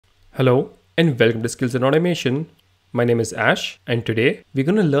Hello and welcome to Skills and Automation. My name is Ash and today we're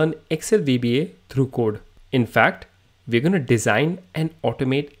going to learn Excel VBA through code. In fact, we're going to design and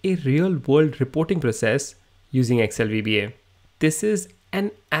automate a real world reporting process using Excel VBA. This is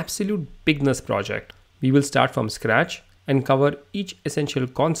an absolute beginner's project. We will start from scratch and cover each essential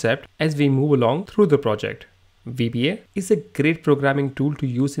concept as we move along through the project. VBA is a great programming tool to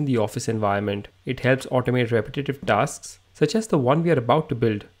use in the office environment. It helps automate repetitive tasks such as the one we are about to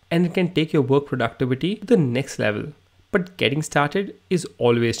build, and it can take your work productivity to the next level. But getting started is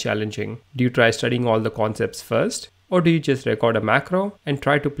always challenging. Do you try studying all the concepts first? Or do you just record a macro and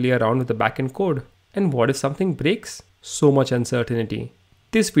try to play around with the backend code? And what if something breaks? So much uncertainty.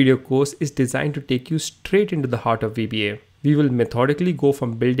 This video course is designed to take you straight into the heart of VBA. We will methodically go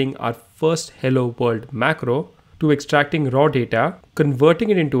from building our first hello world macro to extracting raw data,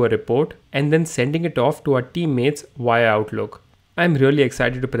 converting it into a report, and then sending it off to our teammates via Outlook. I'm really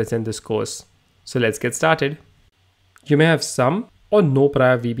excited to present this course. So let's get started. You may have some or no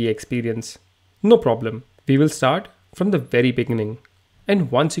prior VBA experience. No problem. We will start from the very beginning.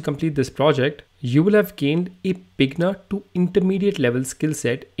 And once you complete this project, you will have gained a beginner to intermediate level skill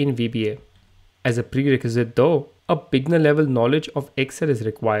set in VBA. As a prerequisite though, a beginner level knowledge of Excel is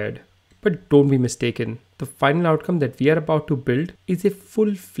required. But don't be mistaken, the final outcome that we are about to build is a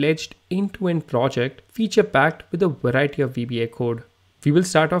full-fledged end-to-end project feature-packed with a variety of VBA code. We will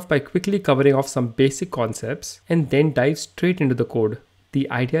start off by quickly covering off some basic concepts and then dive straight into the code. The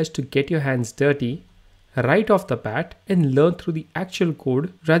idea is to get your hands dirty right off the bat and learn through the actual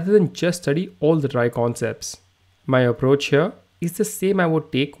code rather than just study all the dry concepts. My approach here is the same I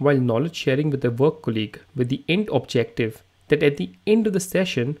would take while knowledge sharing with a work colleague, with the end objective that at the end of the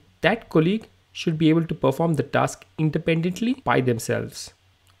session, that colleague should be able to perform the task independently by themselves.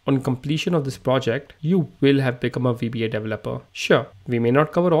 On completion of this project, you will have become a VBA developer. Sure, we may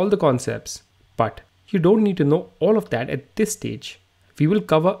not cover all the concepts, but you don't need to know all of that at this stage. We will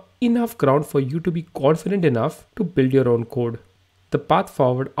cover enough ground for you to be confident enough to build your own code. The path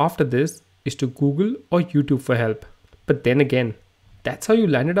forward after this is to Google or YouTube for help. But then again, that's how you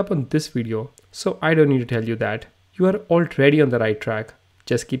landed up on this video, so I don't need to tell you that. You are already on the right track.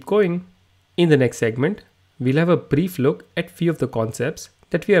 Just keep going. In the next segment, we'll have a brief look at few of the concepts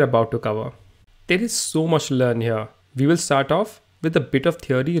that we are about to cover. There is so much to learn here. We will start off with a bit of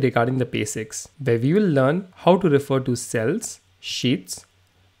theory regarding the basics, where we will learn how to refer to cells, sheets,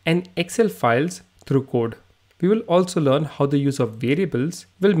 and Excel files through code. We will also learn how the use of variables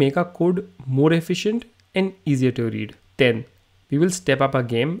will make our code more efficient and easier to read. Then, we will step up our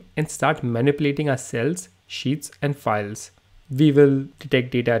game and start manipulating our cells, sheets, and files. We will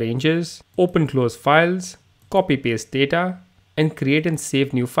detect data ranges, open close files, copy paste data, and create and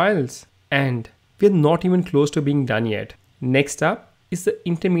save new files. And we're not even close to being done yet. Next up is the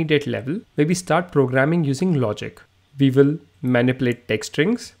intermediate level where we start programming using logic. We will manipulate text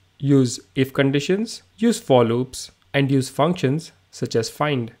strings, use if conditions, use for loops, and use functions such as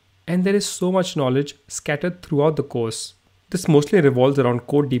find. And there is so much knowledge scattered throughout the course. This mostly revolves around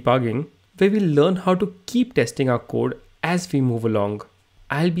code debugging, where we learn how to keep testing our code as we move along.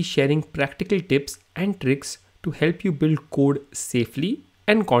 I'll be sharing practical tips and tricks to help you build code safely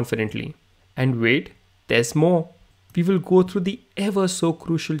and confidently. And wait, there's more. We will go through the ever so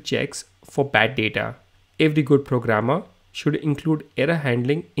crucial checks for bad data. Every good programmer should include error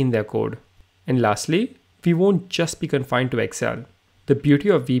handling in their code. And lastly, we won't just be confined to Excel. The beauty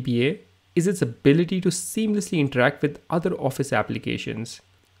of VBA is its ability to seamlessly interact with other Office applications.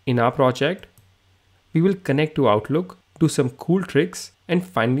 In our project, we will connect to Outlook, do some cool tricks, and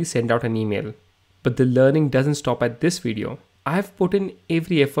finally send out an email. But the learning doesn't stop at this video. I have put in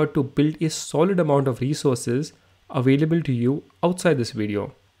every effort to build a solid amount of resources available to you outside this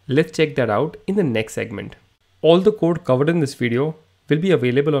video. Let's check that out in the next segment. All the code covered in this video will be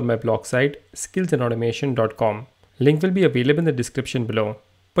available on my blog site skillsandautomation.com. Link will be available in the description below.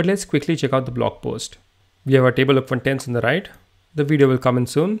 But let's quickly check out the blog post. We have our table of contents on the right. The video will come in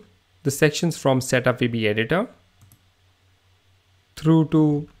soon. The sections from Setup VBA Editor through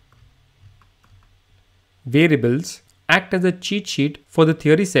to variables act as a cheat sheet for the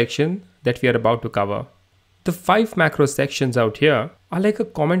theory section that we are about to cover. The 5 macro sections out here are like a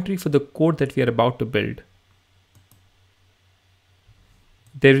commentary for the code that we are about to build.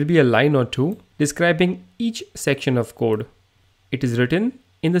 There will be a line or two describing each section of code. It is written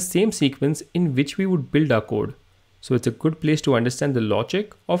in the same sequence in which we would build our code. So it's a good place to understand the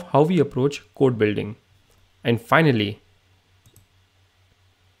logic of how we approach code building. And finally,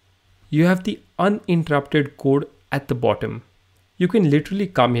 you have the uninterrupted code at the bottom. You can literally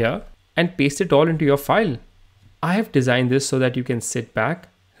come here and paste it all into your file. I have designed this so that you can sit back,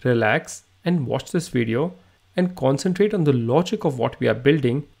 relax and watch this video and concentrate on the logic of what we are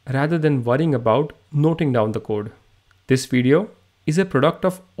building rather than worrying about noting down the code. This video is a product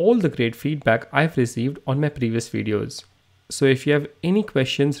of all the great feedback I've received on my previous videos. So if you have any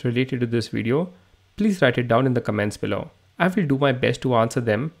questions related to this video, please write it down in the comments below. I will do my best to answer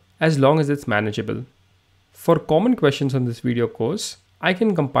them as long as it's manageable. For common questions on this video course, I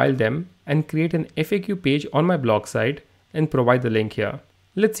can compile them and create an FAQ page on my blog site and provide the link here.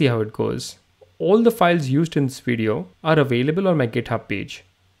 Let's see how it goes. All the files used in this video are available on my GitHub page.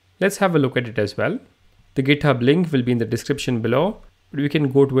 Let's have a look at it as well. The GitHub link will be in the description below, but we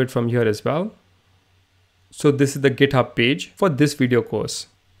can go to it from here as well. So this is the GitHub page for this video course.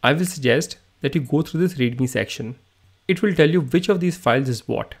 I will suggest that you go through this README section. It will tell you which of these files is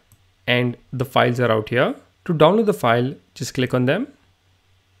what. And the files are out here. To download the file, just click on them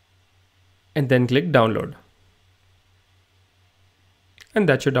and then click download. And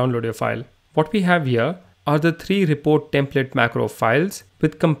that should download your file. What we have here are the 3 report template macro files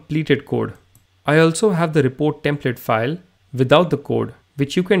with completed code. I also have the report template file without the code,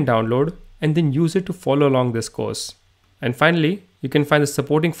 which you can download and then use it to follow along this course. And finally, you can find the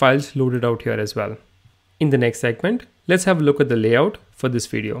supporting files loaded out here as well. In the next segment, let's have a look at the layout for this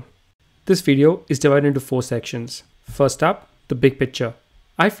video. This video is divided into 4 sections. First up, the big picture.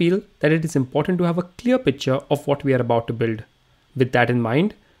 I feel that it is important to have a clear picture of what we are about to build. With that in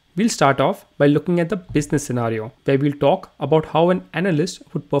mind, we'll start off by looking at the business scenario, where we'll talk about how an analyst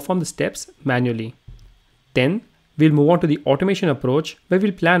would perform the steps manually. Then, we'll move on to the automation approach, where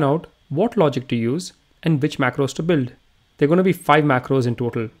we'll plan out what logic to use and which macros to build. There are going to be 5 macros in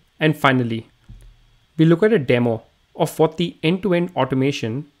total. And finally, we'll look at a demo of what the end-to-end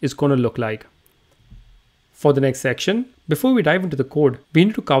automation is going to look like. For the next section, before we dive into the code, we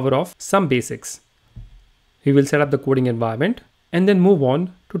need to cover off some basics. We will set up the coding environment and then move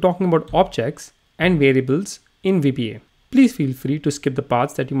on to talking about objects and variables in VBA. Please feel free to skip the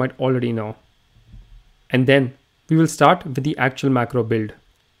parts that you might already know. And then we will start with the actual macro build.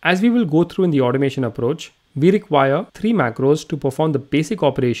 As we will go through in the automation approach, we require 3 macros to perform the basic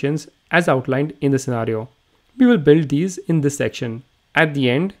operations as outlined in the scenario. We will build these in this section. At the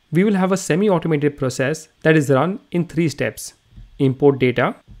end, we will have a semi-automated process that is run in 3 steps. Import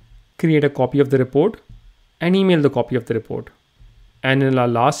data, create a copy of the report, and email the copy of the report. And in our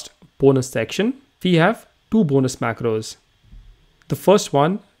last bonus section, we have 2 bonus macros. The first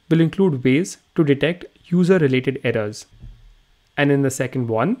one will include ways to detect user-related errors. And in the second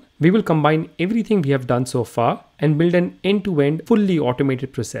one, we will combine everything we have done so far and build an end-to-end fully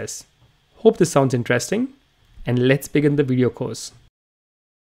automated process. Hope this sounds interesting, and let's begin the video course.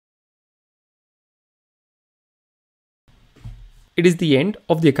 It is the end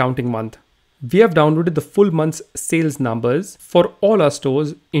of the accounting month. We have downloaded the full month's sales numbers for all our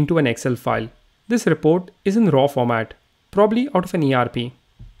stores into an Excel file. This report is in raw format, probably out of an ERP.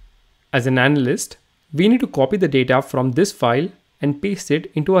 As an analyst, we need to copy the data from this file and paste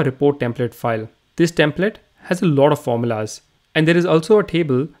it into our report template file. This template has a lot of formulas, and there is also a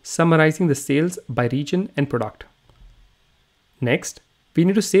table summarizing the sales by region and product. Next, we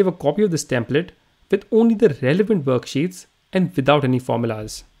need to save a copy of this template with only the relevant worksheets and without any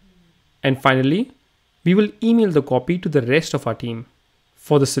formulas. And finally, we will email the copy to the rest of our team.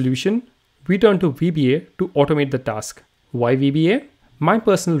 For the solution, we turn to VBA to automate the task. Why VBA? My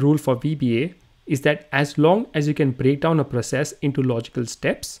personal rule for VBA is that as long as you can break down a process into logical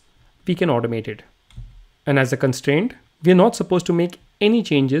steps, we can automate it. And as a constraint, we are not supposed to make any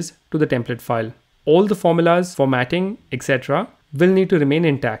changes to the template file. All the formulas, formatting, etc. will need to remain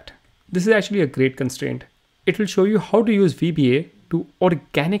intact. This is actually a great constraint. It will show you how to use VBA to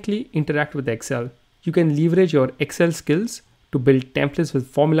organically interact with Excel. You can leverage your Excel skills to build templates with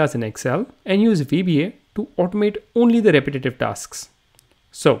formulas in Excel and use VBA to automate only the repetitive tasks.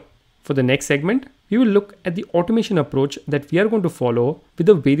 So, for the next segment, we will look at the automation approach that we are going to follow with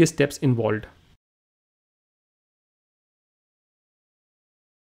the various steps involved.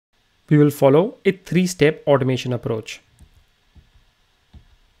 We will follow a 3-step automation approach.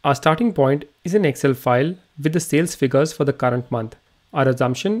 Our starting point is an Excel file with the sales figures for the current month. Our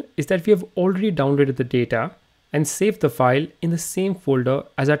assumption is that we have already downloaded the data and saved the file in the same folder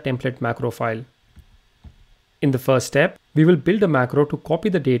as our template macro file. In the first step, we will build a macro to copy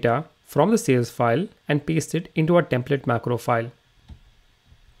the data from the sales file and paste it into our template macro file.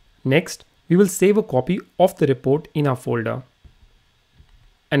 Next, we will save a copy of the report in our folder.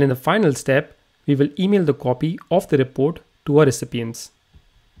 And in the final step, we will email the copy of the report to our recipients.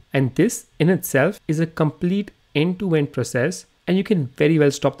 And this in itself is a complete end-to-end process, and you can very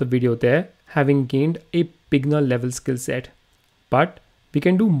well stop the video there, having gained a beginner level skill set. But we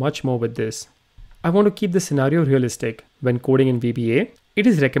can do much more with this. I want to keep the scenario realistic. When coding in VBA, it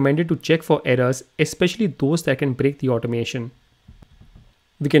is recommended to check for errors, especially those that can break the automation.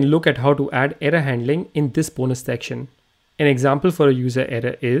 We can look at how to add error handling in this bonus section. An example for a user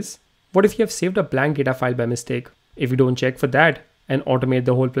error is, what if you have saved a blank data file by mistake? If we don't check for that and automate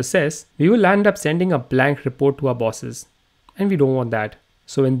the whole process, we will end up sending a blank report to our bosses. And we don't want that.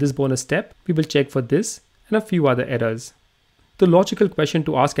 So in this bonus step, we will check for this and a few other errors. The logical question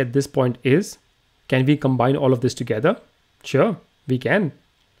to ask at this point is, can we combine all of this together? Sure, we can.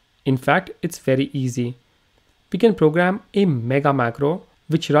 In fact, it's very easy. We can program a mega macro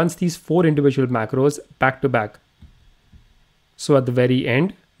which runs these 4 individual macros back to back. So at the very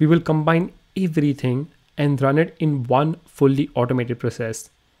end, we will combine everything and run it in one fully automated process.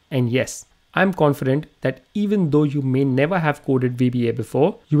 And yes, I'm confident that even though you may never have coded VBA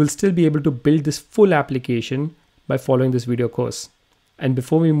before, you will still be able to build this full application by following this video course. And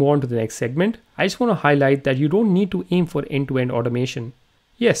before we move on to the next segment, I just want to highlight that you don't need to aim for end-to-end automation.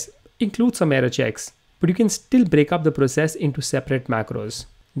 Yes, include some error checks, but you can still break up the process into separate macros.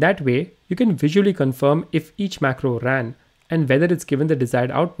 That way, you can visually confirm if each macro ran and whether it's given the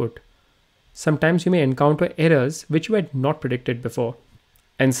desired output. Sometimes you may encounter errors which you had not predicted before.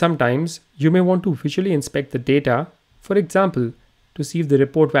 And sometimes you may want to visually inspect the data, for example, to see if the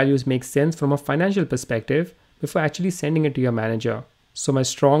report values make sense from a financial perspective before actually sending it to your manager. So my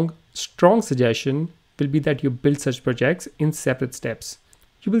strong suggestion will be that you build such projects in separate steps.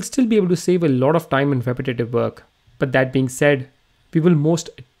 You will still be able to save a lot of time and repetitive work. But that being said, we will most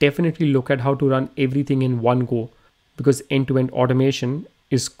definitely look at how to run everything in one go, because end-to-end automation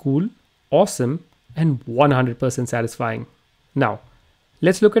is cool, awesome, and 100% satisfying. Now,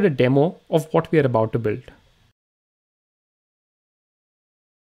 let's look at a demo of what we are about to build.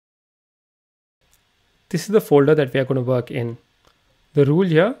 This is the folder that we are going to work in. The rule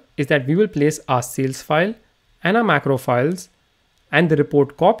here is that we will place our sales file and our macro files and the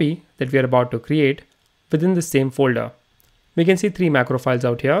report copy that we are about to create within the same folder. We can see 3 macro files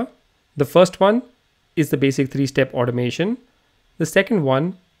out here. The first one is the basic 3-step automation. The second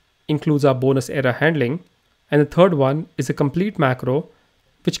one includes our bonus error handling. And the third one is a complete macro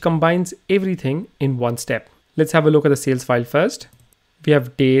which combines everything in one step. Let's have a look at the sales file first. We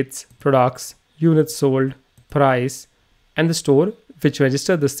have dates, products, units sold, price, and the store which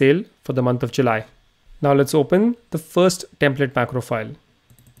registered the sale for the month of July. Now let's open the first template macro file.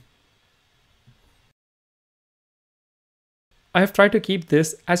 I have tried to keep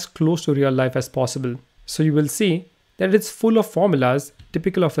this as close to real life as possible. So you will see that it's full of formulas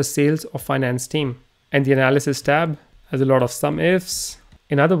typical of a sales or finance team. And the analysis tab has a lot of sum ifs.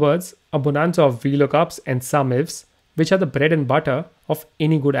 In other words, a bonanza of VLOOKUPs and sum ifs, which are the bread and butter of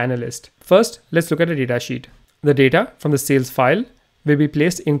any good analyst. First, let's look at a data sheet. The data from the sales file will be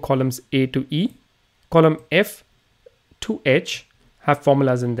placed in columns A to E. Column F to H have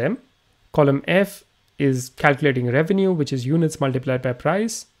formulas in them. Column F is calculating revenue, which is units multiplied by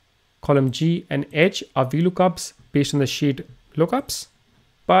price. Column G and H are VLOOKUPs based on the sheet lookups.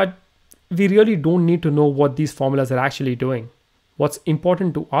 But we really don't need to know what these formulas are actually doing. What's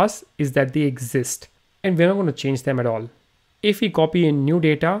important to us is that they exist, and we're not going to change them at all. If we copy in new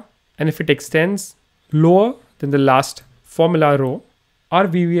data, and if it extends lower than the last formula row, our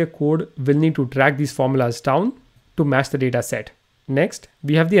VBA code will need to drag these formulas down to match the data set. Next,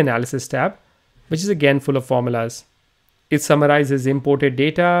 we have the analysis tab, which is again full of formulas. It summarizes imported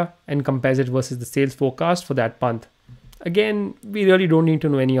data and compares it versus the sales forecast for that month. Again, we really don't need to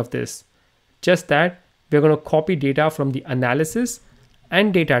know any of this. Just that we're going to copy data from the analysis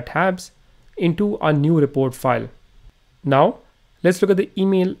and data tabs into our new report file. Now, let's look at the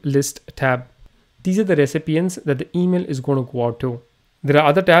email list tab. These are the recipients that the email is going to go out to. There are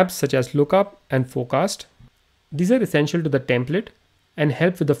other tabs such as lookup and forecast. These are essential to the template and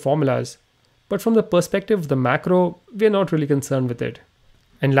help with the formulas. But from the perspective of the macro, we're not really concerned with it.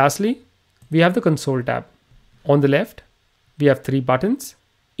 And lastly, we have the console tab. On the left, we have 3 buttons.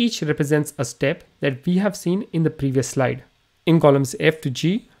 Each represents a step that we have seen in the previous slide. In columns F to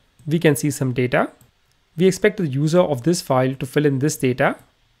G, we can see some data. We expect the user of this file to fill in this data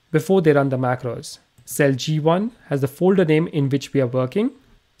before they run the macros. Cell G1 has the folder name in which we are working.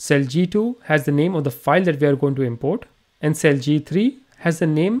 Cell G2 has the name of the file that we are going to import. And cell G3 has the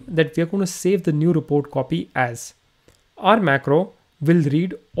name that we are going to save the new report copy as. Our macro will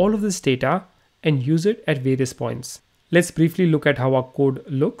read all of this data and use it at various points. Let's briefly look at how our code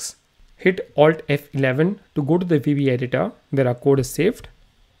looks. Hit Alt F11 to go to the VB editor where our code is saved.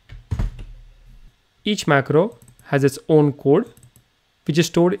 Each macro has its own code, which is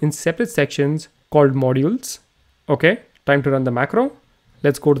stored in separate sections called modules. Okay, time to run the macro.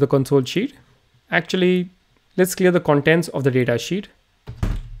 Let's go to the console sheet. Actually, let's clear the contents of the data sheet.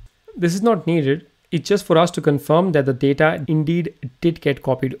 This is not needed. It's just for us to confirm that the data indeed did get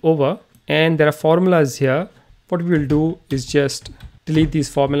copied over. And there are formulas here. What we will do is just delete these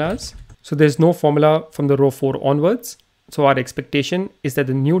formulas. So there's no formula from the row 4 onwards. So our expectation is that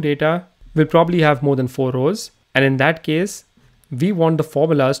the new data will probably have more than 4 rows. And in that case, we want the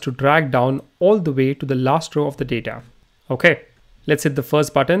formulas to drag down all the way to the last row of the data. Okay, let's hit the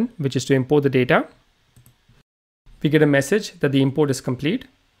first button, which is to import the data. We get a message that the import is complete.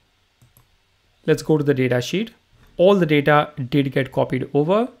 Let's go to the data sheet. All the data did get copied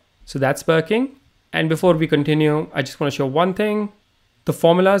over. So that's working. And before we continue, I just want to show one thing. The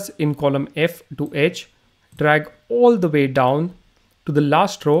formulas in column F to H drag all the way down to the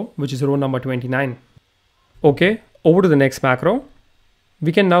last row, which is row number 29. Okay, over to the next macro.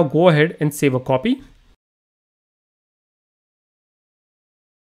 We can now go ahead and save a copy.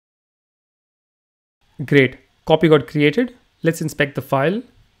 Great, copy got created. Let's inspect the file.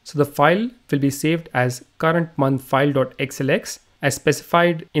 So the file will be saved as current month file.xlx as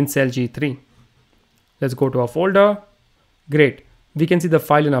specified in cell G3. Let's go to our folder. Great, we can see the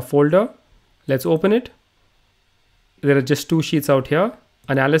file in our folder. Let's open it. There are just 2 sheets out here,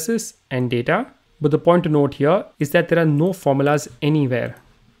 analysis and data. But the point to note here is that there are no formulas anywhere.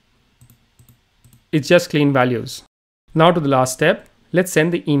 It's just clean values. Now to the last step, let's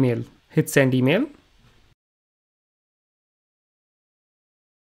send the email. Hit send email.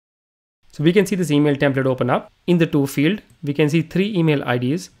 So we can see this email template open up. In the to field, we can see 3 email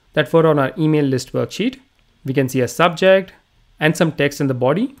IDs that were on our email list worksheet. We can see a subject and some text in the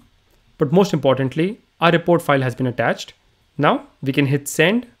body. But most importantly, our report file has been attached. Now we can hit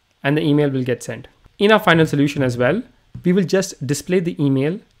send and the email will get sent. In our final solution as well, we will just display the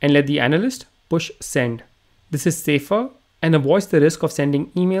email and let the analyst push send. This is safer and avoids the risk of sending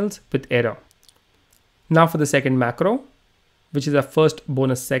emails with error. Now for the second macro, which is our first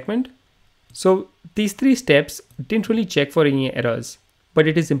bonus segment. So these 3 steps didn't really check for any errors, but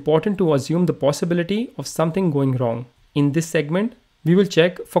it is important to assume the possibility of something going wrong. In this segment, we will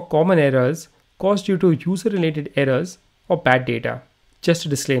check for common errors caused due to user-related errors or bad data. Just a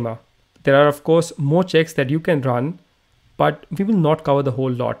disclaimer, there are of course more checks that you can run, but we will not cover the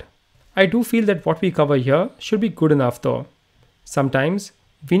whole lot. I do feel that what we cover here should be good enough though. Sometimes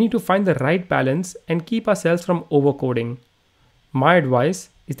we need to find the right balance and keep ourselves from overcoding. My advice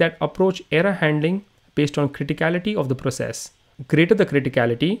is that approach error handling based on criticality of the process. Greater the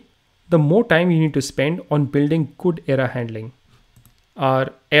criticality, the more time you need to spend on building good error handling.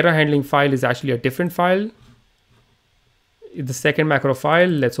 Our error handling file is actually a different file. The second macro file,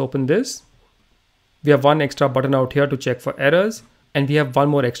 let's open this. We have one extra button out here to check for errors, and we have one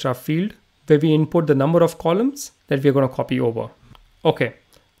more extra field where we input the number of columns that we're going to copy over. Okay,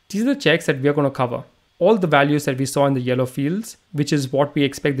 these are the checks that we are going to cover. All the values that we saw in the yellow fields, which is what we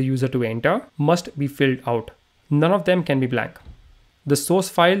expect the user to enter, must be filled out. None of them can be blank. The source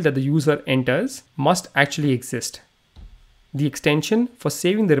file that the user enters must actually exist. The extension for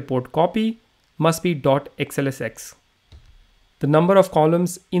saving the report copy must be .xlsx. The number of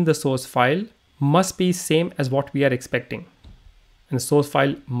columns in the source file must be same as what we are expecting. And the source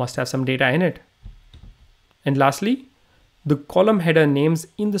file must have some data in it. And lastly, the column header names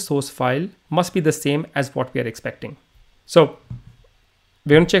in the source file must be the same as what we are expecting. So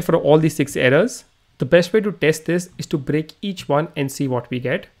we're going to check for all these 6 errors. The best way to test this is to break each one and see what we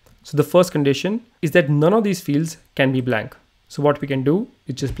get. So the first condition is that none of these fields can be blank. So what we can do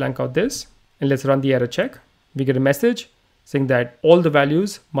is just blank out this and let's run the error check. We get a message saying that all the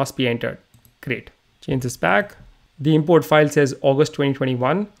values must be entered. Great. Change this back. The import file says August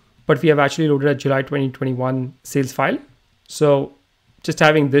 2021, but we have actually loaded a July 2021 sales file. So just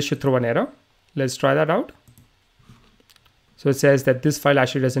having this should throw an error. Let's try that out. So it says that this file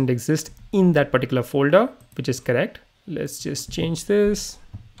actually doesn't exist in that particular folder, which is correct. Let's just change this.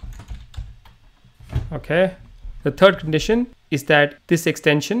 Okay. The third condition is that this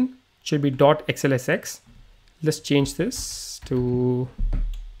extension should be .xlsx. Let's change this to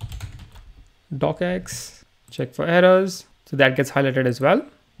docx, check for errors. So that gets highlighted as well.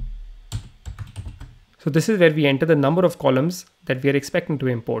 So this is where we enter the number of columns that we are expecting to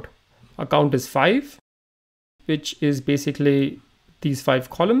import. Our count is 5, which is basically these 5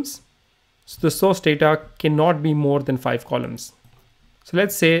 columns. So the source data cannot be more than 5 columns. So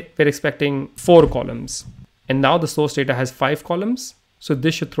let's say we're expecting 4 columns. And now the source data has 5 columns. So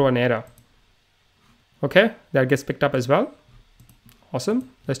this should throw an error. Okay, that gets picked up as well. Awesome.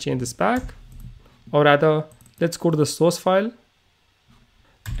 Let's change this back. Or rather, let's go to the source file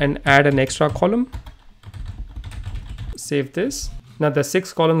and add an extra column. Save this. Now there's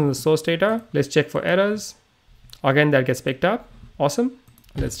 6 columns in the source data. Let's check for errors. Again, that gets picked up. Awesome.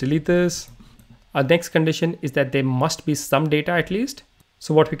 Let's delete this. Our next condition is that there must be some data at least.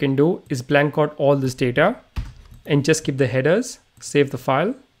 So what we can do is blank out all this data and just keep the headers, save the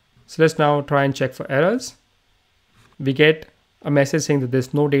file. So let's now try and check for errors. We get a message saying that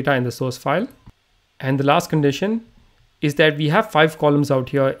there's no data in the source file. And the last condition is that we have 5 columns out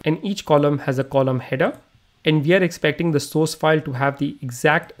here and each column has a column header. And we are expecting the source file to have the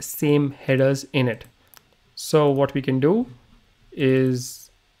exact same headers in it. So what we can do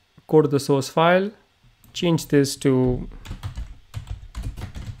is go to the source file, change this to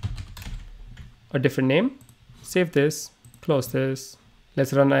a different name, save this, close this.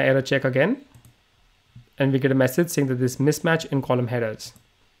 Let's run our error check again. And we get a message saying that there's mismatch in column headers.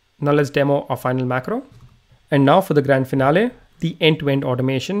 Now let's demo our final macro. And now for the grand finale, the end-to-end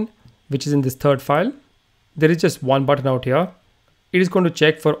automation, which is in this third file. There is just one button out here. It is going to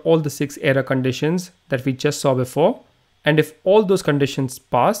check for all the 6 error conditions that we just saw before. And if all those conditions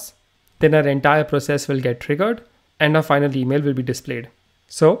pass, then our entire process will get triggered and our final email will be displayed.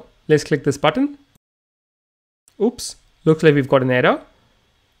 So let's click this button. Oops, looks like we've got an error.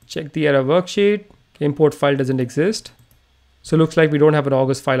 Check the error worksheet. Import file doesn't exist. So looks like we don't have an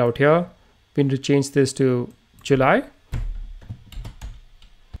August file out here. We need to change this to July.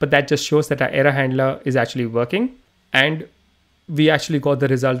 But that just shows that our error handler is actually working and we actually got the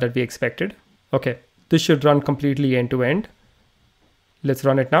result that we expected. Okay, this should run completely end to end. Let's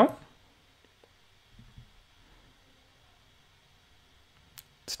run it now.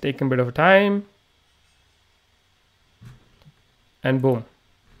 It's taking a bit of time. And boom,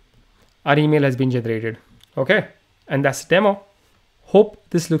 our email has been generated. Okay, and that's the demo. Hope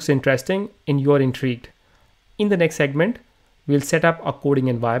this looks interesting and you're intrigued. In the next segment, we'll set up a coding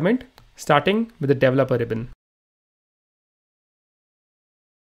environment, starting with the developer ribbon.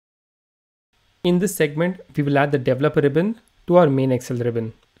 In this segment, we will add the developer ribbon to our main Excel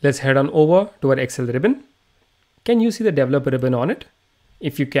ribbon. Let's head on over to our Excel ribbon. Can you see the developer ribbon on it?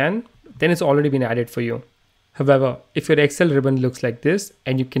 If you can, then it's already been added for you. However, if your Excel ribbon looks like this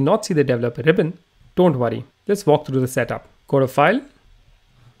and you cannot see the developer ribbon, don't worry. Let's walk through the setup. Go to File,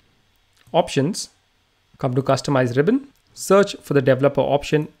 Options, come to Customize Ribbon, search for the developer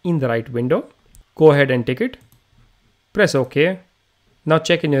option in the right window. Go ahead and tick it. Press OK. Now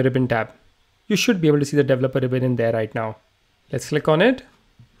check in your ribbon tab. You should be able to see the developer ribbon in there right now. Let's click on it.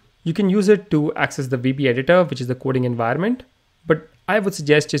 You can use it to access the VB editor, which is the coding environment, but I would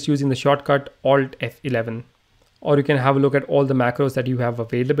suggest just using the shortcut Alt F11. Or you can have a look at all the macros that you have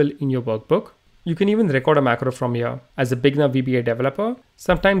available in your workbook. You can even record a macro from here. As a beginner VBA developer,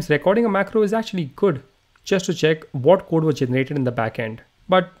 sometimes recording a macro is actually good just to check what code was generated in the backend.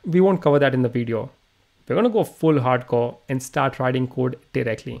 But we won't cover that in the video. We're going to go full hardcore and start writing code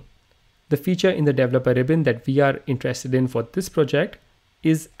directly. The feature in the developer ribbon that we are interested in for this project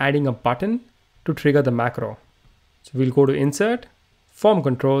is adding a button to trigger the macro. So we'll go to Insert, Form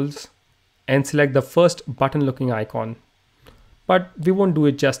Controls, and select the first button looking icon. But we won't do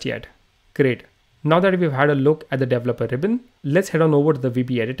it just yet. Great. Now that we've had a look at the developer ribbon, let's head on over to the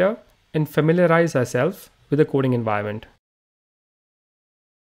VB editor and familiarize ourselves with the coding environment.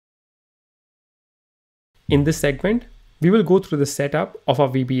 In this segment, we will go through the setup of our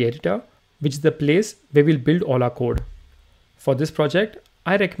VB editor, which is the place where we'll build all our code. For this project,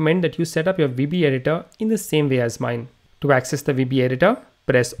 I recommend that you set up your VB editor in the same way as mine. To access the VB editor,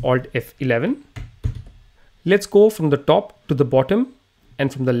 press Alt F11. Let's go from the top to the bottom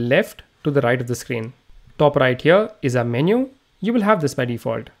and from the left to the right of the screen. Top right here is our menu. You will have this by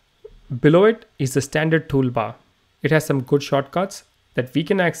default. Below it is the standard toolbar. It has some good shortcuts that we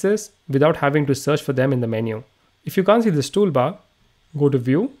can access without having to search for them in the menu. If you can't see this toolbar, go to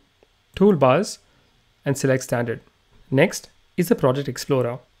View, Toolbars, and select Standard. Next is the Project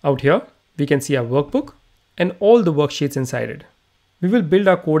Explorer. Out here, we can see our workbook and all the worksheets inside it. We will build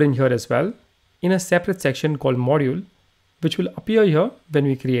our code in here as well in a separate section called Module, which will appear here when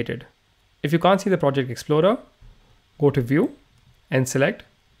we create it. If you can't see the Project Explorer, go to View and select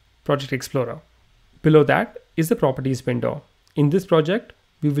Project Explorer. Below that is the Properties window. In this project,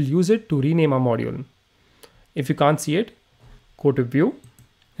 we will use it to rename our module. If you can't see it, go to View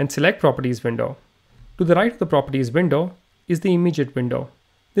and select Properties window. To the right of the Properties window is the Immediate window.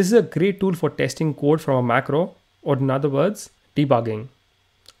 This is a great tool for testing code from a macro, or in other words, debugging.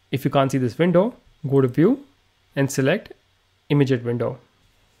 If you can't see this window, go to View and select Immediate window.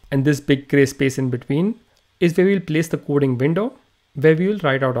 And this big gray space in between is where we'll place the coding window where we will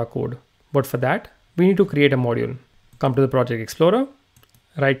write out our code. But for that, we need to create a module. Come to the Project Explorer,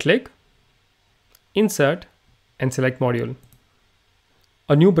 right click, Insert, and select Module.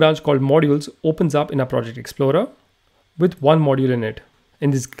 A new branch called modules opens up in our Project Explorer with one module in it.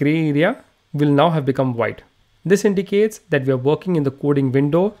 And this gray area will now have become white. This indicates that we are working in the coding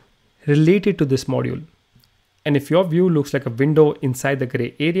window related to this module. And if your view looks like a window inside the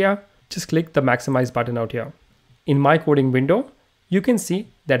gray area, just click the maximize button out here. In my coding window, you can see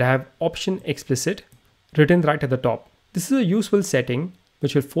that I have option explicit written right at the top. This is a useful setting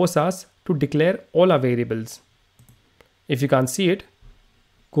which will force us to declare all our variables. If you can't see it,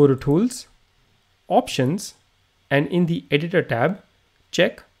 go to Tools, Options, and in the Editor tab,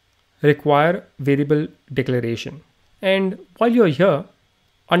 check Require Variable Declaration. And while you're here,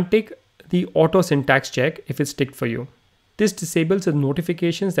 untick the auto syntax check if it's ticked for you. This disables the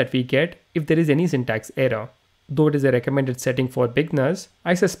notifications that we get if there is any syntax error. Though it is a recommended setting for beginners,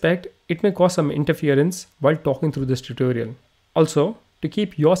 I suspect it may cause some interference while talking through this tutorial. Also, to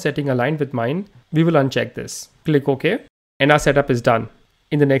keep your setting aligned with mine, we will uncheck this. Click OK, and our setup is done.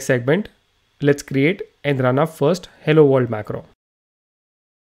 In the next segment, let's create and run our first Hello World macro.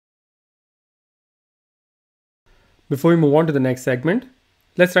 Before we move on to the next segment,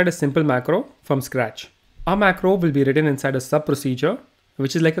 let's write a simple macro from scratch. Our macro will be written inside a sub procedure,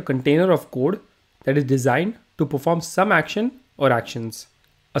 which is like a container of code that is designed to perform some action or actions.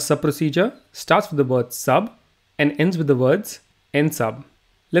 A sub procedure starts with the word sub and ends with the words end sub.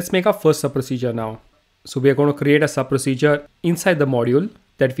 Let's make our first sub procedure now. So we are going to create a sub procedure inside the module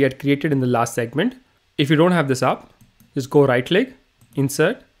that we had created in the last segment. If you don't have this up, just go right click,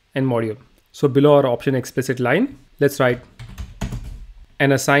 insert, and module. So below our option explicit line, let's write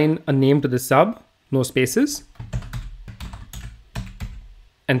and assign a name to the sub, no spaces,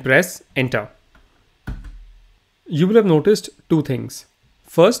 and press enter. You will have noticed two things.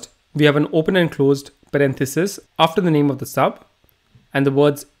 First, we have an open and closed parenthesis after the name of the sub, and the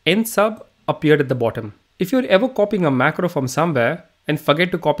words end sub appeared at the bottom. If you're ever copying a macro from somewhere and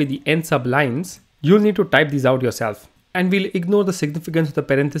forget to copy the end sub lines, you'll need to type these out yourself. And we'll ignore the significance of the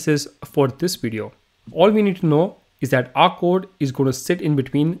parenthesis for this video. All we need to know is that our code is going to sit in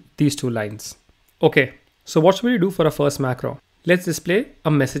between these two lines. Okay, so what should we do for our first macro? Let's display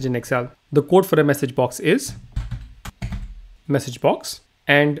a message in Excel. The code for a message box is message box,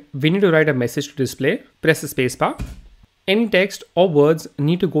 and we need to write a message to display. Press the spacebar. Any text or words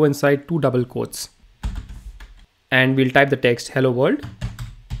need to go inside two double quotes. And we'll type the text hello world.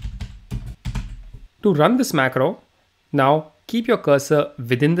 To run this macro, now keep your cursor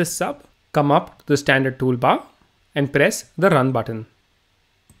within this sub, come up to the standard toolbar and press the run button.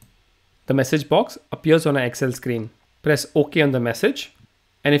 The message box appears on an Excel screen. Press OK on the message,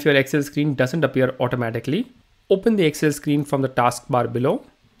 and if your Excel screen doesn't appear automatically, open the Excel screen from the taskbar below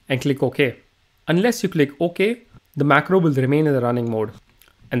and click OK. Unless you click OK, the macro will remain in the running mode.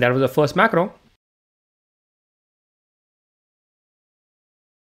 And that was the first macro.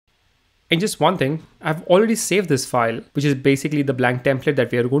 And just one thing, I've already saved this file, which is basically the blank template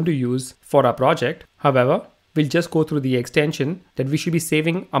that we are going to use for our project. However, we'll just go through the extension that we should be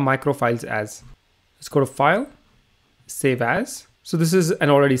saving our macro files as. Let's go to File, Save As. So this is an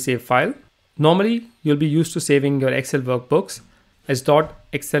already saved file. Normally, you'll be used to saving your Excel workbooks as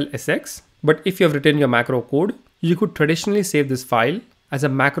 .xlsx, but if you have written your macro code, you could traditionally save this file as a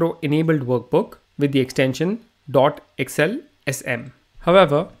macro enabled workbook with the extension .xlsm.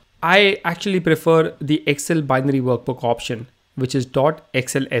 However, I actually prefer the Excel binary workbook option, which is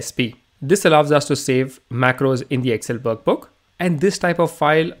 .xlsp. This allows us to save macros in the Excel workbook. And this type of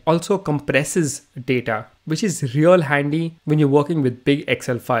file also compresses data, which is real handy when you're working with big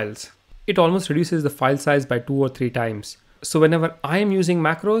Excel files. It almost reduces the file size by 2 or 3 times. So whenever I am using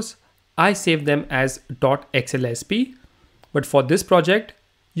macros, I save them as .xlsp. But for this project,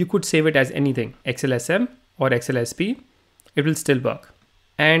 you could save it as anything, XLSM or XLSP. It will still work.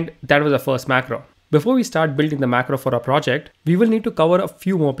 And that was our first macro. Before we start building the macro for our project, we will need to cover a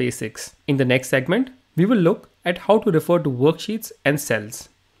few more basics. In the next segment, we will look at how to refer to worksheets and cells.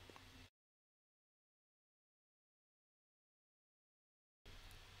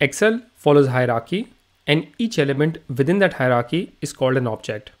 Excel follows hierarchy, and each element within that hierarchy is called an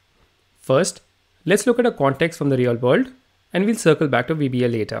object. First, let's look at a context from the real world, and we'll circle back to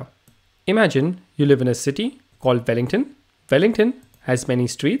VBA later. Imagine you live in a city called Wellington. Wellington has many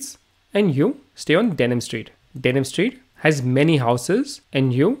streets, and you stay on Denham Street. Denham Street has many houses,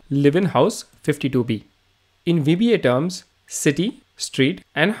 and you live in house 52B. In VBA terms, city, street,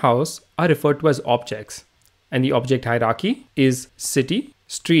 and house are referred to as objects, and the object hierarchy is city,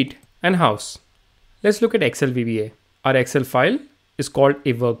 street, and house. Let's look at Excel VBA. Our Excel file is called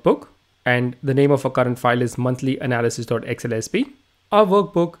a workbook, and the name of our current file is monthlyanalysis.xlsp. Our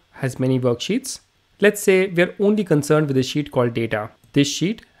workbook has many worksheets. Let's say we're only concerned with a sheet called data. this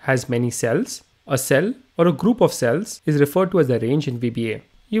sheet has many cells. A cell or a group of cells is referred to as a range in VBA.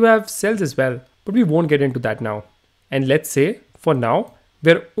 You have cells as well, but we won't get into that now. And let's say, for now,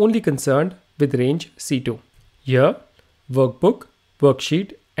 we're only concerned with range C2. Here, workbook,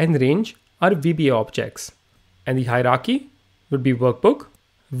 worksheet, and range are VBA objects. And the hierarchy would be workbook,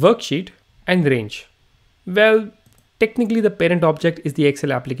 worksheet, and range. Well, technically the parent object is the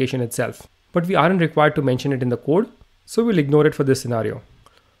Excel application itself, but we aren't required to mention it in the code, so we'll ignore it for this scenario.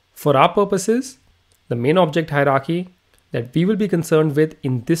 For our purposes, the main object hierarchy that we will be concerned with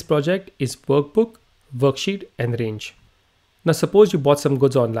in this project is workbook, worksheet, and range. Now suppose you bought some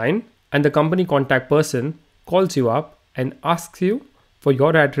goods online and the company contact person calls you up and asks you for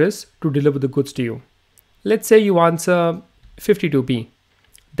your address to deliver the goods to you. Let's say you answer 52B.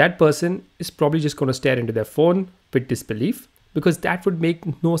 That person is probably just going to stare into their phone with disbelief because that would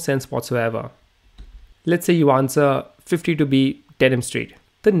make no sense whatsoever. Let's say you answer 52B Denham Street.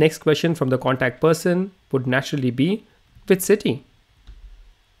 The next question from the contact person would naturally be, which city?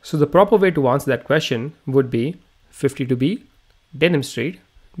 So the proper way to answer that question would be 52B Denham Street,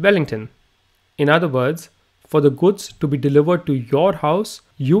 Wellington. In other words, for the goods to be delivered to your house,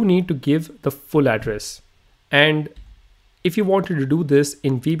 you need to give the full address. And if you wanted to do this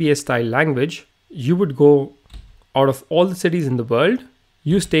in VBA style language, you would go out of all the cities in the world,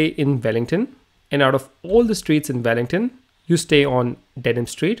 you stay in Wellington, and out of all the streets in Wellington, you stay on Denham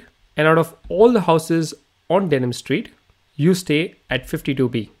Street, and out of all the houses on Denham Street, you stay at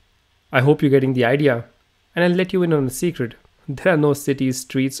 52B. I hope you're getting the idea, and I'll let you in on a secret. There are no cities,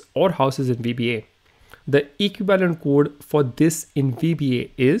 streets, or houses in VBA. The equivalent code for this in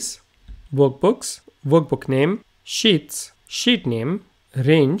VBA is workbooks, workbook name, sheets, sheet name,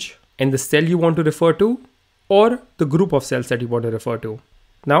 range, and the cell you want to refer to, or the group of cells that you want to refer to.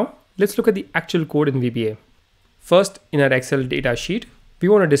 Now, let's look at the actual code in VBA. First, in our Excel data sheet, we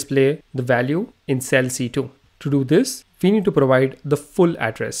want to display the value in cell C2. To do this, we need to provide the full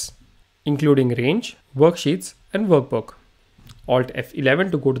address, including range, worksheets, and workbook. Alt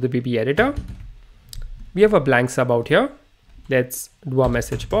F11 to go to the VBA editor. We have a blank sub out here. Let's do our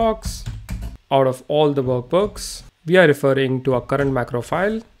message box. Out of all the workbooks, we are referring to our current macro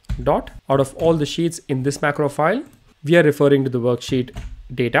file. Dot. Out of all the sheets in this macro file, we are referring to the worksheet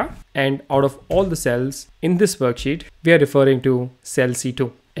data, and out of all the cells in this worksheet, we are referring to cell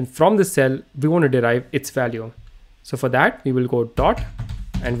C2. And from this cell, we want to derive its value. So for that, we will go dot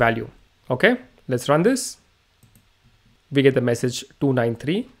and value. Okay, let's run this. We get the message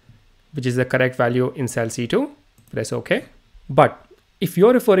 293, which is the correct value in cell C2. Press OK. But if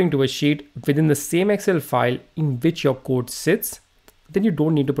you're referring to a sheet within the same Excel file in which your code sits, then you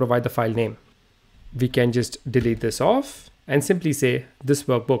don't need to provide the file name. We can just delete this off and simply say this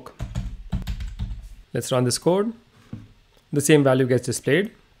workbook. Let's run this code. The same value gets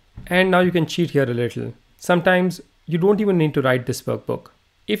displayed. And now you can cheat here a little. Sometimes you don't even need to write this workbook.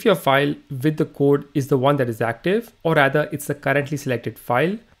 If your file with the code is the one that is active, or rather it's the currently selected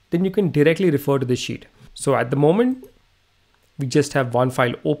file, then you can directly refer to the sheet. So at the moment, we just have one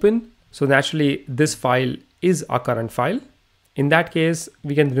file open. So naturally this file is our current file. In that case,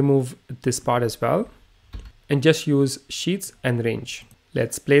 we can remove this part as well and just use sheets and range.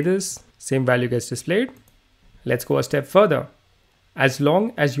 Let's play this. Same value gets displayed. Let's go a step further. As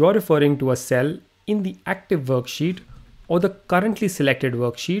long as you're referring to a cell in the active worksheet or the currently selected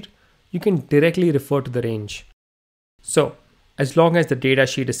worksheet, you can directly refer to the range. So as long as the data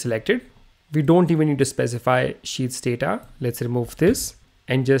sheet is selected, we don't even need to specify sheets data. Let's remove this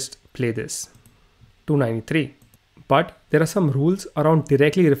and just play this. 293. But there are some rules around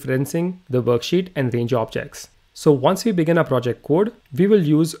directly referencing the worksheet and range objects. So once we begin our project code, we will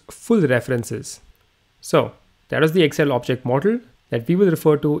use full references. So that is the Excel object model that we will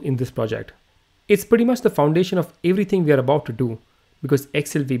refer to in this project. It's pretty much the foundation of everything we are about to do, because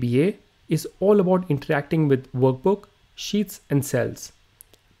Excel VBA is all about interacting with workbook, sheets, and cells.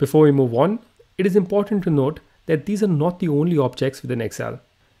 Before we move on, it is important to note that these are not the only objects within Excel.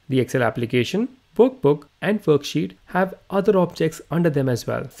 The Excel application, workbook, and worksheet have other objects under them as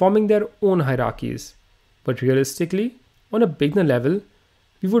well, forming their own hierarchies. But realistically, on a beginner level,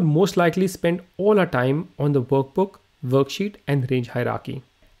 we would most likely spend all our time on the workbook, worksheet, and range hierarchy.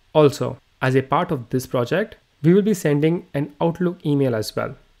 Also, as a part of this project, we will be sending an Outlook email as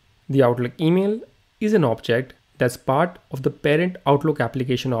well. The Outlook email is an object that's part of the parent Outlook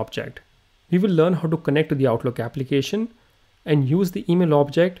application object. We will learn how to connect to the Outlook application and use the email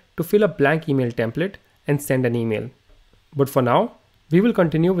object to fill a blank email template and send an email. But for now, we will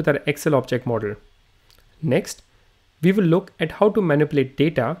continue with our Excel object model. Next, we will look at how to manipulate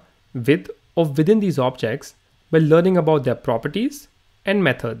data with or within these objects by learning about their properties, and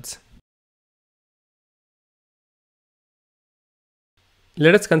methods.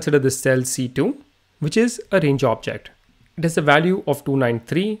 Let us consider this cell C2, which is a range object. It has a value of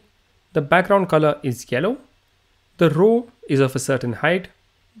 293. The background color is yellow. The row is of a certain height.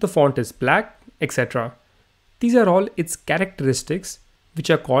 The font is black, etc. These are all its characteristics, which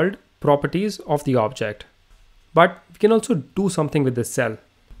are called properties of the object. But we can also do something with this cell.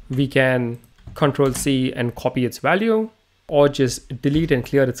 We can Control C and copy its value, or just delete and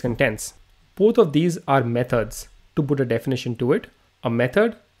clear its contents. Both of these are methods. To put a definition to it, a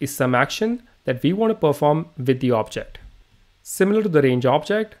method is some action that we want to perform with the object. Similar to the range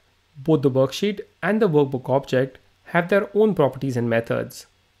object, both the worksheet and the workbook object have their own properties and methods.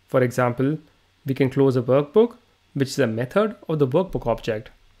 For example, we can close a workbook, which is a method of the workbook object.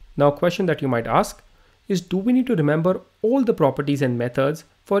 Now, a question that you might ask is, do we need to remember all the properties and methods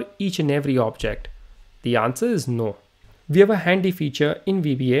for each and every object? The answer is no. We have a handy feature in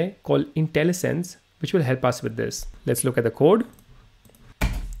VBA called IntelliSense, which will help us with this. Let's look at the code.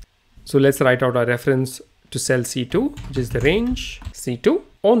 So let's write out our reference to cell C2, which is the range C2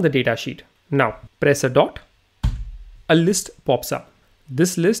 on the data sheet. Now press a dot, a list pops up.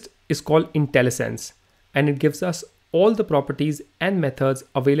 This list is called IntelliSense, and it gives us all the properties and methods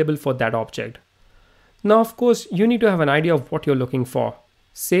available for that object. Now, of course, you need to have an idea of what you're looking for.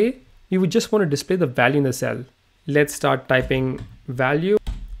 Say you would just want to display the value in the cell. Let's start typing value,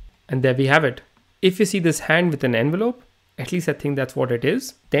 and there we have it. If you see this hand with an envelope, at least I think that's what it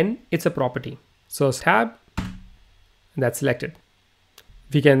is, then it's a property. So tab, and that's selected.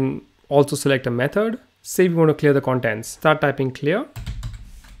 We can also select a method. Say we want to clear the contents. Start typing clear.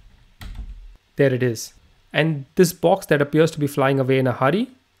 There it is. And this box that appears to be flying away in a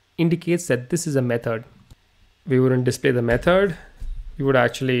hurry indicates that this is a method. We wouldn't display the method. We would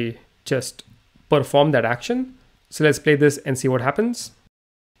actually just perform that action. So let's play this and see what happens.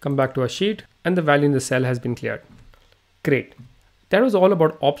 Come back to our sheet, and the value in the cell has been cleared. Great. That was all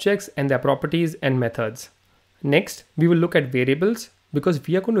about objects and their properties and methods. Next, we will look at variables because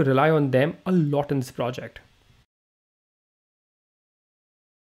we are going to rely on them a lot in this project.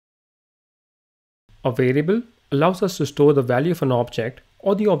 A variable allows us to store the value of an object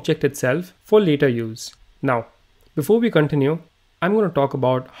or the object itself for later use. Now, before we continue, I'm going to talk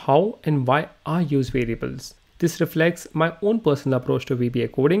about how and why I use variables. This reflects my own personal approach to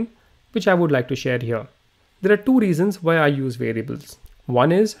VBA coding, which I would like to share here. There are two reasons why I use variables.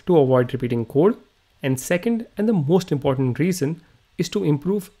 One is to avoid repeating code, and second, and the most important reason, is to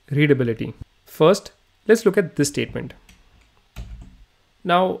improve readability. First, let's look at this statement.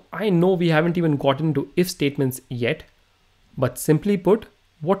 Now, I know we haven't even gotten to if statements yet, but simply put,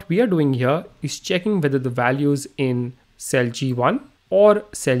 what we are doing here is checking whether the values in cell G1 or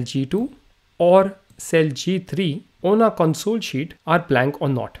cell G2 or cell G3 on our console sheet are blank or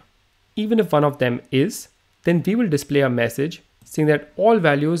not. Even if one of them is, then we will display a message saying that all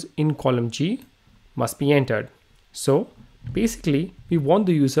values in column G must be entered. So basically, we want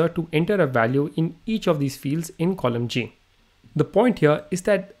the user to enter a value in each of these fields in column G. The point here is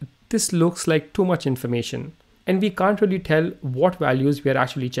that this looks like too much information, and we can't really tell what values we are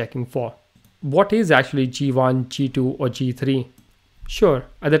actually checking for. What is actually G1, G2 or G3? Sure,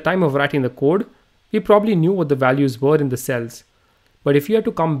 at the time of writing the code, we probably knew what the values were in the cells. But if you had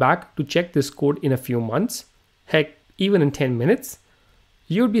to come back to check this code in a few months, heck, even in 10 minutes,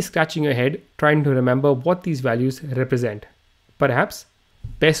 you would be scratching your head trying to remember what these values represent. Perhaps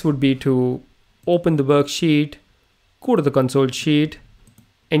best would be to open the worksheet, go to the console sheet,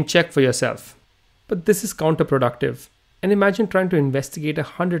 and check for yourself. But this is counterproductive. And imagine trying to investigate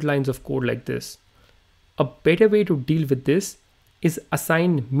 100 lines of code like this. A better way to deal with this is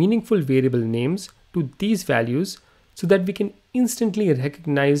assign meaningful variable names to these values so that we can instantly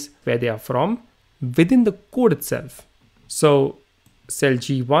recognize where they are from within the code itself. So cell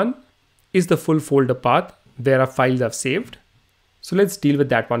G1 is the full folder path where our files are saved. So let's deal with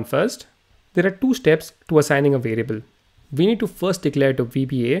that one first. There are two steps to assigning a variable. We need to first declare to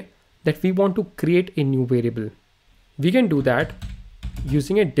VBA that we want to create a new variable. We can do that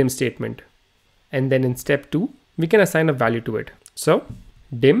using a dim statement. And then in step 2, we can assign a value to it. So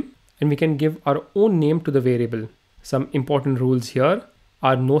dim, and we can give our own name to the variable. Some important rules here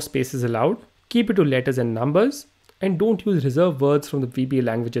are no spaces allowed, keep it to letters and numbers, and don't use reserved words from the VBA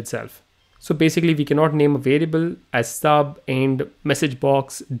language itself. So basically we cannot name a variable as sub, end, message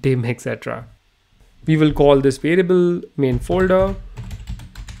box, dim, etc. We will call this variable main folder,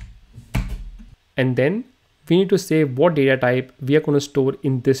 and then we need to say what data type we are going to store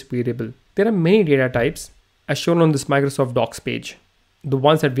in this variable. There are many data types as shown on this Microsoft Docs page. The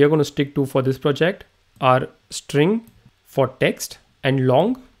ones that we are going to stick to for this project are string for text, and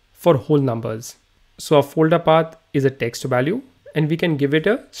long for whole numbers. So our folder path is a text value and we can give it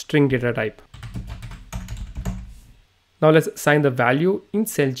a string data type. Now let's assign the value in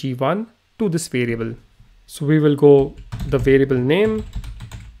cell G1 to this variable. So we will go the variable name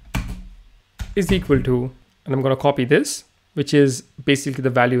is equal to, and I'm going to copy this, which is basically the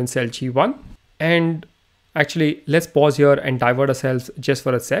value in cell G1. And actually, let's pause here and divert ourselves just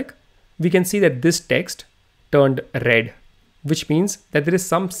for a sec. We can see that this text turned red, which means that there is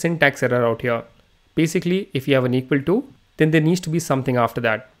some syntax error out here. Basically, if you have an equal to, then there needs to be something after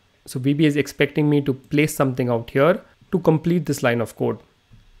that. So VBA is expecting me to place something out here to complete this line of code.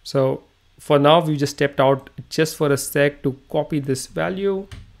 So for now, we just stepped out just for a sec to copy this value,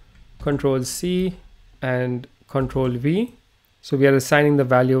 Control C and Control V. So we are assigning the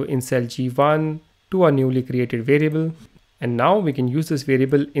value in cell G1 to our newly created variable. And now we can use this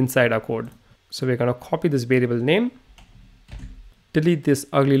variable inside our code. So we're going to copy this variable name, delete this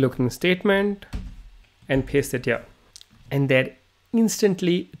ugly looking statement and paste it here. And then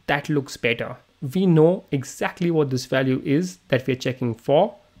instantly that looks better. We know exactly what this value is that we're checking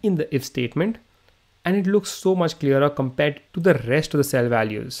for in the if statement. And it looks so much clearer compared to the rest of the cell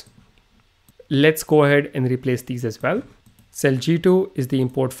values. Let's go ahead and replace these as well. Cell G2 is the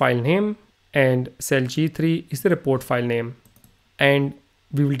import file name and cell G3 is the report file name. And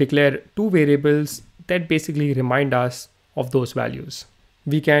we will declare two variables that basically remind us of those values.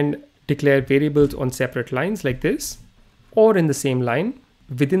 We can declare variables on separate lines like this, or in the same line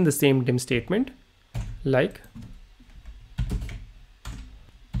within the same dim statement, like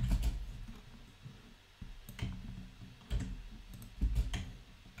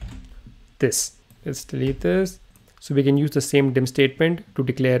this. Let's delete this. So we can use the same dim statement to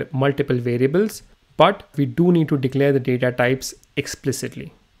declare multiple variables, but we do need to declare the data types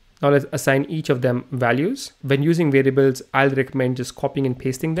explicitly. Now let's assign each of them values. When using variables, I'll recommend just copying and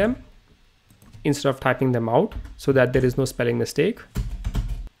pasting them instead of typing them out so that there is no spelling mistake.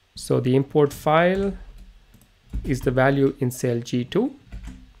 So the import file is the value in cell G2.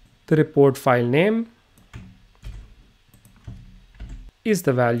 The report file name is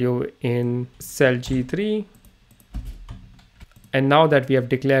the value in cell G3. And now that we have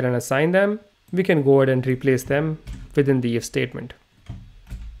declared and assigned them, we can go ahead and replace them within the if statement.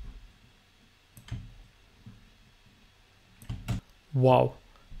 Wow,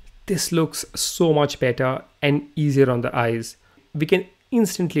 this looks so much better and easier on the eyes. We can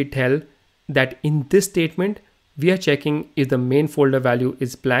instantly tell that in this statement, we are checking if the main folder value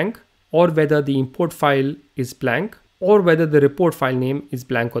is blank or whether the import file is blank or whether the report file name is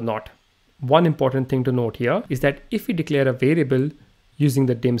blank or not. One important thing to note here is that if we declare a variable using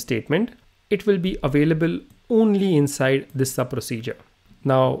the dim statement, it will be available only inside this sub-procedure.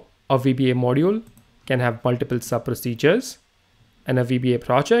 Now, a VBA module can have multiple sub-procedures and a VBA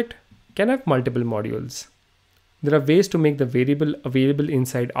project can have multiple modules. There are ways to make the variable available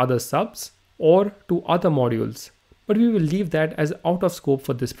inside other subs or to other modules, but we will leave that as out of scope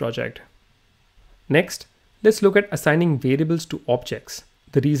for this project. Next, let's look at assigning variables to objects.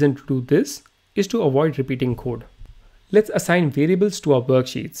 The reason to do this is to avoid repeating code. Let's assign variables to our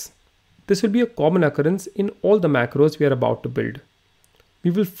worksheets. This will be a common occurrence in all the macros we are about to build.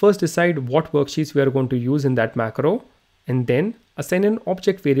 We will first decide what worksheets we are going to use in that macro and then assign an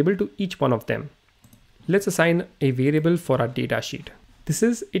object variable to each one of them. Let's assign a variable for our data sheet. This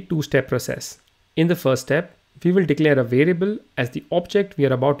is a two-step process. In the first step, we will declare a variable as the object we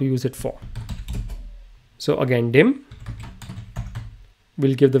are about to use it for. So again, dim.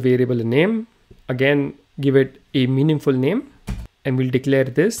 We'll give the variable a name. Again, give it a meaningful name. And we'll declare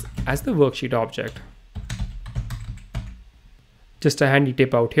this as the worksheet object. Just a handy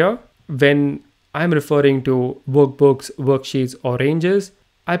tip out here. When I'm referring to workbooks, worksheets, or ranges,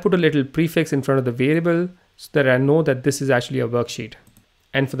 I put a little prefix in front of the variable so that I know that this is actually a worksheet.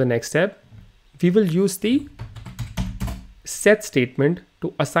 And for the next step, we will use the set statement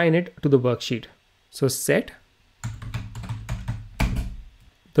to assign it to the worksheet. So set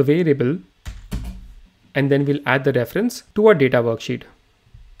the variable, and then we'll add the reference to our data worksheet.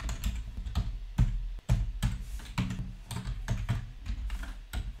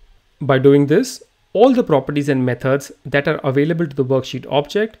 By doing this, all the properties and methods that are available to the worksheet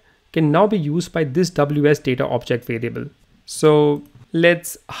object can now be used by this WS data object variable. So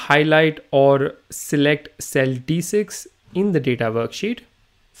let's highlight or select cell D6 in the data worksheet.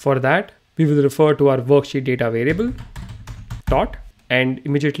 For that, we will refer to our worksheet data variable dot, and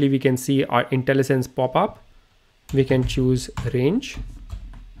immediately we can see our IntelliSense pop up. We can choose range.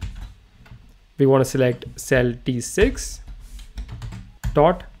 We want to select cell D6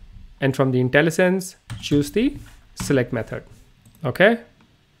 dot, and from the IntelliSense, choose the select method. Okay,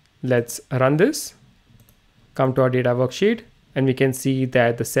 let's run this. Come to our data worksheet and we can see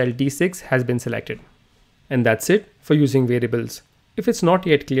that the cell D6 has been selected. And that's it for using variables. If it's not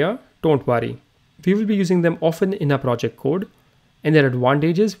yet clear, don't worry. We will be using them often in our project code, and their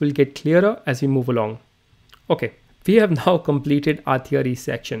advantages will get clearer as we move along. Okay, we have now completed our theory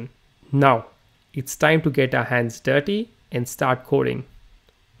section. Now, it's time to get our hands dirty and start coding.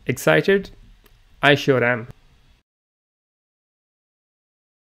 Excited? I sure am.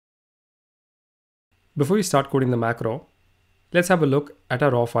 Before we start coding the macro, let's have a look at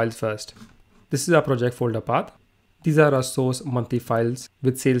our raw files first. This is our project folder path. These are our source monthly files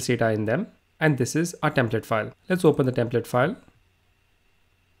with sales data in them. And this is our template file. Let's open the template file.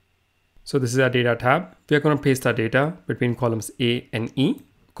 So this is our data tab. We are going to paste our data between columns A and E.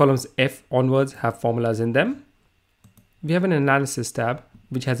 Columns F onwards have formulas in them. We have an analysis tab,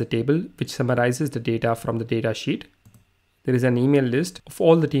 which has a table which summarizes the data from the data sheet. There is an email list of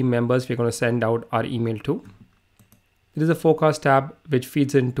all the team members we're going to send out our email to. There is a forecast tab which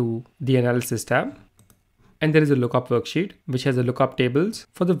feeds into the analysis tab. And there is a lookup worksheet which has a lookup tables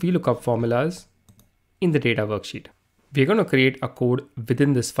for the VLOOKUP formulas in the data worksheet. We're going to create a code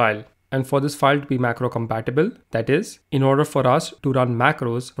within this file. And for this file to be macro compatible, that is, in order for us to run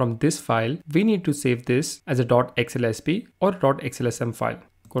macros from this file, we need to save this as a .xlsp or .xlsm file.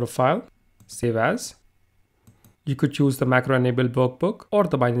 Go to File, Save As. You could choose the macro enabled workbook or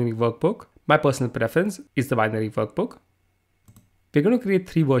the binary workbook. My personal preference is the binary workbook. We're going to create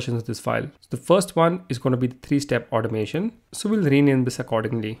 3 versions of this file. So the first one is going to be the 3-step automation. So we'll rename this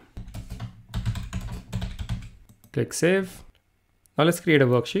accordingly. Click Save. Now let's create a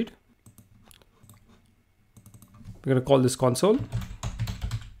worksheet. We're going to call this console.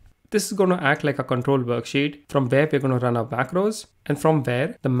 This is going to act like a control worksheet from where we're going to run our macros and from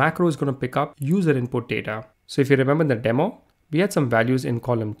where the macro is going to pick up user input data. So if you remember in the demo, we had some values in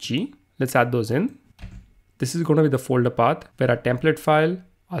column G. Let's add those in. This is going to be the folder path where our template file,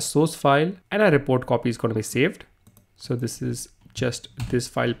 our source file, and our report copy is going to be saved. So this is just this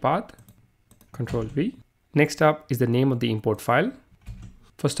file path, Control V. Next up is the name of the import file.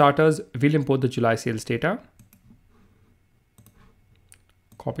 For starters, we'll import the July sales data.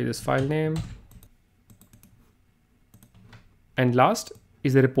 Copy this file name. And last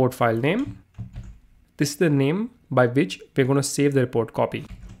is the report file name. This is the name by which we're going to save the report copy.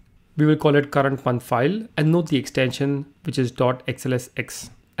 We will call it current month file and note the extension, which is .xlsx.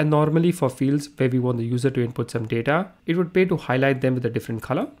 And normally for fields where we want the user to input some data, it would pay to highlight them with a different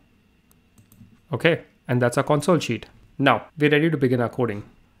color. Okay, and that's our console sheet. Now we're ready to begin our coding.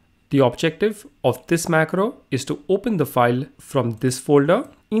 The objective of this macro is to open the file from this folder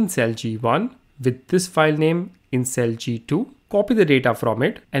in cell G1 with this file name in cell G2, copy the data from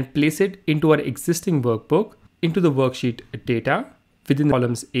it and place it into our existing workbook into the worksheet data within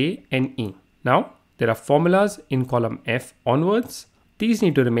columns A and E. Now, there are formulas in column F onwards. These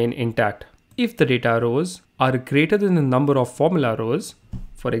need to remain intact. If the data rows are greater than the number of formula rows,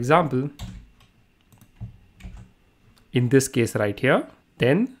 for example, in this case right here,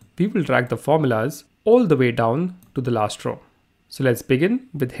 then we will drag the formulas all the way down to the last row. So let's begin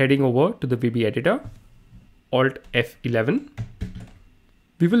with heading over to the VB editor, Alt F11.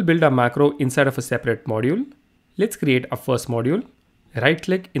 We will build a macro inside of a separate module. Let's create a first module. Right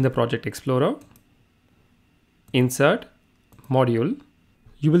click in the Project Explorer, Insert, Module.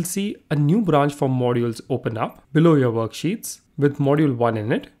 You will see a new branch for modules open up below your worksheets with module 1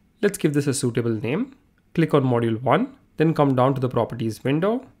 in it. Let's give this a suitable name. Click on module 1, then come down to the properties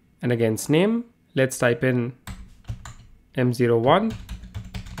window and against name, let's type in M01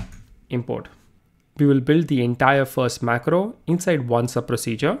 import. We will build the entire first macro inside one sub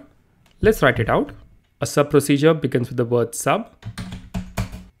procedure. Let's write it out. A sub procedure begins with the word sub.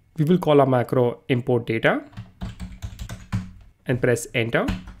 We will call our macro import data and press enter.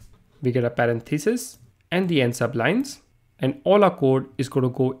 We get a parenthesis and the end sub lines, and all our code is going to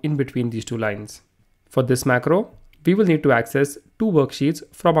go in between these two lines. For this macro, we will need to access 2 worksheets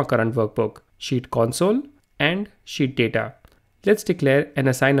from our current workbook, sheet console and sheet data. Let's declare and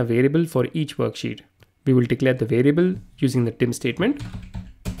assign a variable for each worksheet. We will declare the variable using the dim statement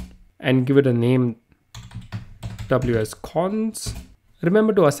and give it a name WSCons.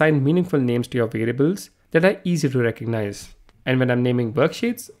 Remember to assign meaningful names to your variables that are easy to recognize. And when I'm naming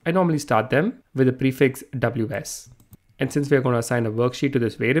worksheets, I normally start them with the prefix WS. And since we're going to assign a worksheet to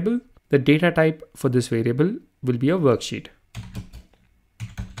this variable, the data type for this variable will be a worksheet.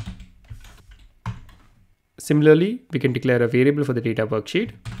 Similarly, we can declare a variable for the data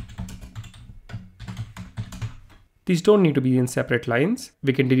worksheet. These don't need to be in separate lines.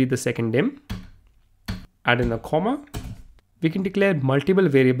 We can delete the second dim, add in a comma, We can declare multiple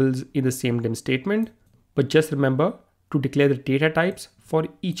variables in the same dim statement, but just remember to declare the data types for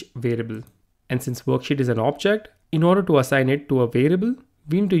each variable. And since worksheet is an object, in order to assign it to a variable,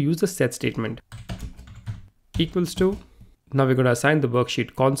 we need to use the set statement. Equals to, now we're going to assign the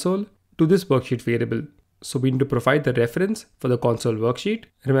worksheet console to this worksheet variable. So we need to provide the reference for the console worksheet,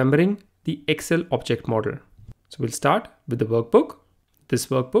 remembering the Excel object model. So we'll start with the workbook, this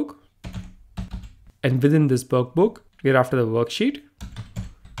workbook, and within this workbook, we're after the worksheet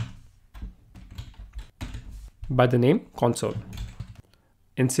by the name console.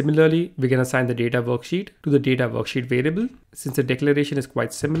 And similarly, we can assign the data worksheet to the data worksheet variable. Since the declaration is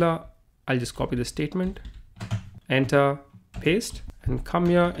quite similar, I'll just copy the statement, enter, paste, and come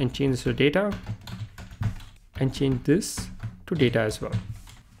here and change this to data and change this to data as well.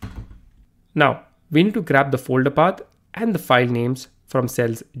 Now, we need to grab the folder path and the file names from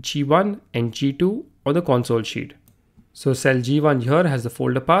cells G1 and G2 on the console sheet. So cell G1 here has the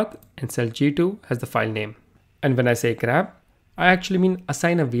folder path and cell G2 has the file name. And when I say grab, I actually mean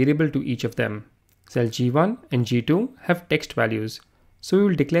assign a variable to each of them. Cell G1 and G2 have text values, so we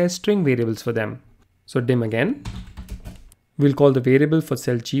will declare string variables for them. So dim again. We'll call the variable for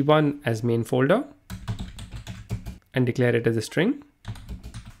cell G1 as main folder and declare it as a string.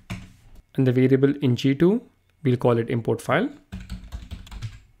 And the variable in G2, we'll call it import file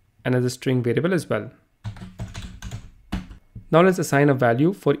and as a string variable as well. Now let's assign a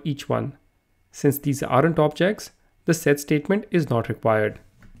value for each one. Since these aren't objects, the set statement is not required.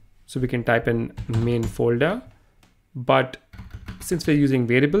 So we can type in main folder, but since we're using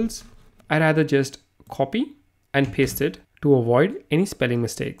variables, I'd rather just copy and paste it to avoid any spelling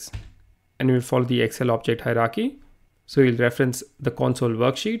mistakes. And we'll follow the Excel object hierarchy. So we'll reference the console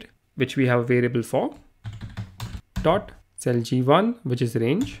worksheet, which we have a variable for, dot cell G1, which is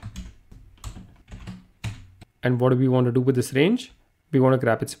range. And what do we want to do with this range? We want to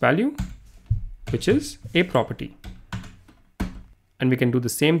grab its value, which is a property. And we can do the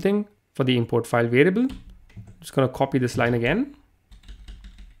same thing for the import file variable. Just going to copy this line again,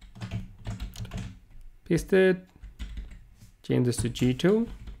 paste it, change this to G2,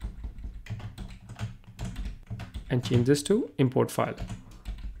 and change this to import file.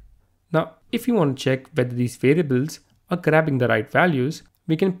 Now, if you want to check whether these variables are grabbing the right values,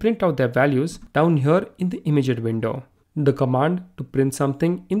 we can print out their values down here in the immediate window. The command to print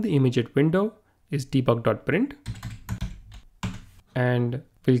something in the immediate window is debug.print. And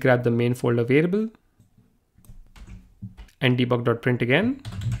we'll grab the main folder variable and debug.print again.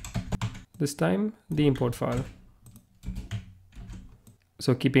 This time the import file.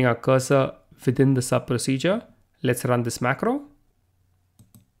 So keeping our cursor within the sub procedure, let's run this macro.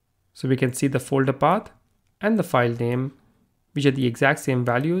 So we can see the folder path and the file name, which are the exact same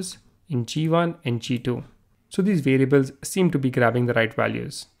values in G1 and G2. So these variables seem to be grabbing the right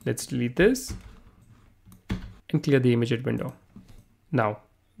values. Let's delete this and clear the immediate window. Now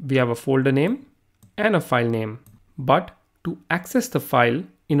we have a folder name and a file name, but to access the file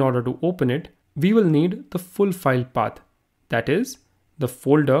in order to open it, we will need the full file path. That is the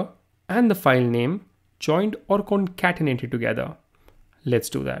folder and the file name joined or concatenated together. Let's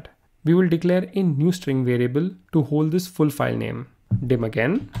do that. We will declare a new string variable to hold this full file name. Dim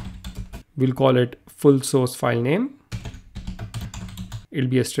again. We'll call it full source file name. It'll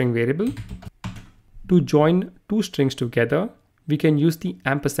be a string variable. To join two strings together, we can use the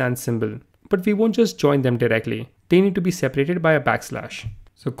ampersand symbol, but we won't just join them directly. They need to be separated by a backslash.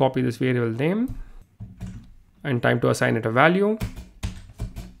 So copy this variable name and time to assign it a value.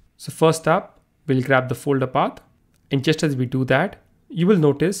 So first up, we'll grab the folder path. And just as we do that, you will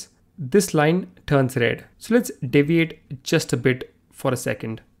notice this line turns red. So let's deviate just a bit for a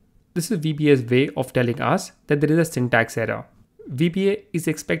second. This is VBA's way of telling us that there is a syntax error. VBA is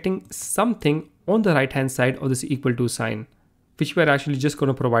expecting something on the right hand side of this equal to sign, which we're actually just going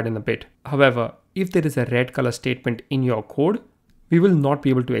to provide in a bit. However, if there is a red color statement in your code, we will not be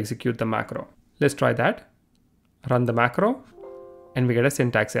able to execute the macro. Let's try that. Run the macro and we get a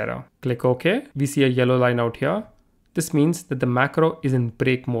syntax error. Click OK. We see a yellow line out here. This means that the macro is in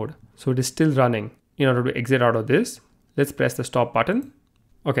break mode. So it is still running. In order to exit out of this, let's press the stop button.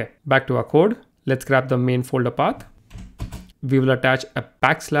 Okay, back to our code. Let's grab the main folder path. We will attach a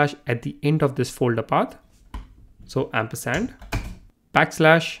backslash at the end of this folder path. So ampersand.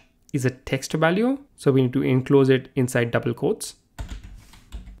 Backslash is a text value, so we need to enclose it inside double quotes.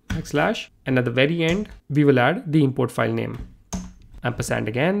 Backslash, and at the very end, we will add the import file name. Ampersand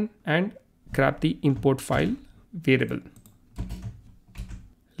again, and grab the import file variable.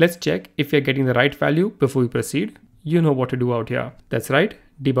 Let's check if we are getting the right value before we proceed. You know what to do out here. That's right,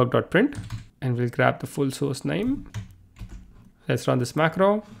 debug.print, and we'll grab the full source name Let's run this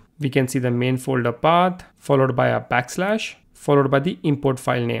macro. We can see the main folder path followed by a backslash followed by the import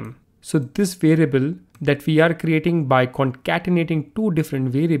file name. So this variable that we are creating by concatenating two different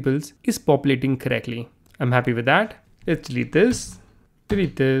variables is populating correctly. I'm happy with that. Let's delete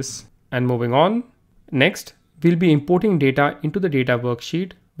this, and moving on. Next, we'll be importing data into the data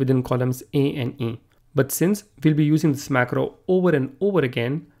worksheet within columns A and E. But since we'll be using this macro over and over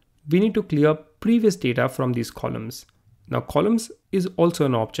again, we need to clear previous data from these columns. Now columns is also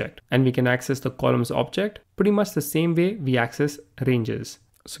an object, and we can access the columns object pretty much the same way we access ranges.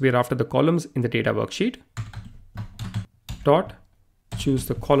 So we're after the columns in the data worksheet. Dot, choose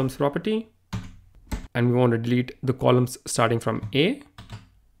the columns property, and we want to delete the columns starting from A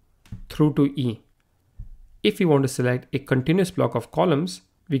through to E. If we want to select a continuous block of columns,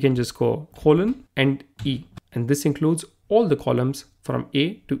 we can just go colon and E, and this includes all the columns from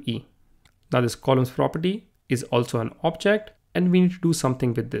A to E. Now this columns property is also an object, and we need to do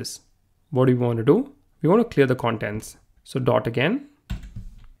something with this. What do we want to do? We want to clear the contents. So dot again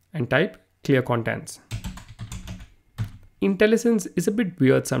and type clear contents. IntelliSense is a bit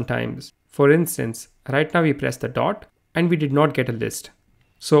weird sometimes. For instance, right now we press the dot and we did not get a list.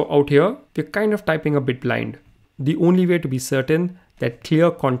 So out here, we're kind of typing a bit blind. The only way to be certain that clear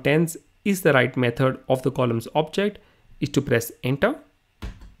contents is the right method of the columns object is to press enter.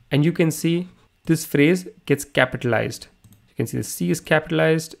 And you can see this phrase gets capitalized. You can see the C is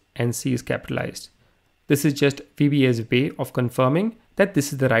capitalized and C is capitalized. This is just VBA's way of confirming that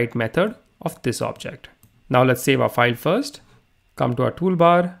this is the right method of this object. Now let's save our file first. Come to our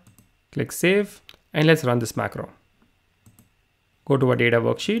toolbar, click save, and let's run this macro. Go to our data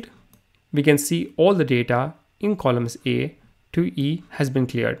worksheet. We can see all the data in columns A to E has been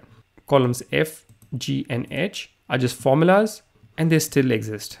cleared. Columns F, G, and H are just formulas, and they still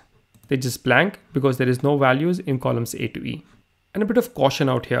exist. They're just blank because there is no values in columns A to E. And a bit of caution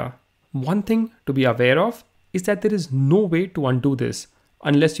out here. One thing to be aware of is that there is no way to undo this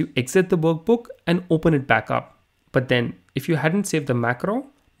unless you exit the workbook and open it back up. But then if you hadn't saved the macro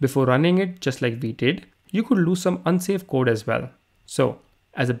before running it just like we did, you could lose some unsaved code as well. So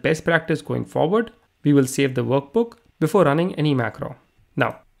as a best practice going forward, we will save the workbook before running any macro.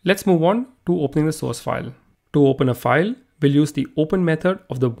 Now let's move on to opening the source file. To open a file, we'll use the open method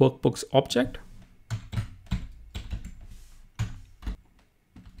of the workbooks object.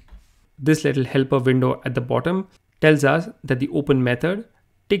 This little helper window at the bottom tells us that the open method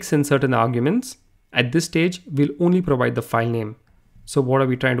takes in certain arguments. At this stage, we'll only provide the file name. So what are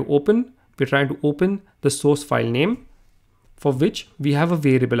we trying to open? We're trying to open the source file name, for which we have a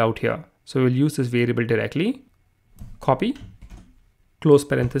variable out here. So we'll use this variable directly. Copy, close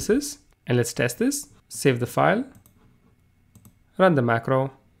parenthesis, and let's test this. Save the file, run the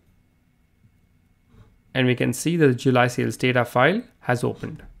macro, and we can see that the July sales data file has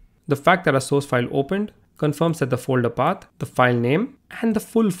opened. The fact that our source file opened confirms that the folder path, the file name, and the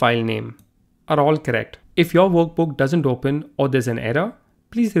full file name are all correct. If your workbook doesn't open or there's an error,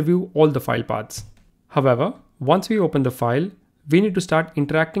 please review all the file paths. However, once we open the file, we need to start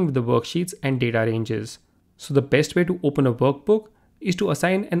interacting with the worksheets and data ranges. So the best way to open a workbook is to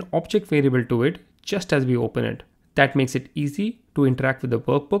assign an object variable to it just as we open it. That makes it easy to interact with the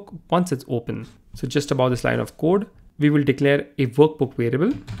workbook once it's open. So just above this line of code, we will declare a workbook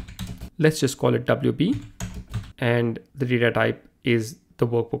variable. Let's just call it WB, and the data type is the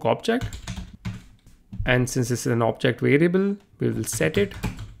workbook object. And since this is an object variable, we will set it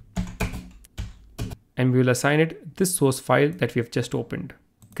and we will assign it this source file that we have just opened.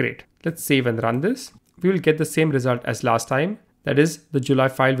 Great. Let's save and run this. We will get the same result as last time. That is, the July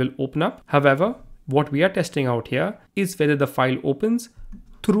file will open up. However, what we are testing out here is whether the file opens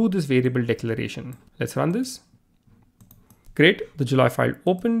through this variable declaration. Let's run this. Great. The July file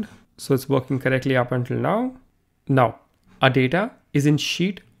opened. So it's working correctly up until now. Now, our data is in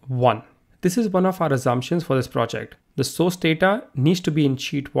sheet 1. This is one of our assumptions for this project. The source data needs to be in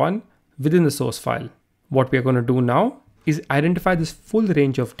sheet 1 within the source file. What we are going to do now is identify this full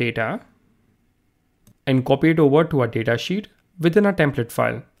range of data and copy it over to our data sheet within our template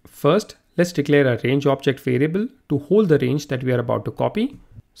file. First, let's declare a range object variable to hold the range that we are about to copy.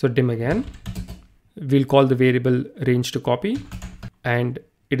 So dim again. We'll call the variable range to copy, and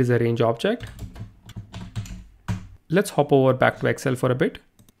it is a range object. Let's hop over back to Excel for a bit.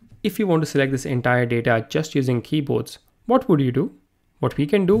 If you want to select this entire data just using keyboards, what would you do? What we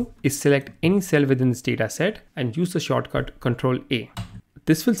can do is select any cell within this data set and use the shortcut Ctrl A.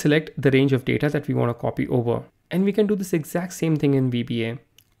 This will select the range of data that we want to copy over. And we can do this exact same thing in VBA.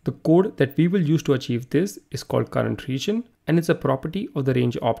 The code that we will use to achieve this is called current region, and it's a property of the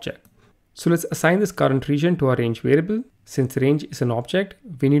range object. So let's assign this current region to our range variable. Since range is an object,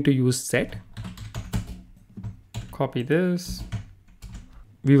 we need to use set. Copy this.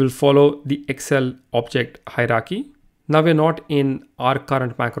 We will follow the Excel object hierarchy. Now we're not in our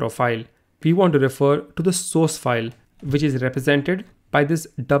current macro file. We want to refer to the source file, which is represented by this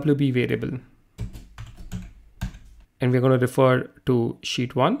WB variable. And we're going to refer to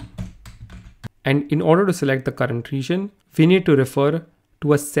sheet 1. And in order to select the current region, we need to refer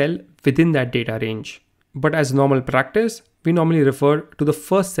to a cell within that data range. But as normal practice, we normally refer to the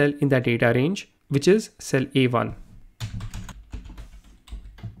first cell in that data range, which is cell A1.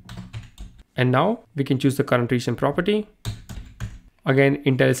 And now we can choose the current region property. Again,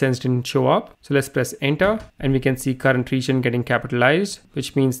 IntelliSense didn't show up. So let's press enter and we can see current region getting capitalized,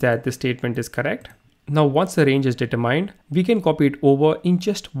 which means that the statement is correct. Now, once the range is determined, we can copy it over in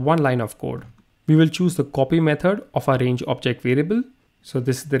just one line of code. We will choose the copy method of our range object variable. So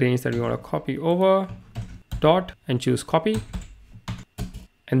this is the range that we want to copy over, dot, and choose copy.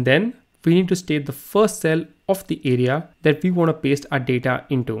 And then we need to state the first cell of the area that we want to paste our data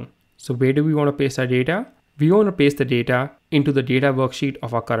into. So where do we want to paste our data? We want to paste the data into the data worksheet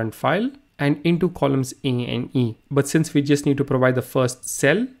of our current file and into columns A and E. But since we just need to provide the first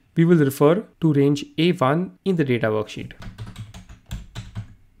cell, we will refer to range A1 in the data worksheet.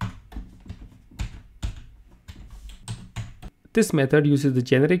 This method uses the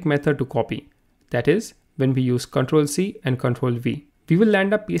generic method to copy. That is, when we use Ctrl+C and Ctrl+V, we will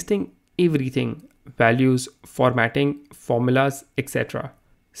land up pasting everything, values, formatting, formulas, etc.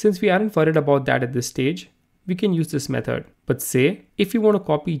 Since we aren't worried about that at this stage, we can use this method. But say, if we want to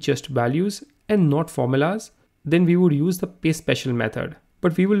copy just values and not formulas, then we would use the paste special method.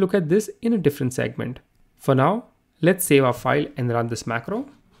 But we will look at this in a different segment. For now, let's save our file and run this macro.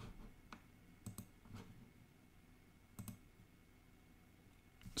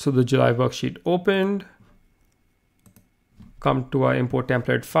 So the July worksheet opened, come to our import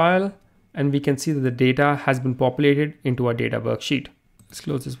template file, and we can see that the data has been populated into our data worksheet. Let's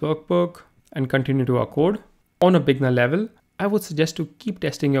close this workbook and continue to our code. On a beginner level, I would suggest to keep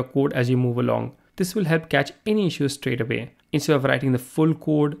testing your code as you move along. This will help catch any issues straight away. Instead of writing the full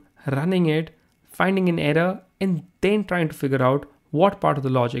code, running it, finding an error, and then trying to figure out what part of the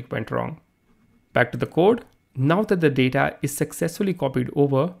logic went wrong. Back to the code. Now that the data is successfully copied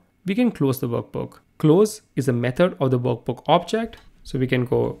over, we can close the workbook. Close is a method of the workbook object. So we can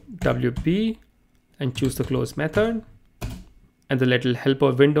go WB and choose the close method. And the little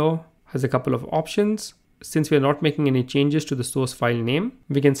helper window has a couple of options. Since we are not making any changes to the source file name,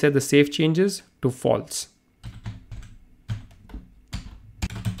 we can set the save changes to false.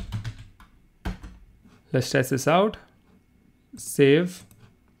 Let's test this out. Save,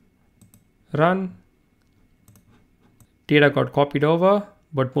 run. Data got copied over,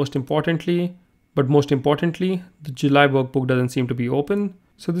 but most importantly, the July workbook doesn't seem to be open.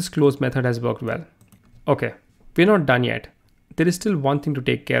 So this close method has worked well. Okay, we're not done yet. There is still one thing to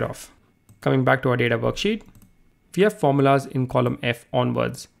take care of. Coming back to our data worksheet, we have formulas in column F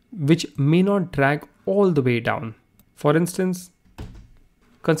onwards, which may not drag all the way down. For instance,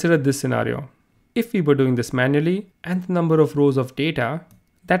 consider this scenario. If we were doing this manually and the number of rows of data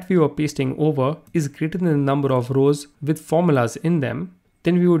that we were pasting over is greater than the number of rows with formulas in them,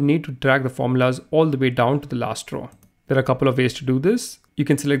 then we would need to drag the formulas all the way down to the last row. There are a couple of ways to do this. You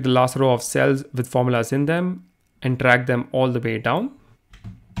can select the last row of cells with formulas in them and drag them all the way down.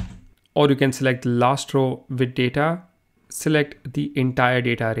 Or you can select the last row with data, select the entire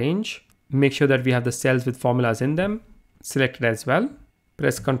data range, make sure that we have the cells with formulas in them, select it as well,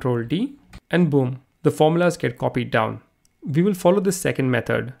 press Ctrl D, and boom, the formulas get copied down. We will follow this second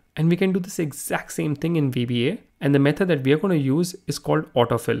method and we can do this exact same thing in VBA, and the method that we are going to use is called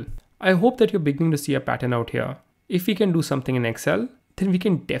autofill. I hope that you're beginning to see a pattern out here. If we can do something in Excel, then we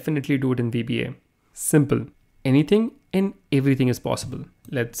can definitely do it in VBA. Simple. Anything and everything is possible.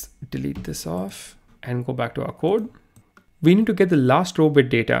 Let's delete this off and go back to our code. We need to get the last row with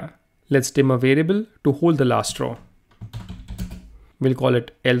data. Let's dim a variable to hold the last row. We'll call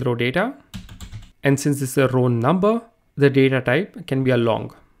it lRow data. And since this is a row number, the data type can be a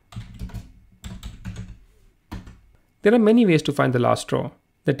long. There are many ways to find the last row.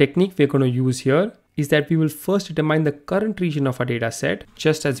 The technique we're going to use here is that we will first determine the current region of our data set,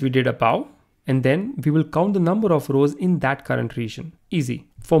 just as we did above, and then we will count the number of rows in that current region. Easy.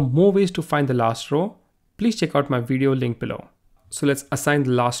 For more ways to find the last row, please check out my video link below. So let's assign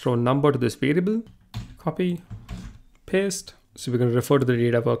the last row number to this variable. Copy, paste. So we're going to refer to the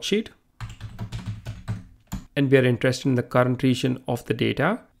data worksheet. And we are interested in the current region of the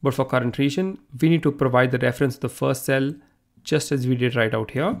data. But for current region, we need to provide the reference to the first cell, just as we did right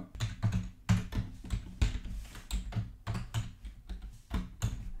out here.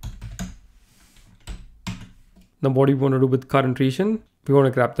 Now what do you want to do with current region? We want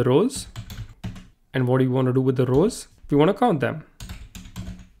to grab the rows. And what do you want to do with the rows? We want to count them.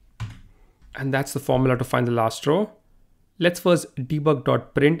 And that's the formula to find the last row. Let's first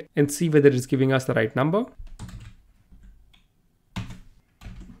debug.print and see whether it's giving us the right number.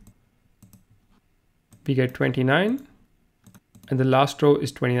 We get 29 and the last row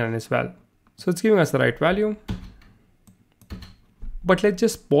is 29 as well. So it's giving us the right value. But let's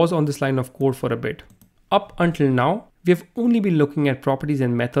just pause on this line of code for a bit. Up until now, we have only been looking at properties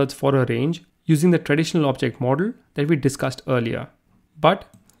and methods for a range using the traditional object model that we discussed earlier. But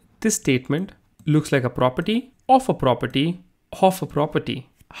this statement looks like a property of a property of a property.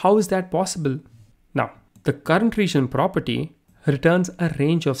 How is that possible? Now, the current region property returns a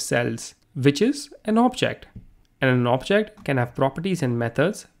range of cells, which is an object. And an object can have properties and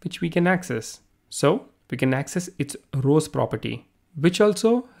methods which we can access. So we can access its rows property, which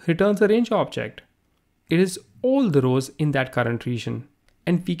also returns a range object. It is all the rows in that current region.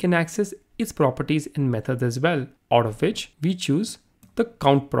 And we can access its properties and methods as well, out of which we choose the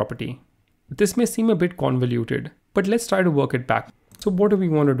count property. This may seem a bit convoluted, but let's try to work it back. So what do we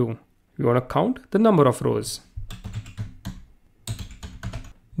want to do? We want to count the number of rows.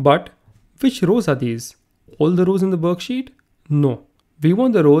 But which rows are these? All the rows in the worksheet? No, we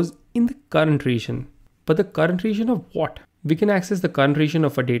want the rows in the current region. But the current region of what? We can access the current region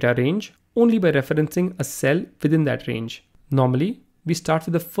of a data range only by referencing a cell within that range. Normally, we start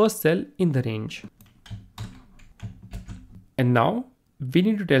with the first cell in the range. And now we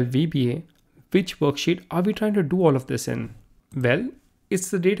need to tell VBA which worksheet are we trying to do all of this in? Well, it's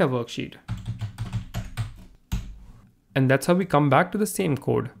the data worksheet. And that's how we come back to the same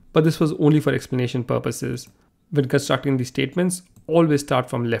code. But this was only for explanation purposes. When constructing these statements, always start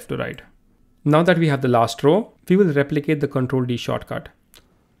from left to right. Now that we have the last row, we will replicate the Ctrl D shortcut.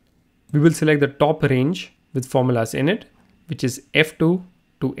 We will select the top range with formulas in it, which is F2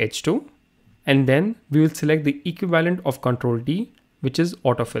 to H2. And then we will select the equivalent of Ctrl D, which is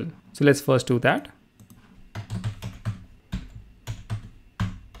autofill. So let's first do that.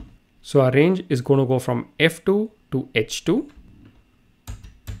 So our range is going to go from F2 to H2.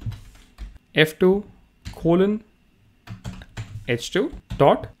 F2 colon H2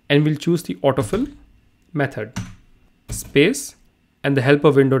 dot, and we'll choose the autofill method. Space, and the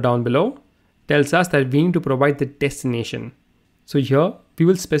helper window down below tells us that we need to provide the destination. So here we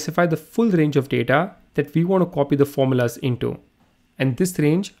will specify the full range of data that we want to copy the formulas into. And this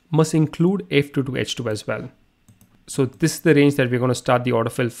range must include F2 to H2 as well. So this is the range that we're going to start the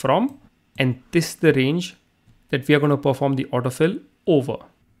autofill from. And this is the range that we are going to perform the autofill over.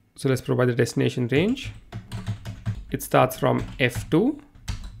 So let's provide the destination range. It starts from F2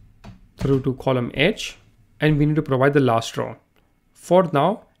 through to column H. And we need to provide the last row. For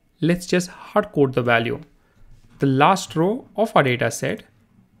now, let's just hard code the value. The last row of our data set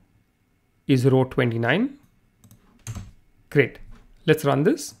is row 29. Great. Let's run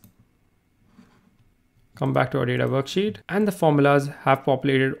this. Come back to our data worksheet, and the formulas have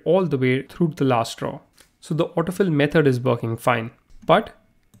populated all the way through the last row. So the autofill method is working fine, but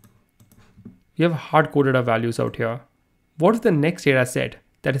we have hard coded our values out here. What if the next data set,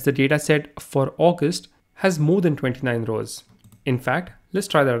 that is the data set for August, has more than 29 rows? In fact, let's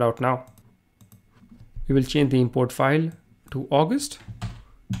try that out now. We will change the import file to August.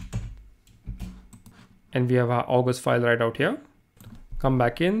 And we have our August file right out here. Come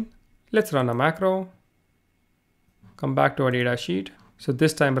back in, let's run a macro. Come back to our data sheet. So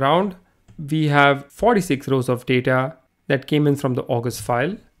this time around, we have 46 rows of data that came in from the August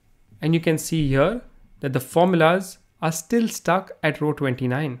file. And you can see here that the formulas are still stuck at row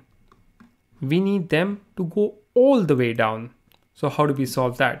 29. We need them to go all the way down. So how do we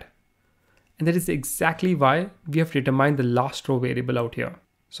solve that? And that is exactly why we have determined the last row variable out here.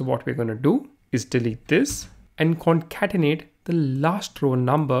 So what we're going to do is delete this and concatenate the last row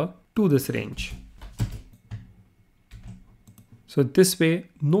number to this range. So this way,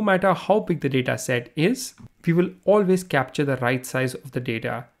 no matter how big the data set is, we will always capture the right size of the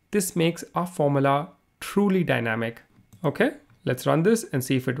data. This makes our formula truly dynamic. Okay, let's run this and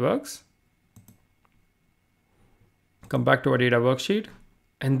see if it works. Come back to our data worksheet.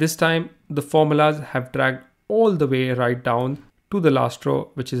 And this time the formulas have dragged all the way right down to the last row,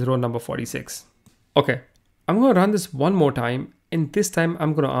 which is row number 46. Okay, I'm going to run this one more time. And this time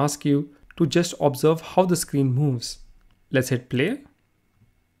I'm going to ask you to just observe how the screen moves. Let's hit play.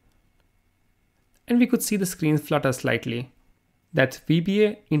 And we could see the screen flutter slightly. That's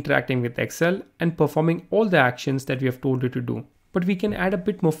VBA interacting with Excel and performing all the actions that we have told it to do. But we can add a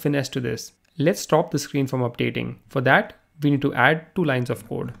bit more finesse to this. Let's stop the screen from updating. For that, we need to add 2 lines of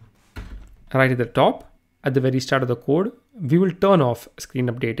code. Right at the top, at the very start of the code, we will turn off screen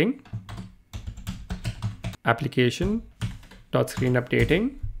updating, application.screen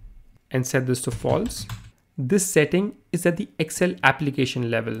updating, and set this to false. This setting is at the Excel application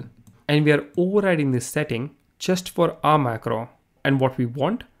level, and we are overriding this setting just for our macro. And what we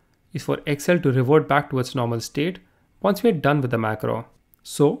want is for Excel to revert back to its normal state once we are done with the macro.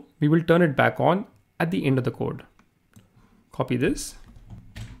 So we will turn it back on at the end of the code. Copy this,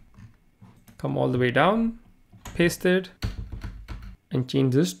 come all the way down, paste it, and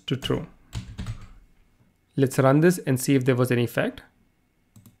change this to true. Let's run this and see if there was any effect.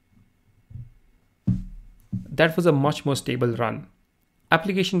 That was a much more stable run.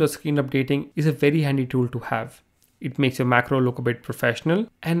 Application.screen updating is a very handy tool to have. It makes your macro look a bit professional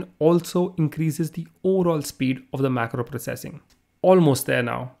and also increases the overall speed of the macro processing. Almost there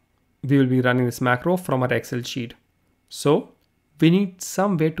now. We will be running this macro from our Excel sheet. So we need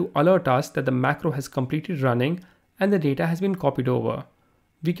some way to alert us that the macro has completed running and the data has been copied over.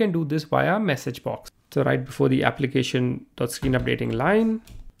 We can do this via message box. So right before the application.screen updating line,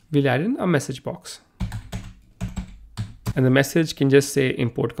 we'll add in a message box. And the message can just say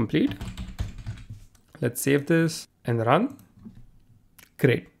import complete. Let's save this and run.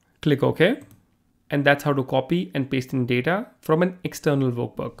 Great. Click OK. And that's how to copy and paste in data from an external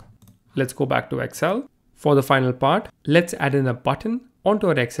workbook. Let's go back to Excel. For the final part, let's add in a button onto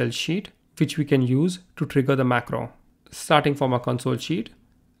our Excel sheet, which we can use to trigger the macro. Starting from our console sheet,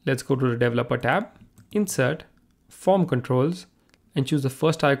 let's go to the Developer tab, Insert, Form Controls, and choose the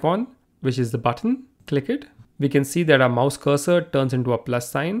first icon, which is the button. Click it. We can see that our mouse cursor turns into a plus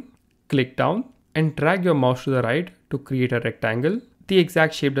sign. Click down and drag your mouse to the right to create a rectangle. The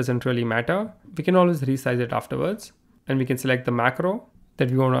exact shape doesn't really matter. We can always resize it afterwards. And we can select the macro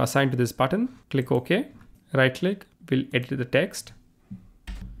that we want to assign to this button. Click OK. Right click, we'll edit the text.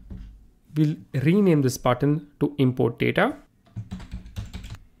 We'll rename this button to import data.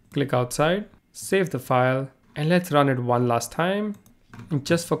 Click outside, save the file, and let's run it one last time. And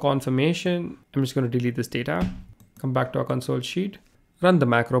just for confirmation, I'm just going to delete this data. Come back to our console sheet, run the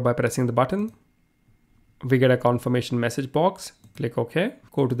macro by pressing the button. We get a confirmation message box. Click OK,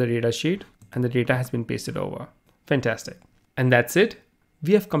 go to the data sheet, and the data has been pasted over. Fantastic. And that's it.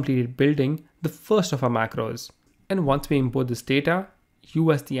 We have completed building the first of our macros. And once we import this data,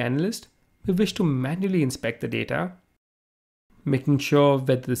 you as the analyst, we wish to manually inspect the data, making sure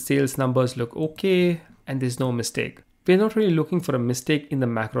whether the sales numbers look okay and there's no mistake. We're not really looking for a mistake in the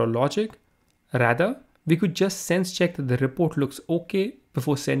macro logic. Rather, we could just sense check that the report looks okay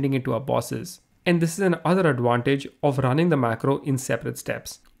before sending it to our bosses. And this is another advantage of running the macro in separate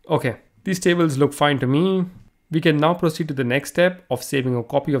steps. Okay, these tables look fine to me. We can now proceed to the next step of saving a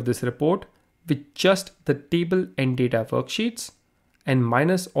copy of this report with just the table and data worksheets and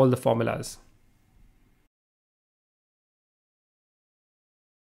minus all the formulas.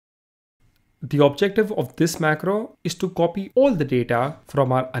 The objective of this macro is to copy all the data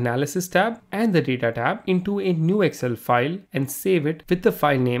from our Analysis tab and the Data tab into a new Excel file and save it with the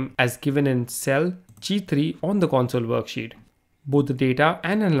file name as given in cell G3 on the console worksheet. Both the data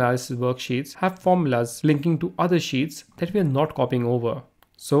and analysis worksheets have formulas linking to other sheets that we are not copying over.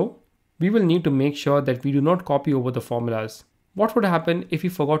 So we will need to make sure that we do not copy over the formulas. What would happen if we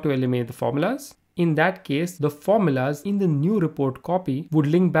forgot to eliminate the formulas? In that case, the formulas in the new report copy would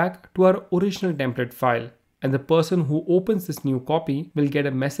link back to our original template file. And the person who opens this new copy will get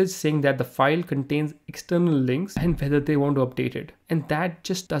a message saying that the file contains external links and whether they want to update it. And that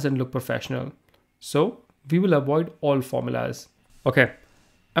just doesn't look professional. So we will avoid all formulas. Okay,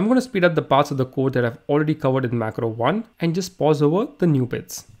 I'm going to speed up the parts of the code that I've already covered in macro 1 and just pause over the new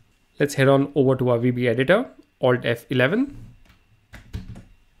bits. Let's head on over to our VBA editor, Alt F11.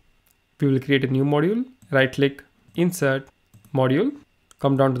 We will create a new module, right click, insert, module,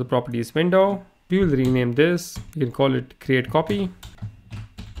 come down to the properties window. We will rename this, we can call it create copy.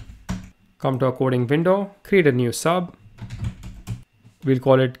 Come to our coding window, create a new sub. We'll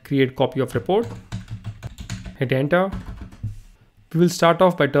call it create copy of report. Hit enter. We will start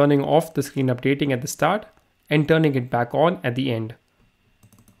off by turning off the screen updating at the start and turning it back on at the end.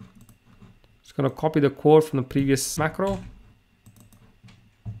 Just going to copy the code from the previous macro.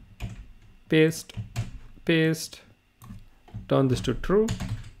 Paste, paste, turn this to true.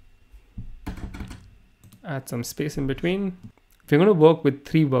 Add some space in between. We're going to work with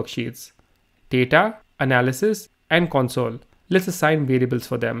 3 worksheets: data, analysis, and console. Let's assign variables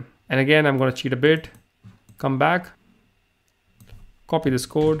for them. And again, I'm going to cheat a bit. Come back. Copy this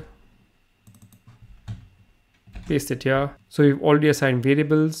code, paste it here. So we've already assigned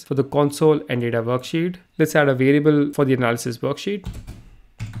variables for the console and data worksheet. Let's add a variable for the analysis worksheet.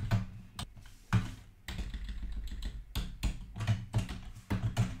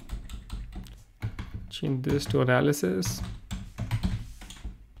 Change this to analysis.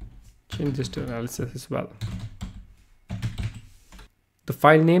 Change this to analysis as well. The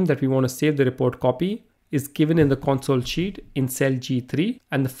file name that we want to save the report copy is given in the console sheet in cell G3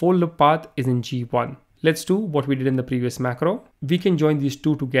 and the folder path is in G1. Let's do what we did in the previous macro. We can join these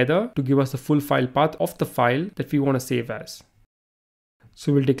two together to give us the full file path of the file that we want to save as.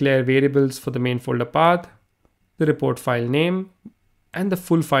 So we'll declare variables for the main folder path, the report file name, and the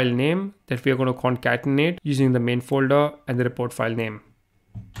full file name that we are going to concatenate using the main folder and the report file name.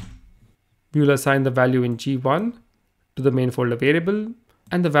 We will assign the value in G1 to the main folder variable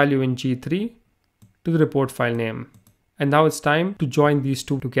and the value in G3 to the report file name. And now it's time to join these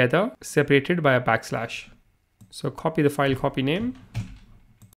two together, separated by a backslash. So copy the file copy name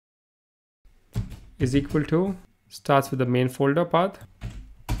is equal to, starts with the main folder path,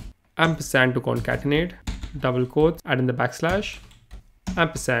 ampersand to concatenate, double quotes, add in the backslash,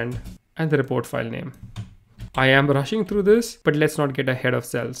 ampersand, and the report file name. I am rushing through this, but let's not get ahead of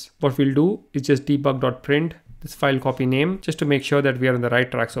ourselves. What we'll do is just debug.print this file copy name just to make sure that we are on the right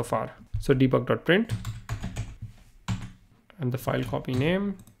track so far. So debug.print and the file copy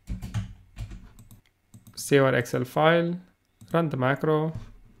name, save our Excel file, run the macro.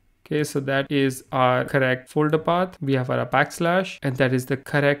 Okay, so that is our correct folder path. We have our backslash, and that is the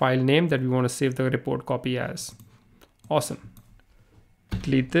correct file name that we want to save the report copy as. Awesome.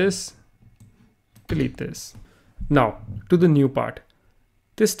 Delete this, delete this. Now to the new part.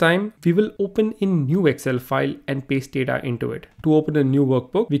 This time we will open a new Excel file and paste data into it. To open a new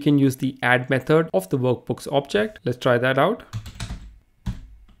workbook, we can use the add method of the workbook's object. Let's try that out.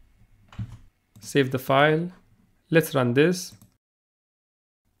 Save the file. Let's run this.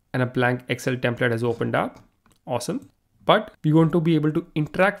 And a blank Excel template has opened up. Awesome. But we want to be able to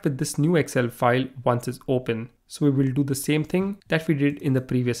interact with this new Excel file once it's open. So we will do the same thing that we did in the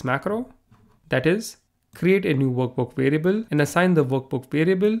previous macro. That is, create a new workbook variable and assign the workbook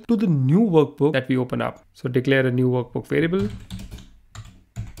variable to the new workbook that we open up. So declare a new workbook variable.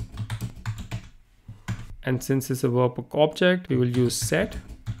 And since it's a workbook object, we will use set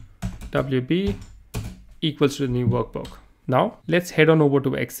WB equals to the new workbook. Now let's head on over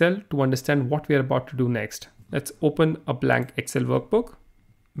to Excel to understand what we are about to do next. Let's open a blank Excel workbook.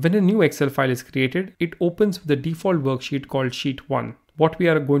 When a new Excel file is created, it opens with the default worksheet called sheet 1. What we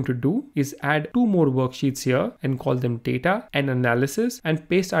are going to do is add two more worksheets here and call them data and analysis and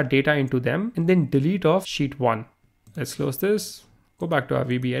paste our data into them and then delete off sheet 1. Let's close this, go back to our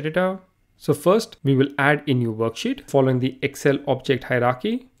VB editor. So first we will add a new worksheet following the Excel object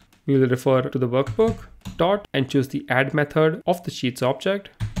hierarchy. We will refer to the workbook dot and choose the add method of the sheets object.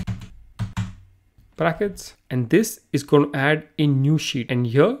 Brackets, and this is going to add a new sheet, and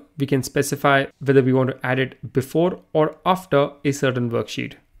here we can specify whether we want to add it before or after a certain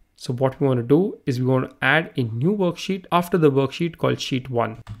worksheet. So what we want to do is we want to add a new worksheet after the worksheet called sheet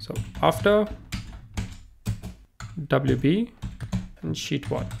 1. So after WB and sheet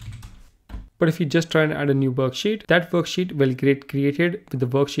 1. But if you just try and add a new worksheet, that worksheet will get created with the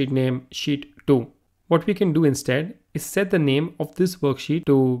worksheet name sheet 2. What we can do instead is set the name of this worksheet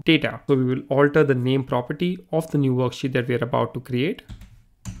to data. So we will alter the name property of the new worksheet that we are about to create.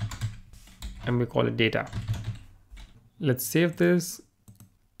 And we call it data. Let's save this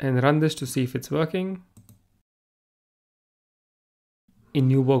and run this to see if it's working. A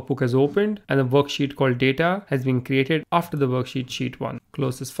new workbook has opened and the worksheet called data has been created after the worksheet sheet 1.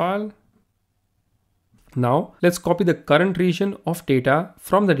 Close this file. Now let's copy the current region of data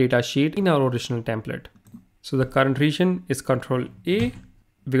from the data sheet in our original template. So the current region is Control A.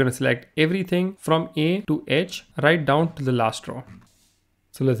 We're going to select everything from A to H right down to the last row.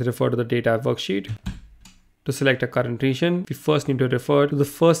 So let's refer to the data worksheet. To select a current region, we first need to refer to the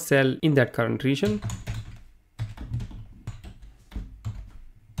first cell in that current region.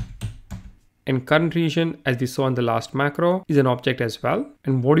 And current region, as we saw in the last macro, is an object as well.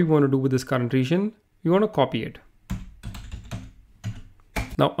 And what do you want to do with this current region? You want to copy it.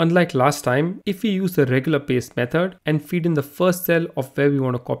 Now, unlike last time, if we use the regular paste method and feed in the first cell of where we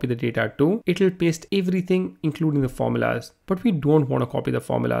want to copy the data to, it will paste everything including the formulas, but we don't want to copy the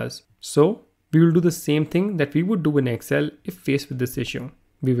formulas. So we will do the same thing that we would do in Excel if faced with this issue.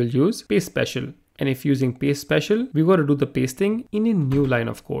 We will use paste special. And if using paste special, we got to do the pasting in a new line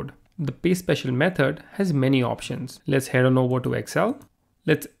of code. The paste special method has many options. Let's head on over to Excel.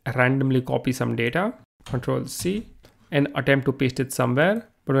 Let's randomly copy some data, Control C, and attempt to paste it somewhere.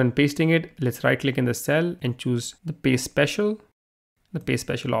 But when pasting it, let's right click in the cell and choose the paste special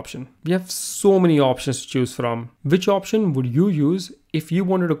option. We have so many options to choose from. Which option would you use if you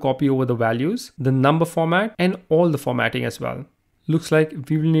wanted to copy over the values, the number format, and all the formatting as well? Looks like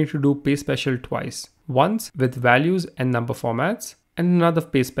we will need to do paste special twice. once with values and number formats, and another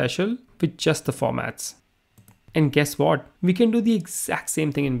paste special with just the formats. And guess what? We can do the exact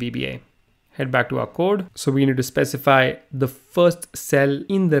same thing in VBA. Head back to our code. So we need to specify the first cell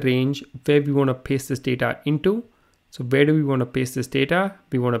in the range where we want to paste this data into. So where do we want to paste this data?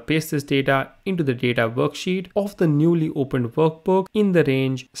 We want to paste this data into the data worksheet of the newly opened workbook in the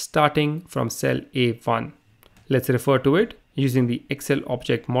range starting from cell A1. Let's refer to it using the Excel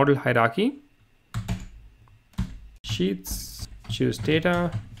object model hierarchy. Sheets, choose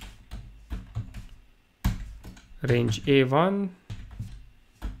data, range A1,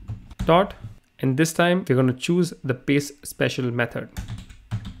 dot, and this time we're going to choose the paste special method.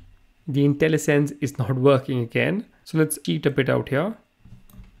 The IntelliSense is not working again. So let's cheat a bit out here.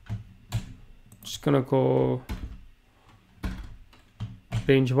 Just gonna go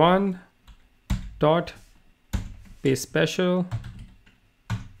range 1 dot paste special,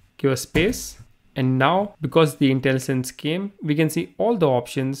 give a space. And now because the IntelliSense came, we can see all the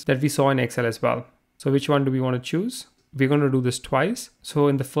options that we saw in Excel as well. So which one do we want to choose? We're going to do this twice. So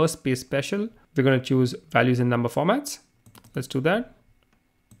in the first paste special, we're going to choose values and number formats. Let's do that.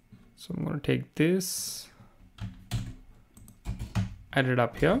 So I'm going to take this, add it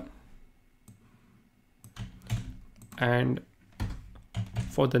up here. And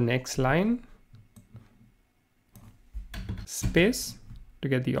for the next line, space to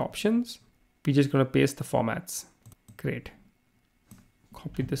get the options. We're just going to paste the formats. Great.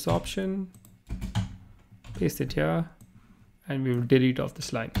 Copy this option, paste it here, and we will delete off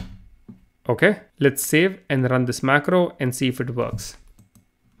this line. Okay, let's save and run this macro and see if it works.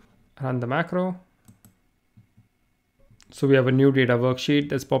 Run the macro. So we have a new data worksheet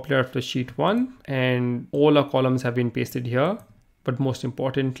that's popular after sheet 1, and all our columns have been pasted here. But most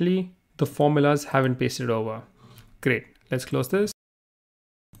importantly, the formulas haven't pasted over. Great, let's close this.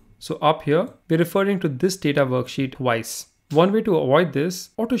 So up here, we're referring to this data worksheet twice. One way to avoid this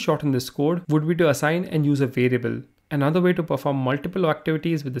or to shorten this code would be to assign and use a variable. Another way to perform multiple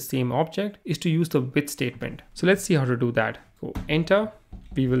activities with the same object is to use the with statement. So let's see how to do that. Go enter.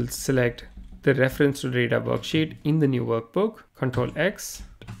 We will select the reference to data worksheet in the new workbook. Control X,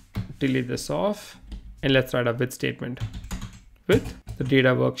 delete this off, and let's write a with statement. With the data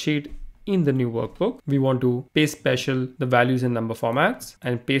worksheet in the new workbook, we want to paste special the values and number formats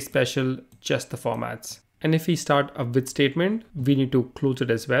and paste special just the formats. And if we start a with statement, we need to close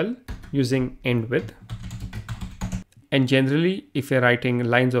it as well using end with. And generally, if you're writing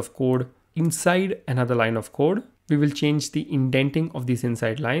lines of code inside another line of code, we will change the indenting of these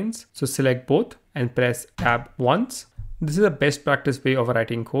inside lines. So select both and press tab once. This is a best practice way of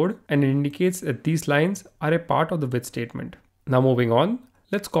writing code, and it indicates that these lines are a part of the with statement. Now moving on,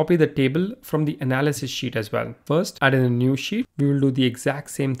 let's copy the table from the analysis sheet as well. First, add in a new sheet. We will do the exact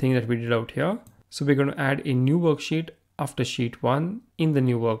same thing that we did out here. So we're going to add a new worksheet after sheet 1 in the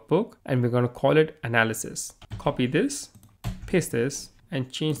new workbook, and we're going to call it analysis. Copy this, paste this,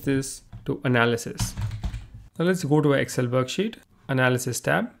 and change this to analysis. Now let's go to our Excel worksheet, analysis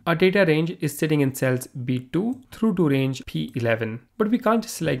tab. Our data range is sitting in cells B2 through to range P11, but we can't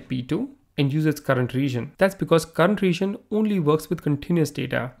just select B2 and use its current region. That's because current region only works with continuous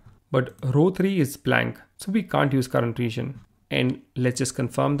data, but row 3 is blank, so we can't use current region. And let's just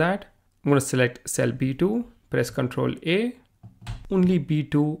confirm that. I'm going to select cell B2, press Ctrl A, only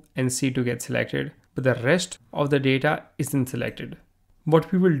B2 and C2 get selected, but the rest of the data isn't selected.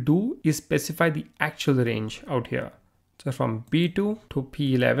 What we will do is specify the actual range out here. So from B2 to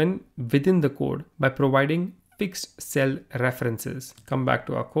P11 within the code by providing fixed cell references. Come back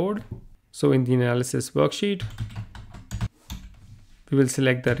to our code. So in the analysis worksheet, we will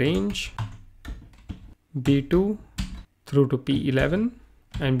select the range B2 through to P11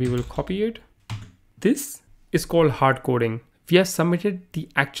 and we will copy it. This is called hard coding. We have submitted the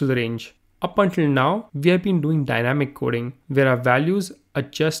actual range. Up until now, we have been doing dynamic coding where our values are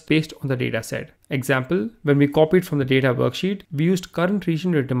just based on the data set. Example, when we copied from the data worksheet, we used current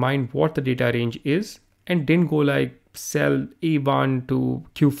region to determine what the data range is and didn't go like cell A1 to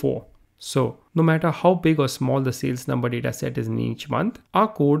Q4. So no matter how big or small the sales number data set is in each month,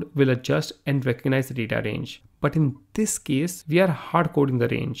 our code will adjust and recognize the data range. But in this case, we are hard coding the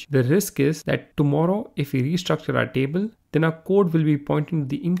range. The risk is that tomorrow, if we restructure our table, then our code will be pointing to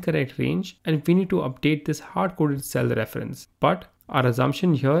the incorrect range and we need to update this hard coded cell reference. But our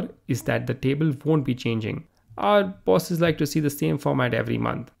assumption here is that the table won't be changing. Our bosses like to see the same format every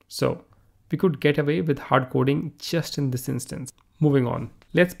month. So we could get away with hard coding just in this instance. Moving on,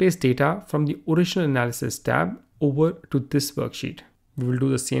 let's paste data from the original analysis tab over to this worksheet. We will do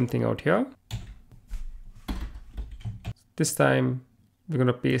the same thing out here. This time We're going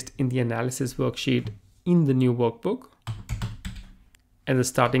to paste in the analysis worksheet in the new workbook and the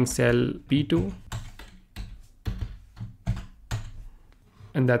starting cell B2.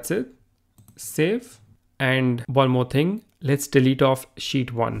 And that's it. Save. And one more thing, let's delete off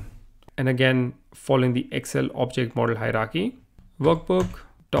sheet 1. And again, following the Excel object model hierarchy, workbook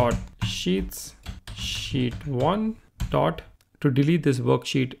dot sheets sheet 1 dot. To delete this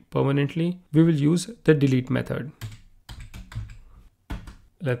worksheet permanently, we will use the delete method.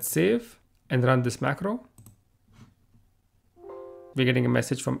 Let's save and run this macro. We're getting a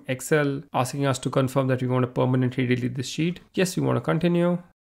message from Excel asking us to confirm that we want to permanently delete this sheet. Yes, we want to continue.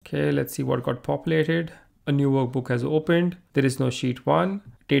 Okay, let's see what got populated. A new workbook has opened. There is no sheet 1.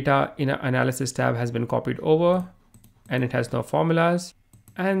 Data in our analysis tab has been copied over and it has no formulas.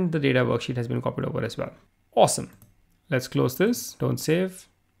 And the data worksheet has been copied over as well. Awesome. Let's close this. Don't save.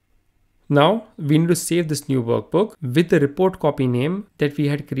 Now we need to save this new workbook with the report copy name that we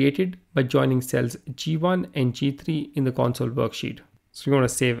had created by joining cells G1 and G3 in the console worksheet. So we want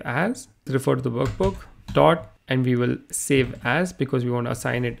to save as, refer to the workbook dot, and we will save as because we want to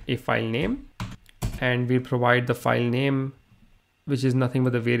assign it a file name. And we'll provide the file name, which is nothing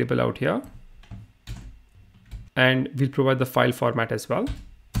but the variable out here. And we'll provide the file format as well.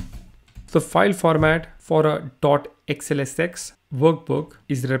 The file format for a .xlsx workbook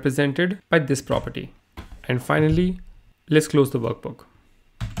is represented by this property. And finally, let's close the workbook.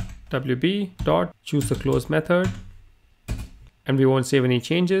 WB dot choose the close method. And we won't save any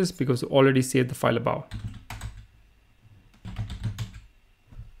changes because we already saved the file above.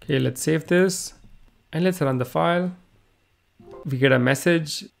 Okay, let's save this and let's run the file. We get a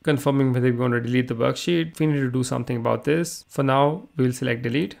message confirming whether we want to delete the worksheet. We need to do something about this. For now, we'll select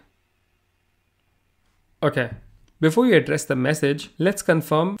delete. Okay, before we address the message, let's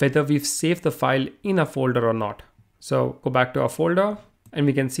confirm whether we've saved the file in a folder or not. So go back to our folder and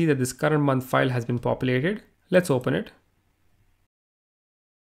we can see that this current month file has been populated. Let's open it.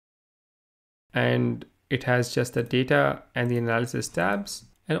 And it has just the data and the analysis tabs,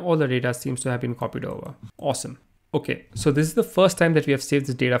 and all the data seems to have been copied over. Awesome. Okay, so this is the first time that we have saved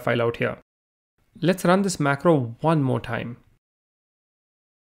this data file out here. Let's run this macro one more time.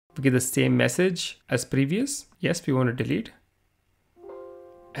 We get the same message as previous. Yes, we want to delete.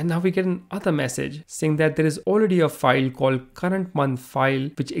 And now we get another message saying that there is already a file called current month file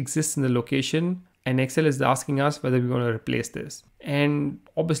which exists in the location, and Excel is asking us whether we want to replace this. And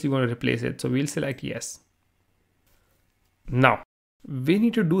obviously we want to replace it, so we'll select yes. Now, we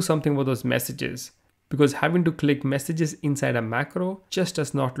need to do something with those messages because having to click messages inside a macro just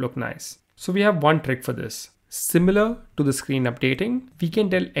does not look nice. So we have one trick for this. Similar to the screen updating, we can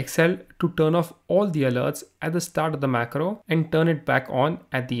tell Excel to turn off all the alerts at the start of the macro and turn it back on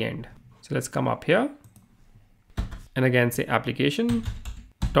at the end. So let's come up here and again say application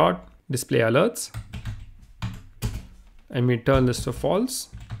dot display alerts, and we turn this to false.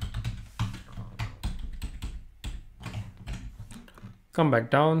 Come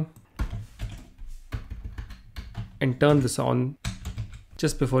back down and turn this on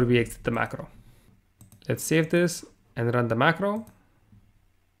just before we exit the macro. Let's save this and run the macro.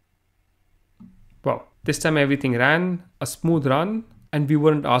 Wow, this time everything ran, a smooth run, and we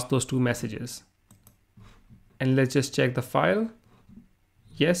weren't asked those two messages. And let's just check the file.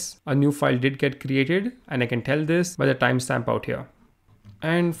 Yes, a new file did get created, and I can tell this by the timestamp out here.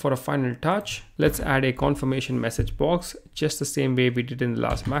 And for a final touch, let's add a confirmation message box just the same way we did in the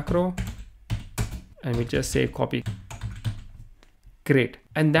last macro. And we just say copy. Great.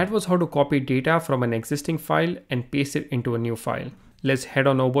 And that was how to copy data from an existing file and paste it into a new file. Let's head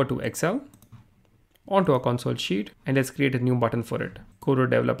on over to Excel, onto our console sheet, and let's create a new button for it. Go to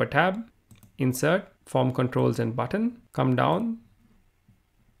Developer tab, Insert, Form Controls and Button, come down,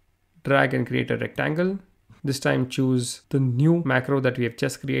 drag and create a rectangle. This time choose the new macro that we have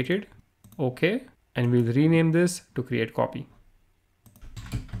just created. Okay. And we'll rename this to create copy.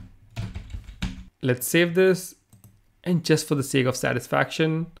 Let's save this. And just for the sake of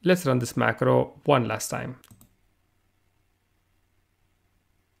satisfaction, let's run this macro one last time.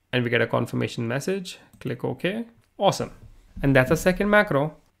 And we get a confirmation message. Click OK. Awesome. And that's our second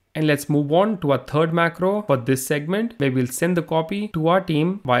macro. And let's move on to our third macro for this segment, where we'll send the copy to our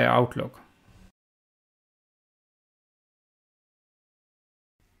team via Outlook.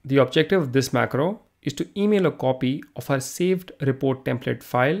 The objective of this macro is to email a copy of our saved report template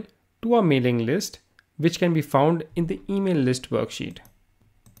file to our mailing list, which can be found in the email list worksheet.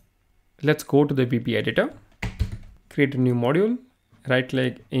 Let's go to the VB editor, create a new module, right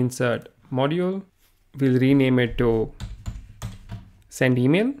click, insert module. We'll rename it to send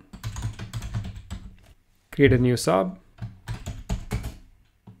email, create a new sub,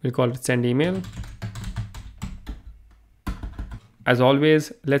 We'll call it send email. As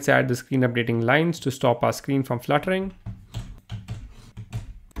always, let's add the screen updating lines to stop our screen from fluttering.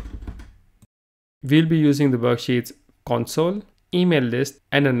 We'll be using the worksheets console, email list,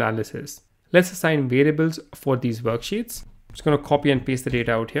 and analysis. Let's assign variables for these worksheets. I'm just going to copy and paste the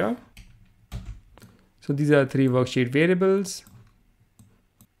data out here. So these are 3 worksheet variables.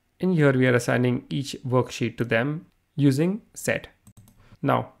 And here we are assigning each worksheet to them using set.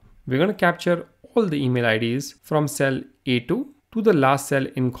 Now we're going to capture all the email IDs from cell A2 to the last cell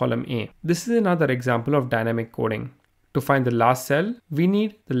in column A. This is another example of dynamic coding. To find the last cell, we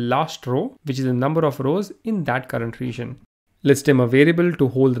need the last row, which is the number of rows in that current region. Let's dim a variable to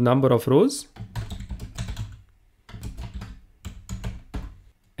hold the number of rows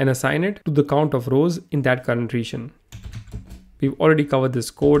and assign it to the count of rows in that current region. We've already covered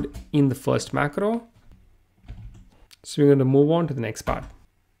this code in the first macro. So we're going to move on to the next part.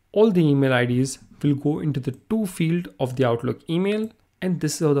 All the email IDs will go into the to field of the Outlook email, and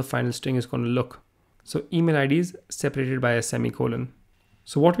this is how the final string is going to look. So email IDs separated by a semicolon.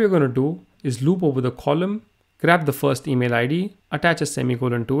 So what we're going to do is loop over the column, grab the first email ID, attach a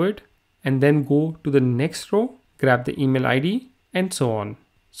semicolon to it, and then go to the next row, grab the email ID, and so on.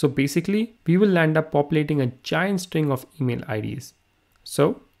 So basically, we will end up populating a giant string of email IDs.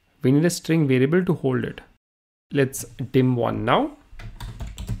 So we need a string variable to hold it. Let's dim one now.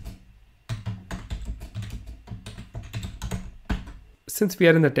 Since we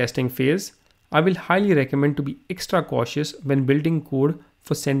are in the testing phase, I will highly recommend to be extra cautious when building code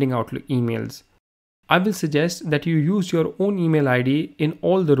for sending Outlook emails. I will suggest that you use your own email ID in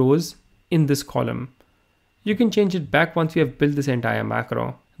all the rows in this column. You can change it back once you have built this entire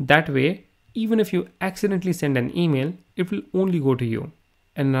macro. That way, even if you accidentally send an email, it will only go to you.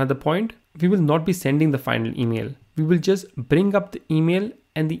 And another point, we will not be sending the final email. We will just bring up the email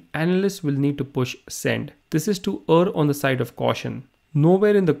and the analyst will need to push send. This is to err on the side of caution.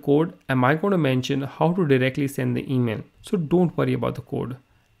 Nowhere in the code am I going to mention how to directly send the email. So don't worry about the code.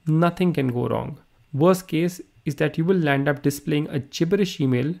 Nothing can go wrong. Worst case is that you will end up displaying a gibberish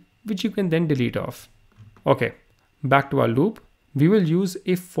email which you can then delete off. Okay, back to our loop. We will use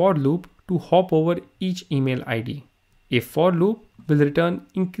a for loop to hop over each email ID. A for loop will return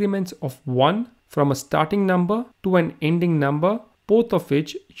increments of 1 from a starting number to an ending number, both of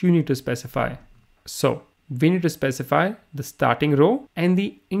which you need to specify. So we need to specify the starting row and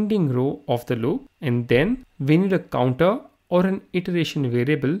the ending row of the loop, and then we need a counter or an iteration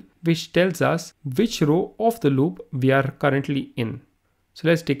variable which tells us which row of the loop we are currently in. So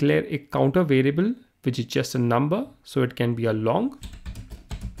let's declare a counter variable which is just a number, so it can be a long.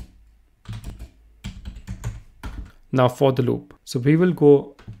 Now for the loop. So we will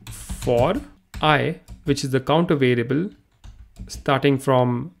go for I, which is the counter variable starting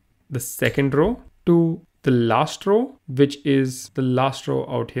from the second row to the last row, which is the last row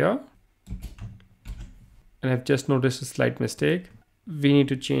out here. And I've just noticed a slight mistake. We need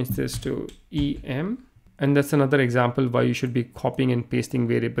to change this to EM. And that's another example why you should be copying and pasting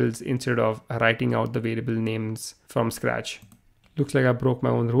variables instead of writing out the variable names from scratch. Looks like I broke my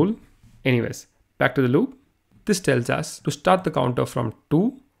own rule. Anyways, back to the loop. This tells us to start the counter from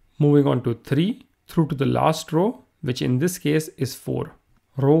 2, moving on to 3, through to the last row, which in this case is 4.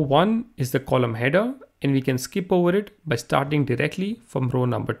 Row 1 is the column header, and we can skip over it by starting directly from row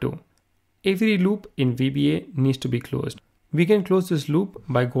number 2. Every loop in VBA needs to be closed. We can close this loop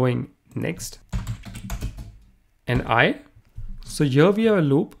by going next and I. So here we have a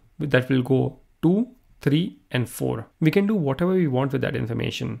loop that will go 2, 3, and 4. We can do whatever we want with that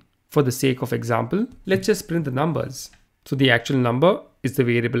information. For the sake of example, let's just print the numbers. So the actual number is the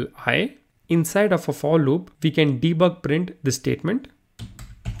variable I. Inside of a for loop, we can debug print this statement.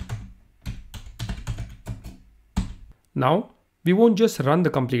 Now, we won't just run the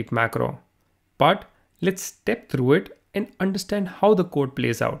complete macro, but let's step through it and understand how the code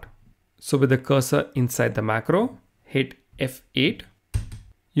plays out. So with the cursor inside the macro, hit F8.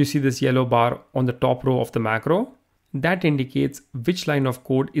 You see this yellow bar on the top row of the macro. That indicates which line of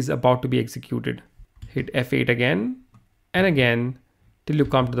code is about to be executed. Hit F8 again and again till you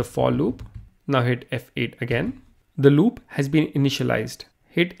come to the for loop. Now hit F8 again. The loop has been initialized.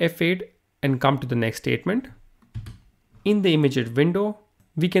 Hit F8 and come to the next statement. In the immediate window,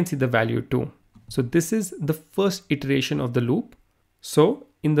 we can see the value 2. So this is the first iteration of the loop. So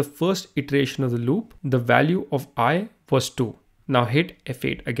in the first iteration of the loop, the value of I was 2. Now hit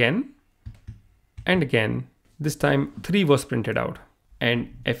F8 again and again. This time 3 was printed out,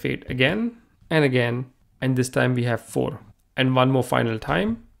 and F8 again and again. And this time we have 4, and one more final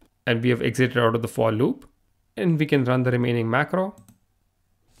time. And we have exited out of the for loop, and we can run the remaining macro.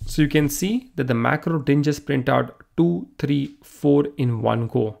 So you can see that the macro didn't just print out 2, 3, 4 in one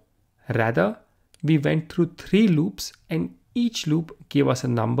go. Rather, we went through 3 loops and each loop gave us a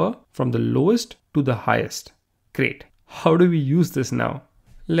number from the lowest to the highest. Great. How do we use this now?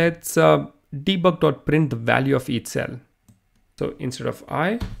 Let's debug.print the value of each cell. So instead of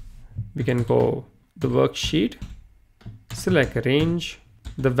I, we can go the worksheet, select range.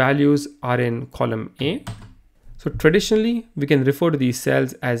 The values are in column A. So traditionally, we can refer to these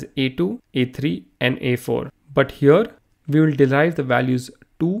cells as A2, A3, and A4. But here, we will derive the values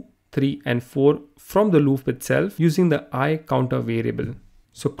 2, 3, and 4 from the loop itself using the I counter variable.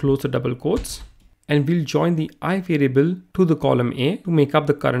 So close the double quotes, and we'll join the I variable to the column A to make up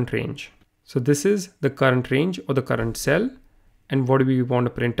the current range. So this is the current range or the current cell. And what do we want to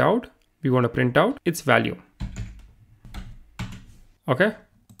print out? We want to print out its value. Okay,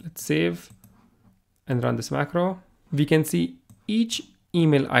 let's save and run this macro. We can see each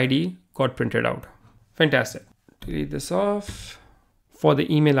email ID got printed out. Fantastic. Delete this off. For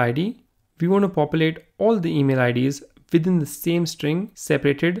the email ID, we want to populate all the email IDs within the same string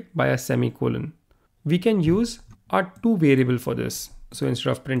separated by a semicolon. We can use our to variable for this. So instead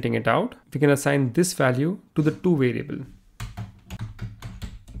of printing it out, we can assign this value to the to variable.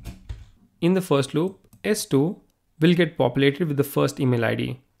 In the first loop, S2 will get populated with the first email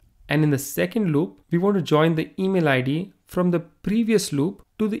ID. And in the second loop, we want to join the email ID from the previous loop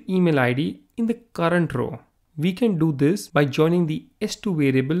to the email ID in the current row. We can do this by joining the S2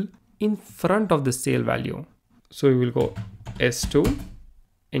 variable in front of the cell value. So we will go S2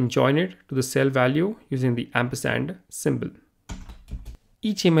 and join it to the cell value using the ampersand symbol.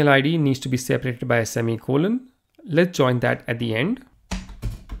 Each email ID needs to be separated by a semicolon. Let's join that at the end.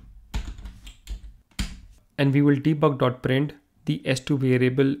 And we will debug.print the S2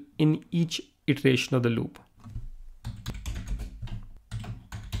 variable in each iteration of the loop.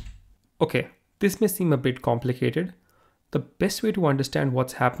 Okay, this may seem a bit complicated. The best way to understand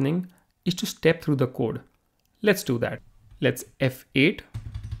what's happening is to step through the code. Let's do that. Let's F8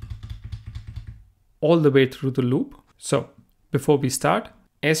 all the way through the loop. So before we start,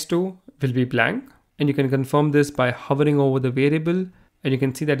 S2 will be blank, and you can confirm this by hovering over the variable, and you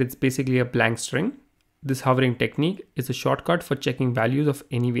can see that it's basically a blank string. This hovering technique is a shortcut for checking values of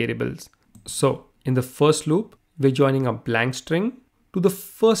any variables. So in the first loop, we're joining a blank string to the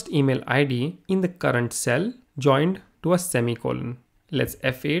first email ID in the current cell joined to a semicolon. Let's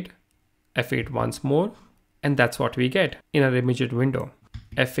F8 once more, and that's what we get in our immediate window.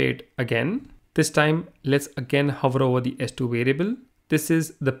 F8 again. This time, let's again hover over the S2 variable. This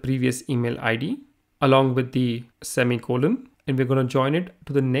is the previous email ID along with the semicolon, and we're going to join it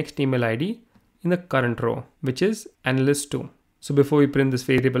to the next email ID in the current row, which is analyst2. So before we print this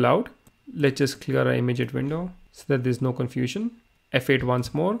variable out, let's just clear our immediate window so that there's no confusion. F8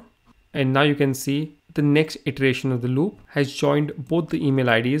 once more. And now you can see the next iteration of the loop has joined both the email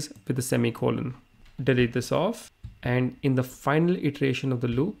IDs with a semicolon. Delete this off. And in the final iteration of the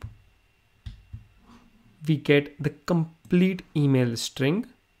loop, we get the complete email string,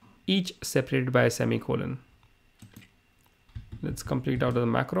 each separated by a semicolon. Let's complete out of the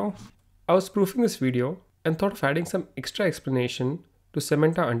macro. I was proofing this video and thought of adding some extra explanation to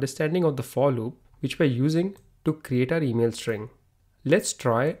cement our understanding of the for loop, which we're using to create our email string. Let's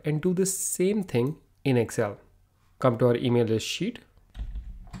try and do the same thing in Excel. Come to our email list sheet.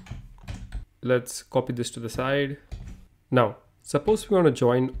 Let's copy this to the side. Now, suppose we want to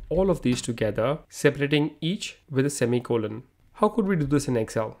join all of these together, separating each with a semicolon. How could we do this in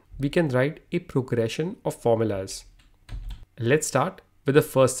Excel? We can write a progression of formulas. Let's start with the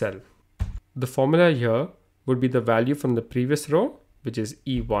first cell. The formula here would be the value from the previous row, which is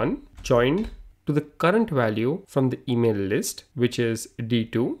E1, joined to the current value from the email list, which is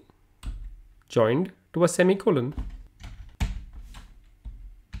D2, joined to a semicolon.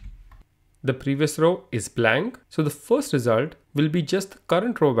 The previous row is blank, so the first result will be just the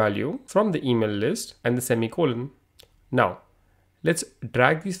current row value from the email list and the semicolon. Now, let's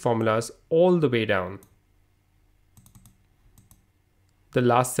drag these formulas all the way down. The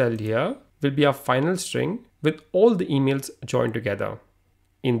last cell here will be our final string with all the emails joined together.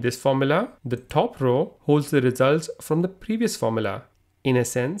 In this formula, the top row holds the results from the previous formula. In a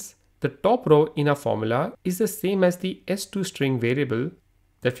sense, the top row in our formula is the same as the S2 string variable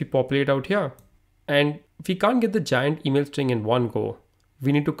that we populate out here. And we can't get the giant email string in one go.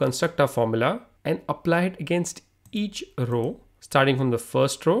 We need to construct our formula and apply it against each row, starting from the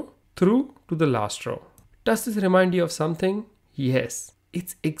first row through to the last row. Does this remind you of something? Yes.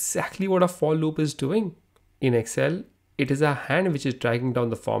 It's exactly what a for loop is doing. In Excel, it is our hand which is dragging down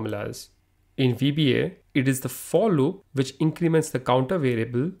the formulas. In VBA, it is the for loop which increments the counter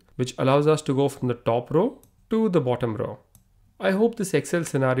variable, which allows us to go from the top row to the bottom row. I hope this Excel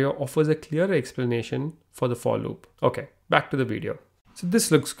scenario offers a clearer explanation for the for loop. Okay, back to the video. So this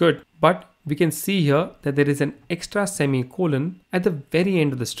looks good, but we can see here that there is an extra semicolon at the very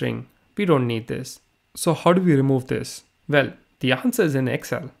end of the string. We don't need this. So how do we remove this? Well, the answer is in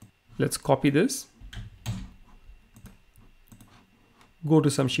Excel. Let's copy this. Go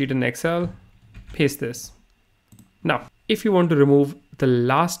to some sheet in Excel, paste this. Now, if you want to remove the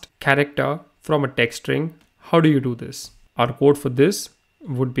last character from a text string, how do you do this? Our code for this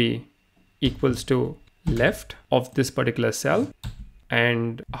would be equals to left of this particular cell.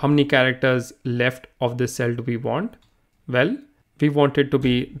 And how many characters left of this cell do we want? Well, we want it to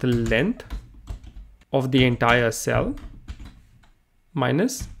be the length of the entire cell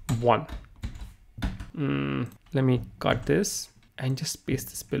minus 1. Let me cut this and just paste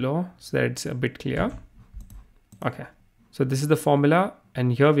this below so that it's a bit clear. Okay, so this is the formula,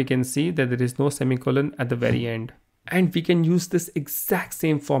 and here we can see that there is no semicolon at the very end. And we can use this exact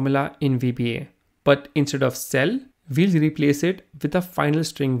same formula in VBA, but instead of cell, we'll replace it with a final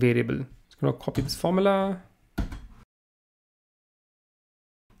string variable. Just gonna copy this formula,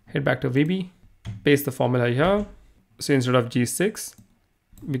 head back to VB, paste the formula here. So instead of G6,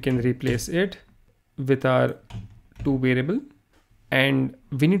 we can replace it with our to variable, and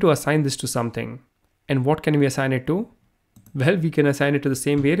we need to assign this to something. And what can we assign it to? Well, we can assign it to the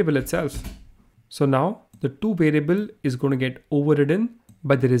same variable itself. So now the to variable is going to get overridden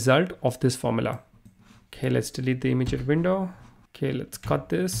by the result of this formula. Okay, let's delete the immediate window. Okay, let's cut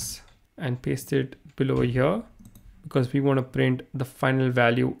this and paste it below here because we want to print the final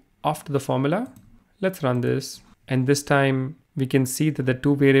value after the formula. Let's run this. And this time we can see that the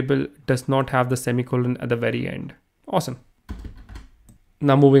to variable does not have the semicolon at the very end. Awesome.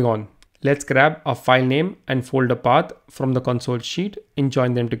 Now moving on. Let's grab a file name and folder path from the console sheet and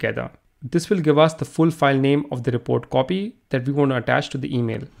join them together. This will give us the full file name of the report copy that we want to attach to the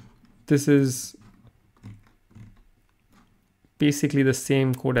email. This is basically the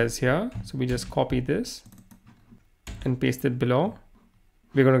same code as here. So we just copy this and paste it below.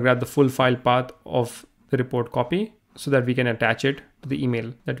 We're going to grab the full file path of the report copy so that we can attach it to the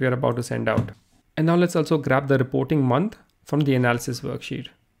email that we are about to send out. And now let's also grab the reporting month from the analysis worksheet.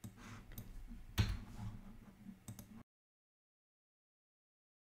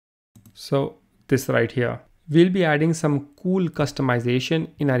 So this right here, we'll be adding some cool customization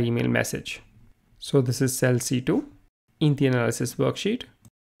in our email message. So this is cell C2 in the analysis worksheet.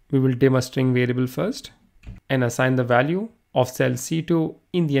 We will dim a string variable first and assign the value of cell C2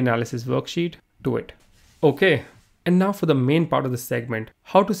 in the analysis worksheet to it. Okay, and now for the main part of the segment,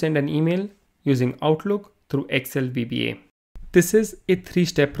 how to send an email using Outlook through Excel VBA. This is a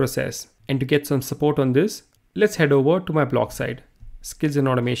 3-step process, and to get some support on this, let's head over to my blog site,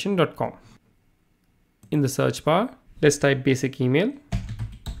 skillsandautomation.com. In the search bar, let's type basic email,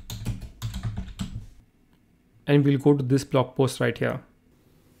 and we'll go to this blog post right here.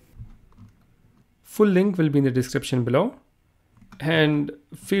 Full link will be in the description below, and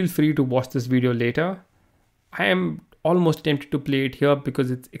feel free to watch this video later. I am almost tempted to play it here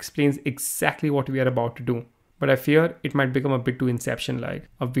because it explains exactly what we are about to do, but I fear it might become a bit too Inception-like,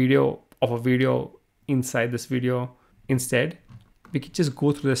 a video of a video inside this video. Instead, we can just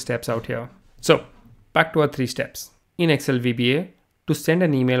go through the steps out here. So back to our 3 steps. In Excel VBA, to send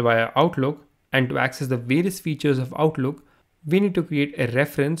an email via Outlook and to access the various features of Outlook, we need to create a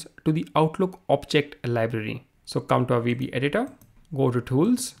reference to the Outlook object library. So come to our VB editor, go to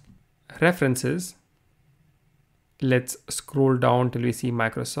Tools, References. Let's scroll down till we see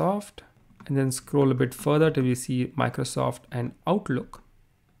Microsoft, and then scroll a bit further till we see Microsoft and Outlook.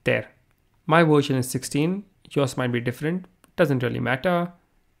 There. My version is 16. Yours might be different. Doesn't really matter.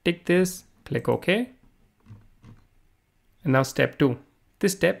 Tick this, click OK. And now step 2.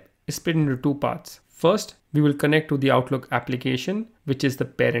 This step is split into 2 parts. First, we will connect to the Outlook application, which is the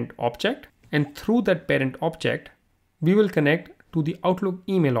parent object. And through that parent object, we will connect to the Outlook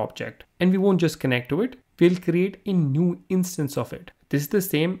email object. And we won't just connect to it, we'll create a new instance of it. This is the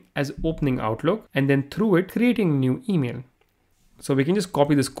same as opening Outlook and then through it creating a new email. So we can just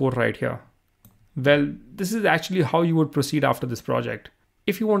copy this code right here. Well, this is actually how you would proceed after this project.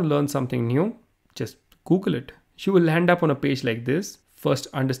 If you want to learn something new, just Google it. You will end up on a page like this. First,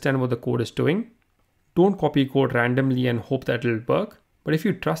 understand what the code is doing. Don't copy code randomly and hope that it'll work. But if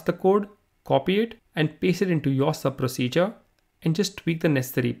you trust the code, copy it and paste it into your sub procedure and just tweak the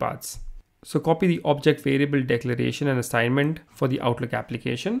necessary parts. So copy the object variable declaration and assignment for the Outlook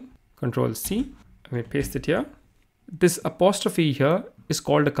application. Control C, and we paste it here. This apostrophe here is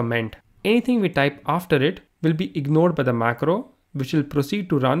called a comment. anything we type after it will be ignored by the macro, which will proceed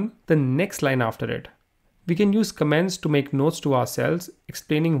to run the next line after it. We can use comments to make notes to ourselves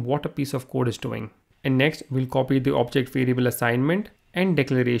explaining what a piece of code is doing. And next, we'll copy the object variable assignment and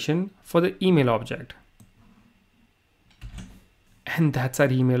declaration for the email object. And that's our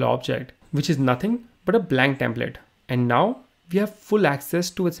email object, which is nothing but a blank template. And now we have full access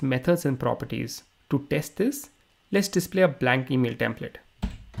to its methods and properties. To test this, let's display a blank email template.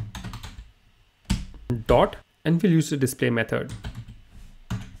 Dot, and we'll use the display method.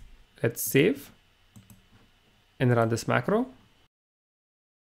 Let's save and run this macro.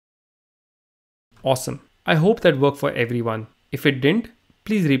 Awesome. I hope that worked for everyone. If it didn't,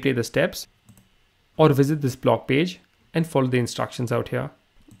 please replay the steps or visit this blog page and follow the instructions out here.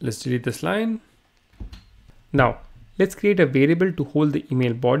 Let's delete this line. Now, let's create a variable to hold the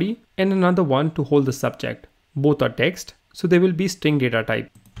email body and another one to hold the subject. Both are text, so they will be string data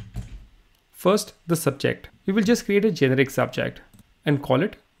type. First, the subject. We will just create a generic subject and call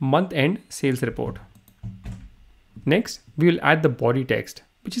it month-end sales report. Next, we will add the body text,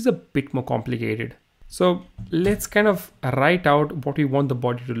 which is a bit more complicated. So let's kind of write out what we want the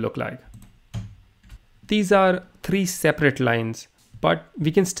body to look like. These are 3 separate lines, but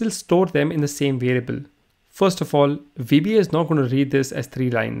we can still store them in the same variable. First of all, VBA is not going to read this as 3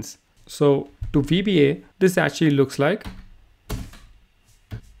 lines. So to VBA, this actually looks like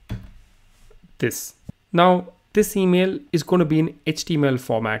this. Now, this email is going to be in HTML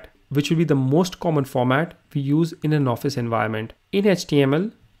format, which will be the most common format we use in an office environment. In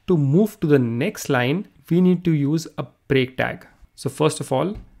HTML, to move to the next line, we need to use a break tag. So first of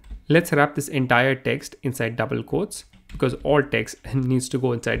all, let's wrap this entire text inside double quotes because all text needs to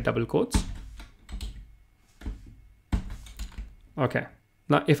go inside double quotes. Okay.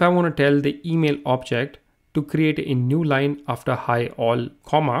 Now, if I want to tell the email object to create a new line after hi all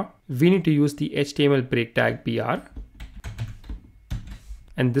comma, we need to use the HTML break tag br.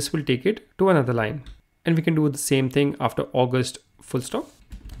 And this will take it to another line. And we can do the same thing after August full stop.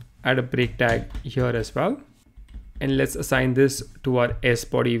 Add a break tag here as well. And let's assign this to our s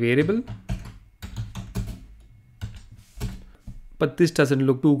body variable. But this doesn't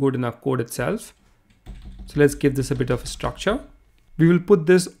look too good in our code itself. So let's give this a bit of a structure. We will put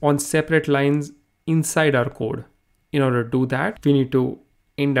this on separate lines inside our code. In order to do that, we need to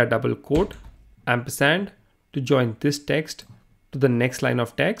end a double quote, ampersand, to join this text to the next line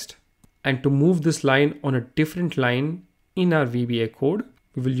of text. And to move this line on a different line in our VBA code,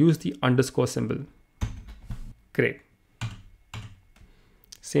 we will use the underscore symbol. Great.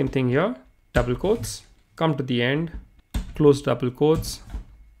 Same thing here, double quotes, come to the end, close double quotes,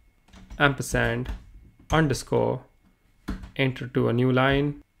 ampersand, underscore, enter to a new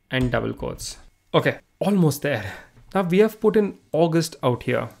line and double quotes. Okay, almost there. Now we have put in August out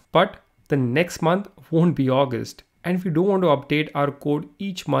here, but the next month won't be August. And we don't want to update our code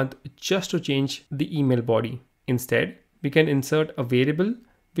each month just to change the email body. Instead, we can insert a variable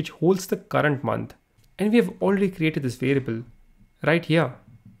which holds the current month. And we have already created this variable right here.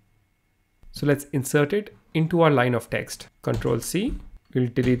 So let's insert it into our line of text. Control C, we'll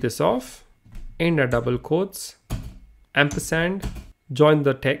delete this off, end our double quotes, ampersand, join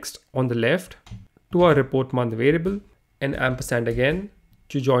the text on the left to our report month variable, and ampersand again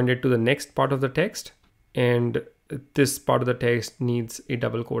to join it to the next part of the text. And this part of the text needs a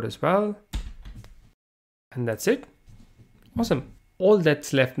double quote as well. And that's it. Awesome. All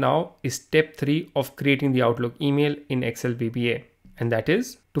that's left now is step 3 of creating the Outlook email in Excel VBA. And that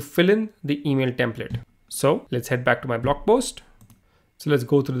is to fill in the email template. So let's head back to my blog post. So let's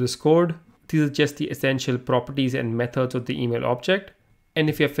go through this code. These are just the essential properties and methods of the email object. And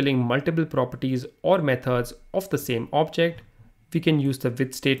if you're filling multiple properties or methods of the same object, we can use the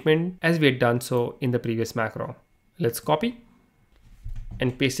with statement as we had done so in the previous macro. Let's copy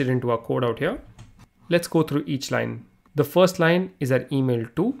and paste it into our code out here. Let's go through each line. The first line is our email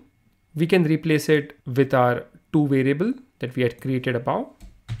to. We can replace it with our to variable that we had created above.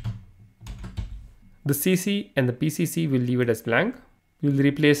 The CC and the PCC will leave it as blank. We'll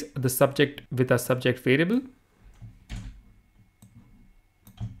replace the subject with a subject variable.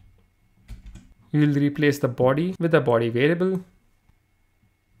 We will replace the body with a body variable.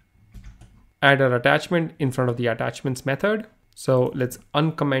 Add our attachment in front of the attachments method. So let's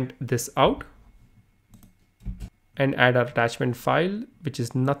uncomment this out and add our attachment file, which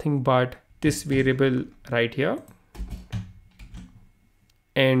is nothing but this variable right here.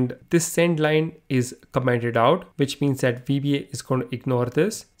 And this send line is commented out, which means that VBA is going to ignore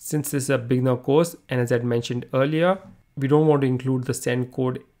this since this is a beginner course. And as I mentioned earlier, we don't want to include the send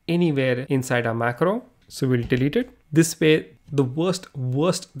code anywhere inside our macro. So we'll delete it. This way, the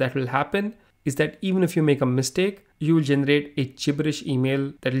worst that will happen is that even if you make a mistake, you will generate a gibberish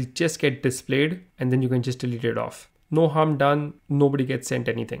email that will just get displayed and then you can just delete it off. No harm done, nobody gets sent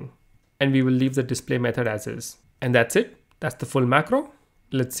anything. And we will leave the display method as is. And that's it. That's the full macro.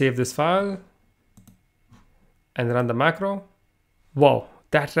 Let's save this file and run the macro. Wow,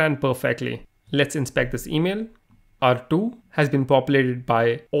 that ran perfectly. Let's inspect this email. R2 has been populated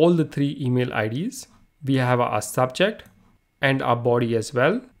by all the 3 email IDs. We have our subject and our body as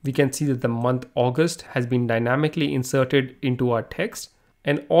well. We can see that the month August has been dynamically inserted into our text,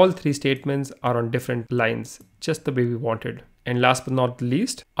 and all 3 statements are on different lines, just the way we wanted. And last but not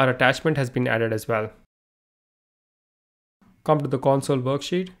least, our attachment has been added as well. Come to the console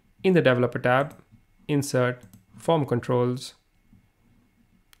worksheet. In the developer tab, insert form controls,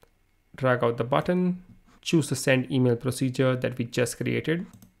 drag out the button, choose the send email procedure that we just created,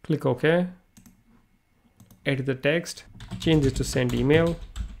 click OK, edit the text, change it to send email,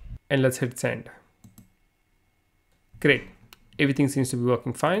 and let's hit send. Great, everything seems to be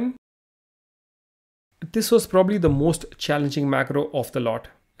working fine. This was probably the most challenging macro of the lot.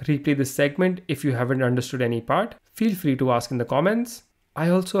 Replay this segment if you haven't understood any part. Feel free to ask in the comments. I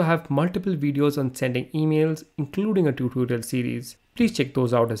also have multiple videos on sending emails, including a tutorial series. Please check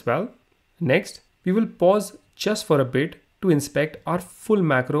those out as well. Next, we will pause just for a bit to inspect our full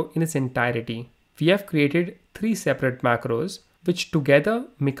macro in its entirety. We have created 3 separate macros, which together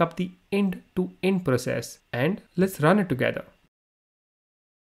make up the end-to-end process. And let's run it together.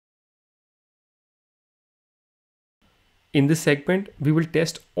 In this segment, we will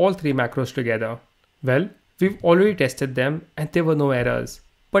test all 3 macros together. Well, we've already tested them and there were no errors,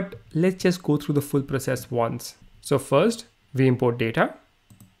 but let's just go through the full process once. So first, we import data.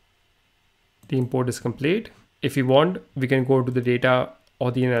 The import is complete. If you want, we can go to the data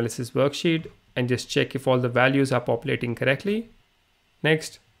or the analysis worksheet and just check if all the values are populating correctly.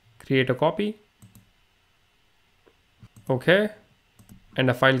 Next, create a copy. Okay, and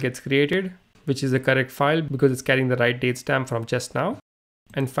a file gets created, which is the correct file because it's carrying the right date stamp from just now.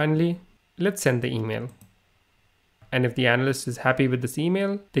 And finally, let's send the email. And if the analyst is happy with this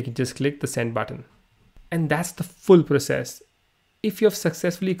email, they can just click the send button. And that's the full process. If you have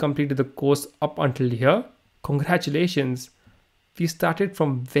successfully completed the course up until here, congratulations. We started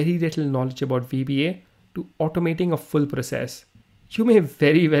from very little knowledge about VBA to automating a full process. You may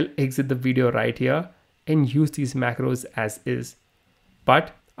very well exit the video right here and use these macros as is.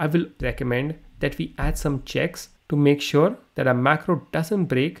 But I will recommend that we add some checks to make sure that our macro doesn't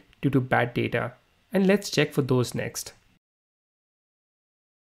break due to bad data. And let's check for those next.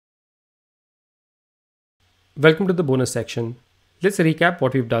 Welcome to the bonus section. Let's recap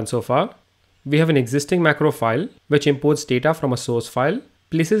what we've done so far. We have an existing macro file which imports data from a source file,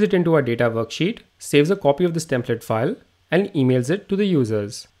 places it into our data worksheet, saves a copy of this template file, and emails it to the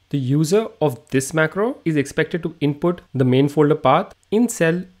users. The user of this macro is expected to input the main folder path in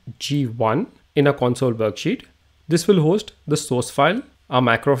cell G1 in a console worksheet. This will host the source file, our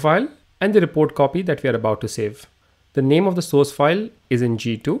macro file, and the report copy that we are about to save. The name of the source file is in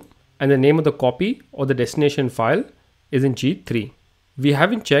G2 and the name of the copy or the destination file is in G3. We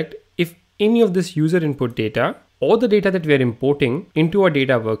haven't checked if any of this user input data or the data that we are importing into our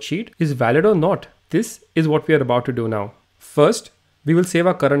data worksheet is valid or not. This is what we are about to do now. First, we will save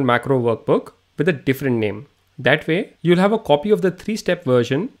our current macro workbook with a different name. That way, you'll have a copy of the 3-step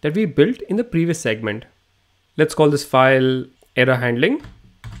version that we built in the previous segment. Let's call this file error handling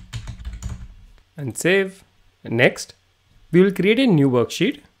and save. Next, we will create a new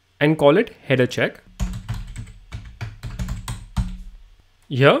worksheet and call it header check.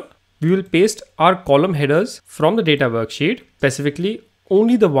 Here, we will paste our column headers from the data worksheet, specifically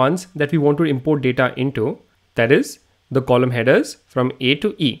only the ones that we want to import data into, that is, the column headers from A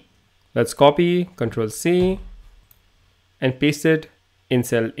to E. Let's copy, Ctrl C, and paste it in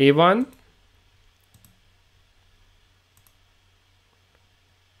cell A1.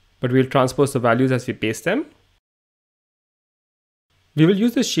 But we'll transpose the values as we paste them. We will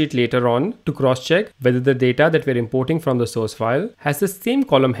use this sheet later on to cross-check whether the data that we're importing from the source file has the same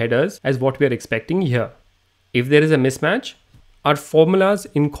column headers as what we're expecting here. If there is a mismatch, our formulas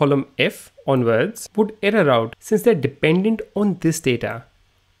in column F onwards would error out since they're dependent on this data.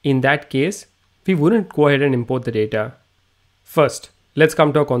 In that case, we wouldn't go ahead and import the data. First, let's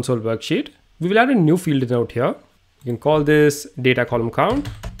come to our console worksheet. We will add a new field note here. You can call this data column count.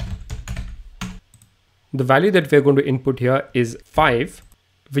 The value that we're going to input here is 5,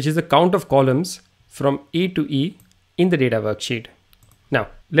 which is the count of columns from A to E in the data worksheet. Now,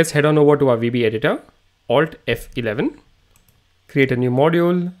 let's head on over to our VB editor, Alt F11, create a new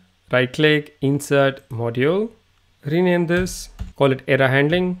module, Right click, insert module, rename this, call it error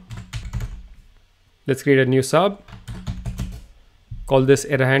handling. Let's create a new sub, call this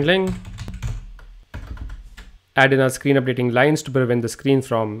error handling. Add in our screen updating lines to prevent the screen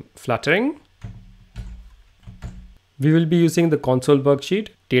from fluttering. We will be using the console worksheet,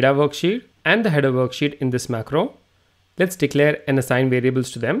 data worksheet, and the header worksheet in this macro. Let's declare and assign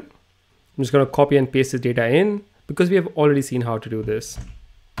variables to them. I'm just going to copy and paste the data in because we have already seen how to do this.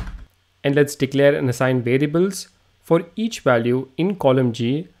 And let's declare and assign variables for each value in column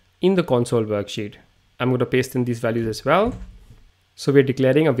G in the console worksheet. I'm going to paste in these values as well. So we're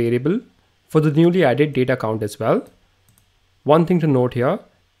declaring a variable for the newly added data count as well. One thing to note here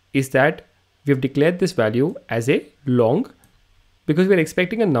is that we have declared this value as a long because we're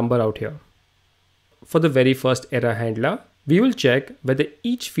expecting a number out here. For the very first error handler, we will check whether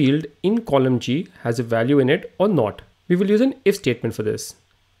each field in column G has a value in it or not. We will use an if statement for this.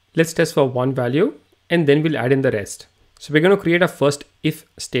 Let's test for one value and then we'll add in the rest. So we're going to create a first if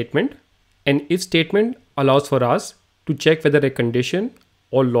statement. An if statement allows for us to check whether a condition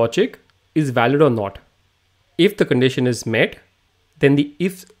or logic is valid or not. If the condition is met, then the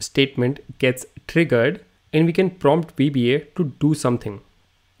if statement gets triggered and we can prompt VBA to do something.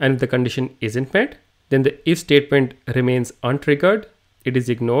 And if the condition isn't met, then the if statement remains untriggered, it is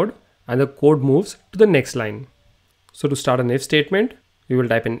ignored, and the code moves to the next line. So to start an if statement, we will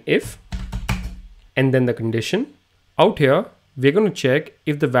type in if and then the condition. Out here, we're going to check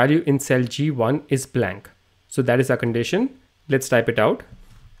if the value in cell G1 is blank. So that is our condition. Let's type it out.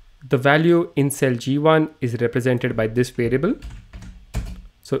 The value in cell G1 is represented by this variable.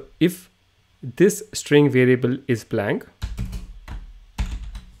 So if this string variable is blank,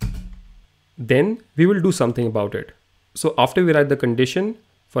 then we will do something about it. So after we write the condition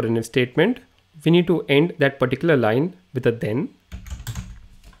for an if statement, we need to end that particular line with a then.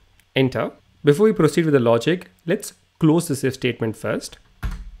 Enter. Before we proceed with the logic, let's close this if statement first.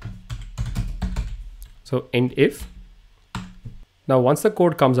 So end if. Now once the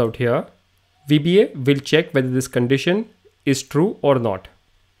code comes out here, VBA will check whether this condition is true or not.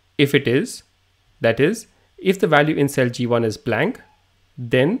 If it is, that is, if the value in cell G1 is blank,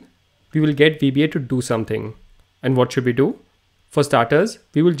 then we will get VBA to do something. And what should we do? For starters,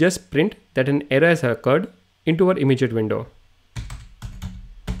 we will just print that an error has occurred into our immediate window.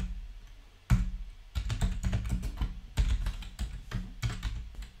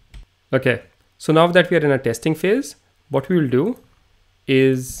 Okay, so now that we are in a testing phase, what we will do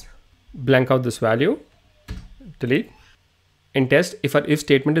is blank out this value, delete, and test if our if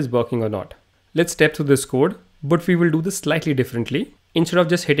statement is working or not. Let's step through this code, but we will do this slightly differently. Instead of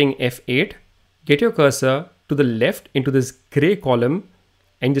just hitting F8, get your cursor to the left into this gray column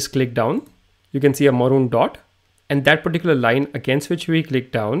and just click down. You can see a maroon dot, and that particular line against which we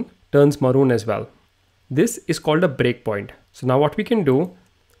click down turns maroon as well. This is called a breakpoint. So now what we can do,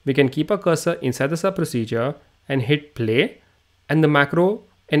 we can keep our cursor inside the sub procedure and hit play, and the macro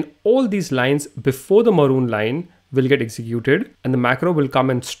and all these lines before the maroon line will get executed, and the macro will come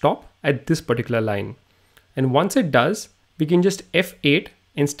and stop at this particular line. And once it does, we can just F8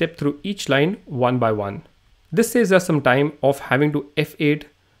 and step through each line one by one. This saves us some time of having to F8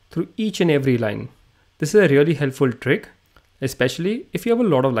 through each and every line. This is a really helpful trick, especially if you have a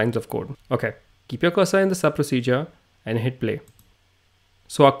lot of lines of code. Okay, keep your cursor in the sub procedure and hit play.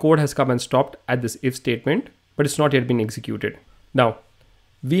 So our code has come and stopped at this if statement, but it's not yet been executed. Now,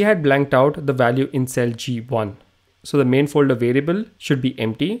 we had blanked out the value in cell G1. So the main folder variable should be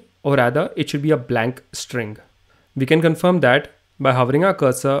empty, or rather it should be a blank string. We can confirm that by hovering our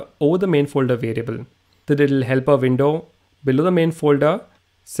cursor over the main folder variable. The little helper window below the main folder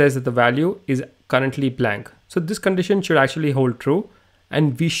says that the value is currently blank. So this condition should actually hold true,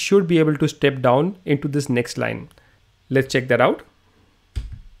 and we should be able to step down into this next line. Let's check that out.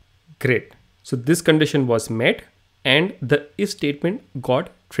 Great. So this condition was met and the if statement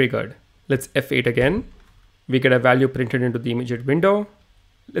got triggered. Let's F8 again. We get a value printed into the immediate window.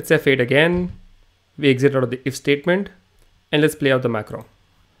 Let's F8 again. We exit out of the if statement, and let's play out the macro.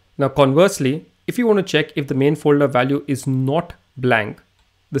 Now conversely, if you want to check if the main folder value is not blank,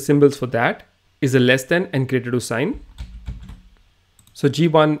 the symbols for that is a less than and greater to sign. So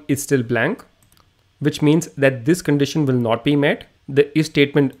G1 is still blank, which means that this condition will not be met. The if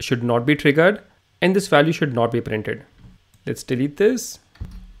statement should not be triggered, and this value should not be printed. Let's delete this.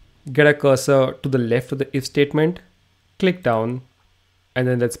 Get a cursor to the left of the if statement, click down, and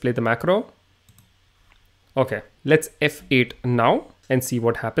then let's play the macro. Okay, let's F8 now and see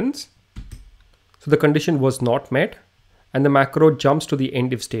what happens. So the condition was not met, and the macro jumps to the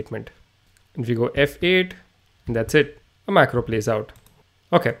end if statement. If you go F8, and that's it, a macro plays out.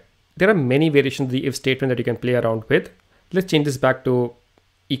 Okay, there are many variations of the if statement that you can play around with. Let's change this back to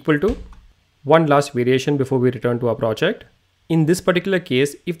equal to. One last variation before we return to our project. In this particular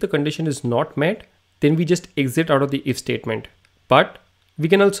case, if the condition is not met, then we just exit out of the if statement. But we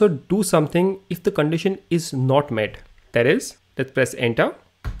can also do something if the condition is not met. That is, let's press enter.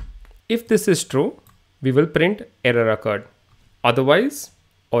 If this is true, we will print error occurred. Otherwise,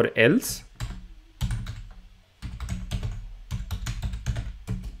 or else,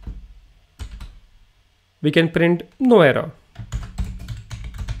 we can print no error.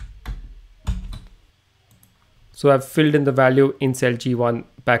 So I've filled in the value in cell G1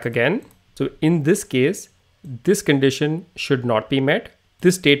 back again. So in this case, this condition should not be met.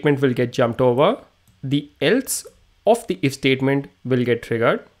 This statement will get jumped over. The else of the if statement will get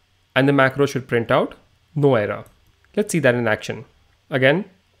triggered and the macro should print out no error. Let's see that in action. Again,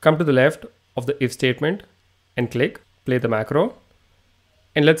 come to the left of the if statement and click play the macro,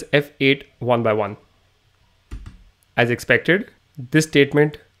 and let's F8 one by one. As expected, this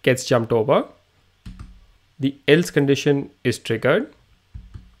statement gets jumped over. The else condition is triggered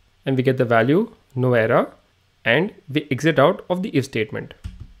and we get the value no error, and we exit out of the if statement.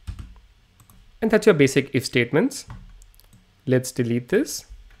 And that's your basic if statements. Let's delete this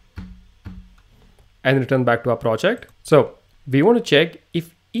and return back to our project. So we want to check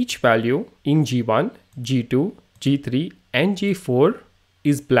if each value in G1, G2, G3 and G4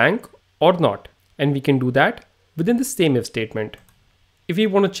 is blank or not. And we can do that within the same if statement. If we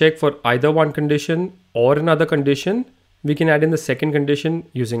want to check for either one condition or another condition, we can add in the second condition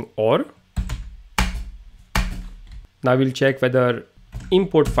using OR. Now we'll check whether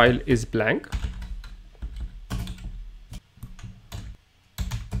import file is blank.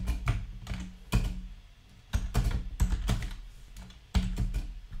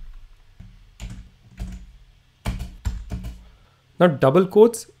 Now double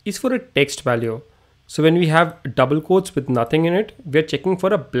quotes is for a text value. So when we have double quotes with nothing in it, we're checking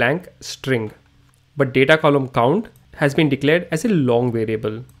for a blank string. But data column count has been declared as a long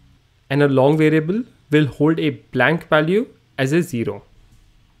variable, and a long variable will hold a blank value as a 0.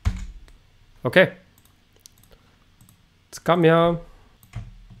 Okay. Let's come here.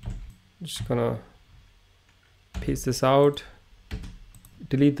 Just gonna paste this out,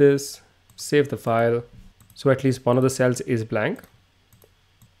 delete this, save the file. So at least one of the cells is blank.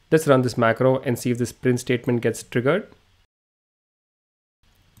 Let's run this macro and see if this print statement gets triggered.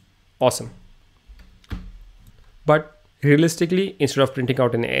 Awesome. But realistically, instead of printing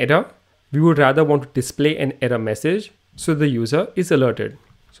out an error, we would rather want to display an error message so the user is alerted.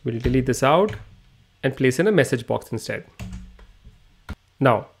 So we'll delete this out and place in a message box instead.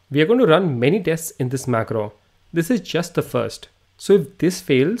 Now, we are going to run many tests in this macro. This is just the first. So if this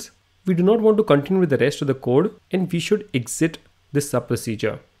fails, we do not want to continue with the rest of the code and we should exit this sub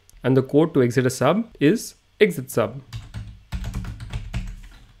procedure. And the code to exit a sub is exit sub.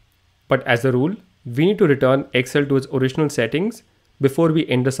 But as a rule, we need to return Excel to its original settings before we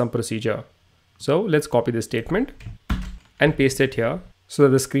end the sum procedure. So let's copy this statement and paste it here so that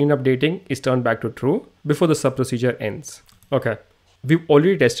the screen updating is turned back to true before the sub procedure ends. Okay, we've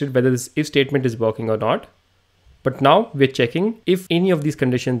already tested whether this if statement is working or not. But now we're checking if any of these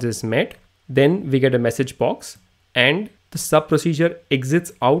conditions is met, then we get a message box and the sub procedure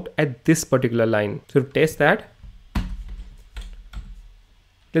exits out at this particular line. So to test that,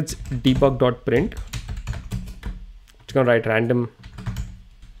 let's debug.print. It's gonna write random.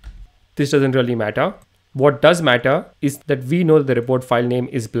 This doesn't really matter. What does matter is that we know that the report file name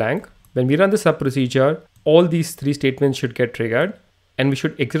is blank. When we run the sub procedure, all these three statements should get triggered and we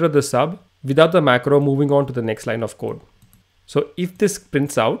should exit out the sub without the macro moving on to the next line of code. So if this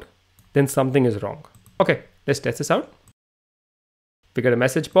prints out, then something is wrong. Okay, let's test this out. We get a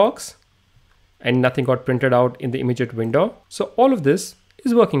message box and nothing got printed out in the immediate window. So all of this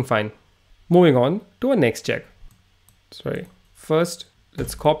is working fine. Moving on to our next check. Sorry. First,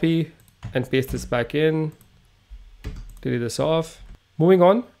 let's copy and paste this back in. Delete this off. Moving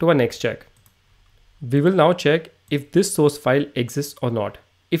on to our next check. We will now check if this source file exists or not.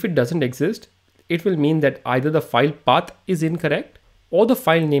 If it doesn't exist, it will mean that either the file path is incorrect or the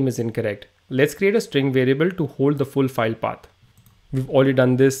file name is incorrect. Let's create a string variable to hold the full file path. We've already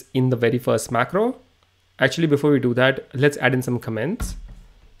done this in the very first macro. Actually, before we do that, let's add in some comments.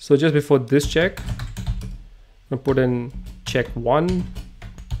 So just before this check, I'm gonna put in check 1.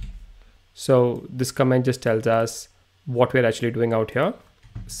 So this comment just tells us what we're actually doing out here.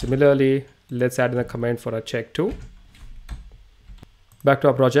 Similarly, let's add in a comment for our check 2. Back to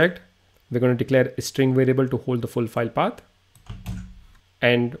our project, we're going to declare a string variable to hold the full file path.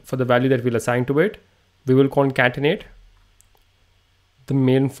 And for the value that we'll assign to it, we will concatenate the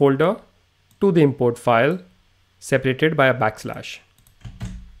main folder to the import file separated by a backslash.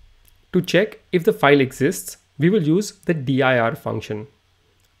 To check if the file exists, we will use the dir function.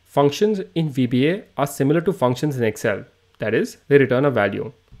 Functions in VBA are similar to functions in Excel. That is, they return a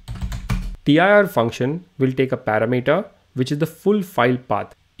value. Dir function will take a parameter, which is the full file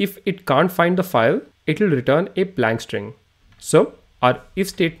path. If it can't find the file, it will return a blank string. So our if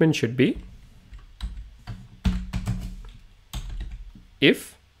statement should be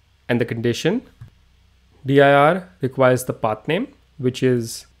if, and the condition, dir requires the path name, which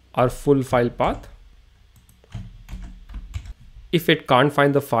is our full file path. If it can't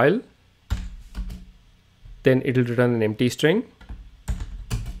find the file, then it will return an empty string.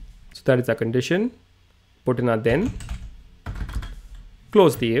 So that is our condition. Put in our then,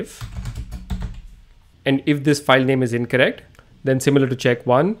 close the if. And if this file name is incorrect, then similar to check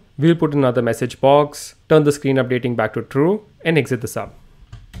 1, we'll put another message box, turn the screen updating back to true, and exit the sub.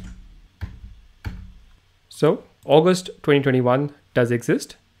 So August 2021 does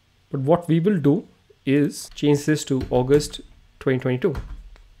exist, but what we will do is change this to August 2022.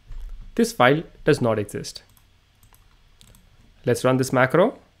 This file does not exist. Let's run this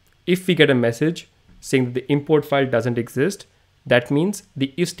macro. If we get a message saying that the import file doesn't exist, that means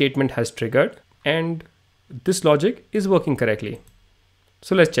the if statement has triggered and this logic is working correctly.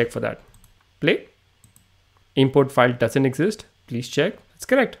 So let's check for that. Play. Import file doesn't exist. Please check. That's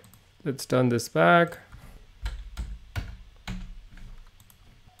correct. Let's turn this back.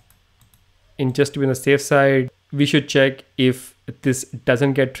 And just to be on the safe side, we should check if this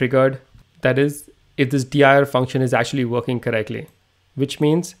doesn't get triggered. That is, if this dir function is actually working correctly, which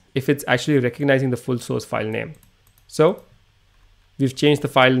means if it's actually recognizing the full source file name. So we've changed the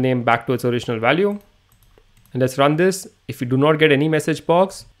file name back to its original value. And let's run this. If we do not get any message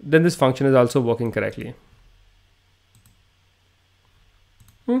box, then this function is also working correctly.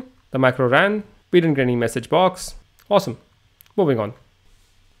 The macro ran. We didn't get any message box. Awesome. Moving on.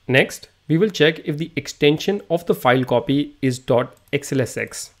 Next, we will check if the extension of the file copy is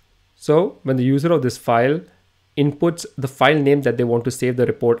 .xlsx. So when the user of this file inputs the file name that they want to save the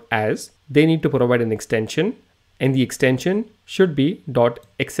report as, they need to provide an extension, and the extension should be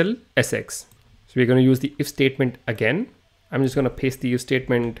 .xlsx. So we're going to use the if statement again. I'm just going to paste the if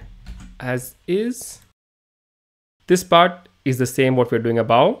statement as is. This part is the same what we're doing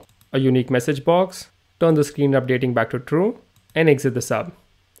above. A unique message box, turn the screen updating back to true, and exit the sub.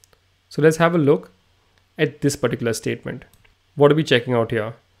 So let's have a look at this particular statement. What are we checking out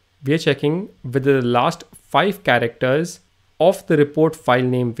here? We are checking whether the last 5 characters of the report file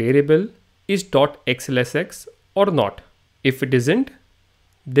name variable is .xlsx or not. If it isn't,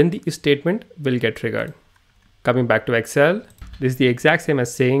 then the if statement will get triggered. Coming back to Excel, this is the exact same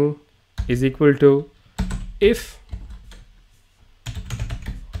as saying is equal to if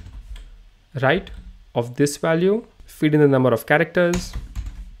right of this value, feed in the number of characters.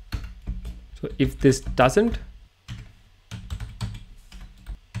 So if this doesn't,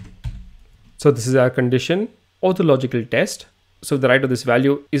 so this is our condition or the logical test. So if the right of this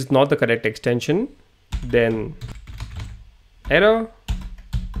value is not the correct extension, then error.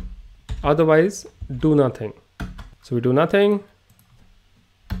 Otherwise, do nothing. So we do nothing,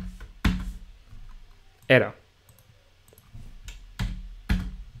 error.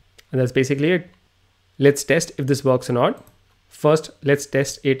 And that's basically it. Let's test if this works or not. First, let's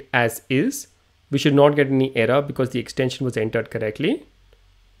test it as is. We should not get any error because the extension was entered correctly.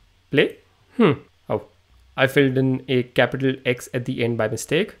 Play. Oh, I filled in a capital X at the end by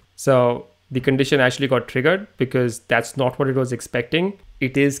mistake. So the condition actually got triggered because that's not what it was expecting.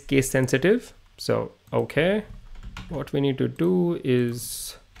 It is case sensitive. So, okay. What we need to do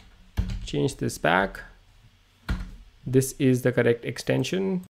is change this back. This is the correct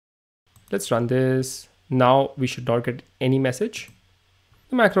extension. Let's run this. Now we should not get any message.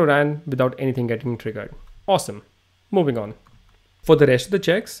 The macro ran without anything getting triggered. Awesome. Moving on. For the rest of the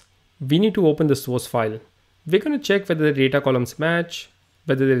checks, we need to open the source file. We're going to check whether the data columns match,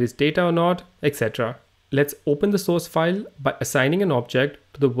 whether there is data or not, etc. Let's open the source file by assigning an object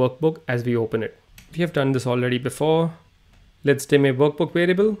to the workbook as we open it. We have done this already before. Let's dim a workbook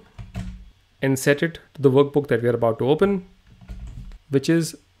variable and set it to the workbook that we are about to open, which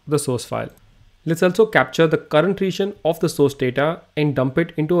is the source file. Let's also capture the current region of the source data and dump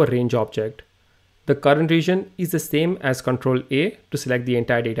it into a range object. The current region is the same as Control A to select the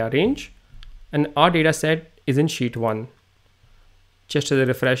entire data range, and our data set is in sheet 1. Just as a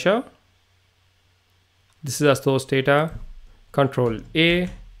refresher, this is our source data, Control A,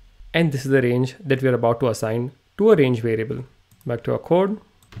 and this is the range that we are about to assign to a range variable. Back to our code,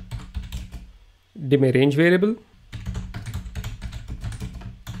 dim a range variable,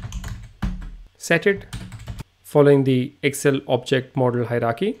 set it following the Excel object model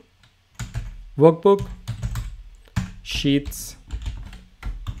hierarchy. Workbook, sheets,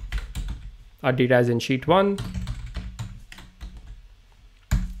 our data is in sheet 1.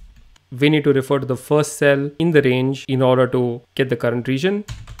 We need to refer to the first cell in the range in order to get the current region.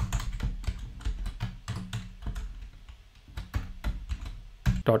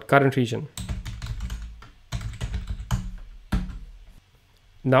 Dot current region.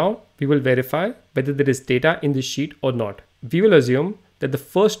 Now we will verify whether there is data in this sheet or not. We will assume that the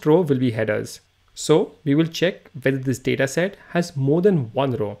first row will be headers. So we will check whether this data set has more than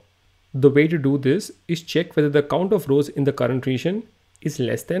one row. The way to do this is check whether the count of rows in the current region is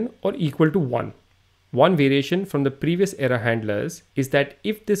less than or equal to 1. One variation from the previous error handlers is that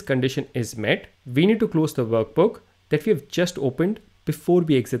if this condition is met, we need to close the workbook that we have just opened before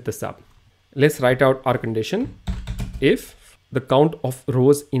we exit the sub. Let's write out our condition. If the count of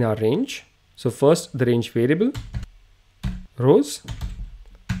rows in our range, so first the range variable, rows,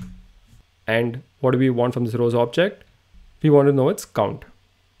 and what do we want from this rows object? We want to know its count.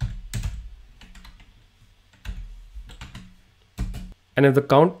 And if the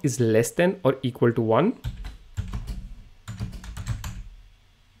count is less than or equal to 1,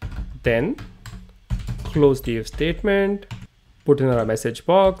 then close the if statement, put in our message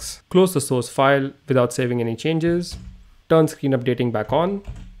box, close the source file without saving any changes, turn screen updating back on,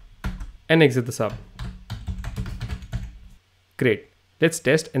 and exit the sub. Great. Let's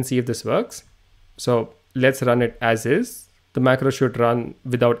test and see if this works. So let's run it as is. The macro should run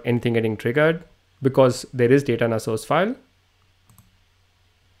without anything getting triggered because there is data in our source file.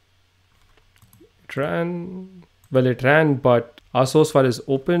 It ran, but our source file is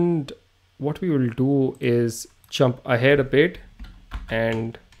opened. What we will do is jump ahead a bit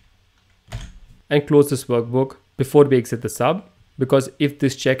and close this workbook before we exit the sub, because if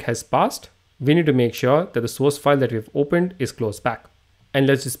this check has passed, we need to make sure that the source file that we've opened is closed back. And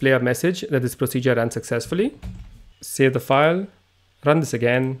let's display a message that this procedure ran successfully. Save the file, run this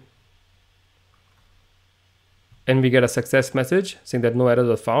again, and we get a success message saying that no errors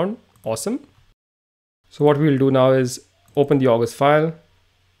were found. Awesome. So what we will do now is open the August file,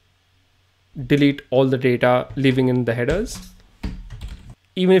 delete all the data, leaving in the headers.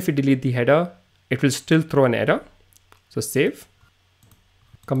 Even if we delete the header, it will still throw an error. So save,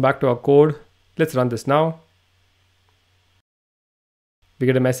 come back to our code. Let's run this now. We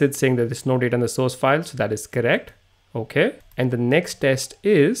get a message saying that there's no data in the source file. So that is correct. Okay. And the next test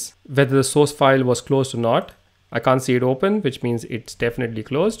is whether the source file was closed or not. I can't see it open, which means it's definitely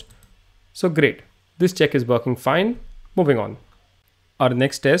closed. So great. This check is working fine. Moving on. Our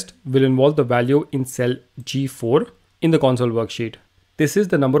next test will involve the value in cell G4 in the console worksheet. This is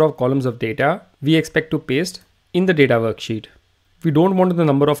the number of columns of data we expect to paste in the data worksheet. We don't want the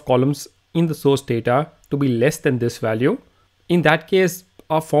number of columns in the source data to be less than this value. In that case,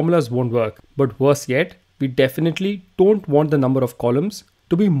 our formulas won't work. But worse yet, we definitely don't want the number of columns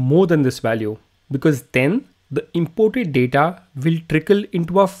to be more than this value, because then the imported data will trickle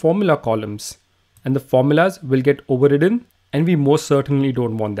into our formula columns and the formulas will get overridden, and we most certainly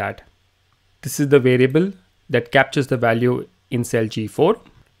don't want that. This is the variable that captures the value in cell G4.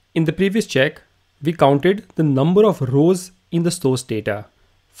 In the previous check, we counted the number of rows in the source data.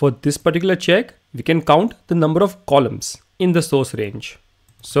 For this particular check, we can count the number of columns in the source range.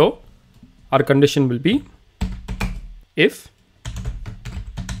 So our condition will be if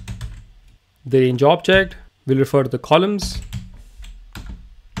the range object will refer to the columns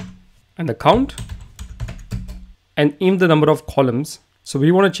and the count and in the number of columns. So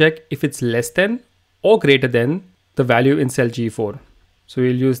we want to check if it's less than or greater than the value in cell G4. So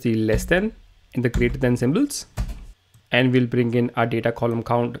we'll use the less than and the greater than symbols, and we'll bring in our data column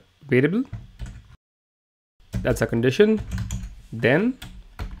count variable. That's a condition. Then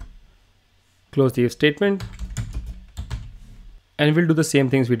close the if statement, and we'll do the same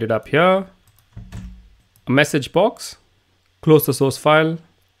things we did up here. A message box, close the source file,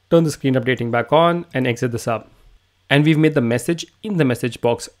 turn the screen updating back on, and exit the sub. And we've made the message in the message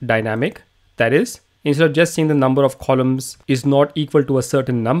box dynamic. That is, instead of just saying the number of columns is not equal to a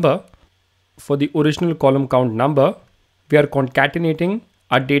certain number, for the original column count number, we are concatenating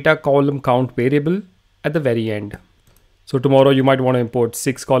our data column count variable at the very end. So tomorrow you might want to import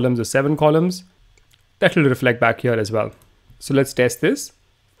 6 columns or 7 columns. That will reflect back here as well. So let's test this.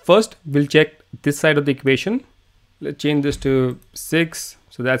 First, we'll check this side of the equation. Let's change this to 6.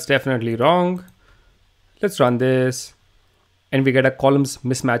 So that's definitely wrong. Let's run this. And we get a columns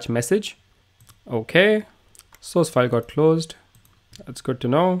mismatch message. Okay. Source file got closed. That's good to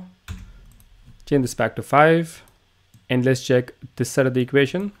know. Change this back to 5. And let's check this side of the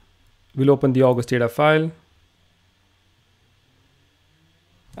equation. We'll open the August data file,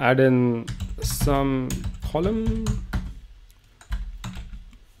 add in some column,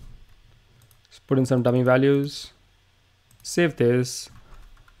 put in some dummy values, save this.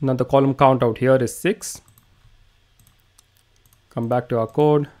 Now the column count out here is 6. Come back to our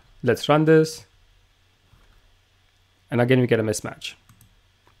code. Let's run this. And again, we get a mismatch.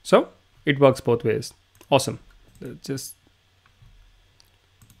 So it works both ways. Awesome.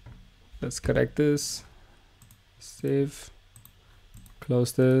 Let's correct this. Save.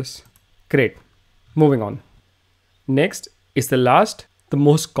 Close this. Great. Moving on. Next is the last, the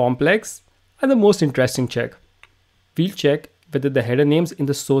most complex and the most interesting check. We'll check whether the header names in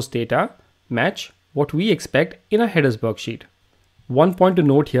the source data match what we expect in our headers worksheet. One point to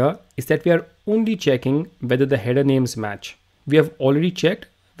note here is that we are only checking whether the header names match. We have already checked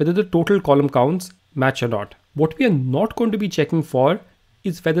whether the total column counts match or not. What we are not going to be checking for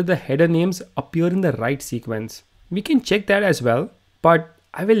is whether the header names appear in the right sequence. We can check that as well, but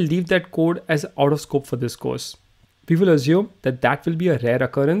I will leave that code as out of scope for this course. We will assume that that will be a rare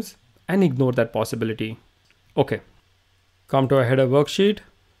occurrence and ignore that possibility. Okay, come to our header worksheet.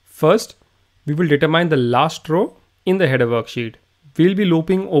 First, we will determine the last row in the header worksheet. We'll be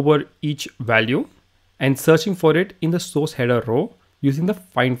looping over each value and searching for it in the source header row using the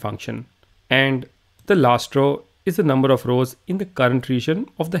find function. And the last row is the number of rows in the current region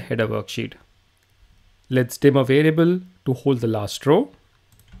of the header worksheet. Let's dim a variable to hold the last row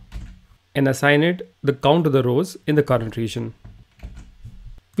and assign it the count of the rows in the current region.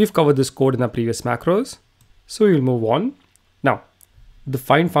 We've covered this code in our previous macros, so we'll move on. Now, the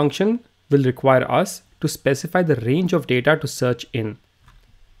find function will require us to specify the range of data to search in.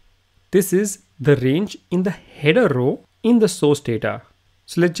 This is the range in the header row in the source data.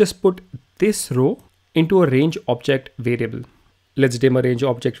 So let's just put this row into a range object variable. Let's dim a range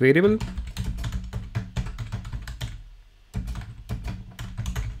object variable.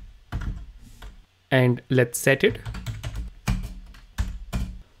 And let's set it.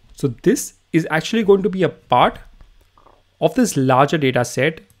 So this is actually going to be a part of this larger data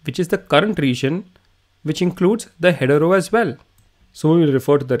set, which is the current region, which includes the header row as well. So we will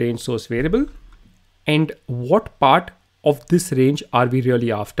refer to the range source variable. And what part of this range are we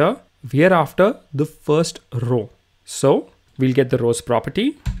really after? We are after the first row. So we'll get the rows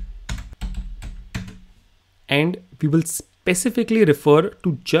property and we will specifically refer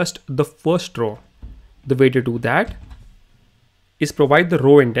to just the first row. The way to do that is provide the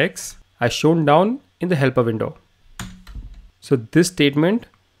row index as shown down in the helper window. So this statement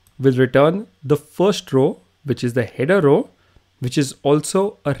will return the first row, which is the header row, which is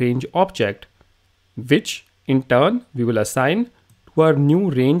also a range object, which in turn we will assign to our new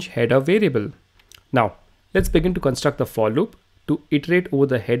range header variable. Now let's begin to construct the for loop to iterate over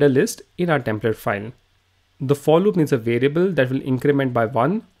the header list in our template file. The for loop needs a variable that will increment by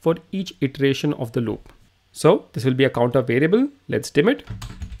 1 for each iteration of the loop. So this will be a counter variable. Let's dim it.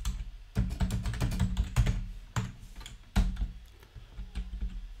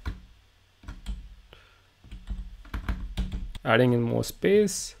 Adding in more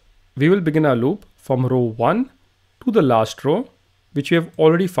space. We will begin our loop from row 1 to the last row, which we have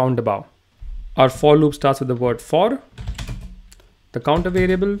already found above. Our for loop starts with the word for. The counter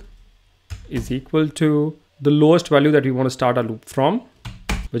variable is equal to the lowest value that we want to start our loop from,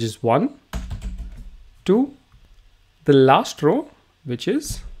 which is 1, to the last row, which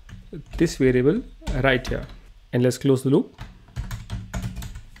is this variable right here. And let's close the loop.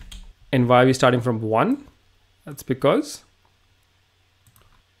 And why are we starting from 1? That's because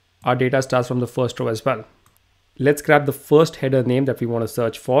our data starts from the first row as well. Let's grab the first header name that we want to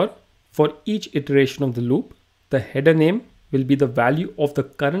search for. For each iteration of the loop, the header name will be the value of the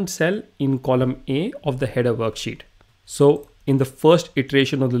current cell in column A of the header worksheet. So in the first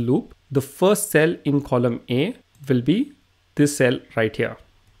iteration of the loop, the first cell in column A will be this cell right here.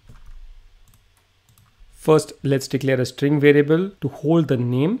 First, let's declare a string variable to hold the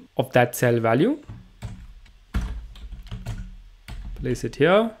name of that cell value. Place it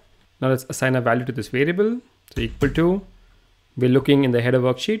here. Now let's assign a value to this variable. So equal to, we're looking in the header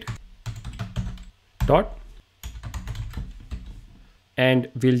worksheet, dot, and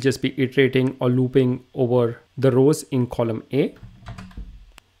we'll just be iterating or looping over the rows in column A.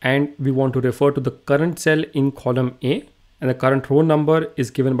 And we want to refer to the current cell in column A, and the current row number is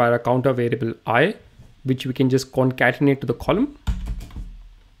given by our counter variable I, which we can just concatenate to the column.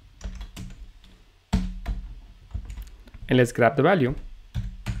 And let's grab the value.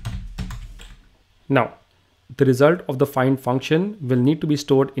 Now, the result of the find function will need to be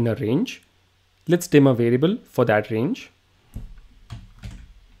stored in a range. Let's dim a variable for that range.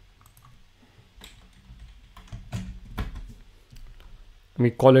 We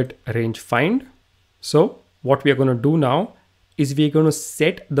call it range find. So what we are going to do now is we're going to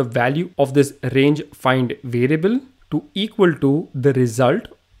set the value of this range find variable to equal to the result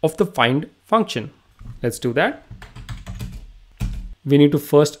of the find function. Let's do that. We need to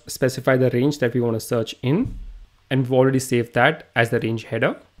first specify the range that we want to search in, and we've already saved that as the range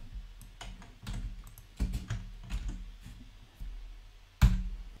header.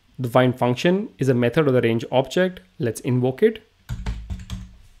 The find function is a method of the range object. Let's invoke it.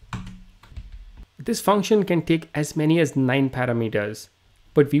 This function can take as many as 9 parameters,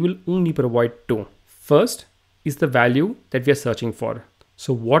 but we will only provide 2. First is the value that we are searching for.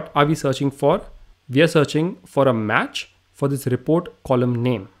 So what are we searching for? We are searching for a match for this report column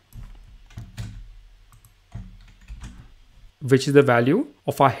name, which is the value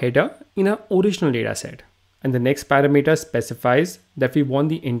of our header in our original data set. And the next parameter specifies that we want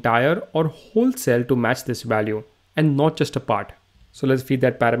the entire or whole cell to match this value and not just a part. So let's feed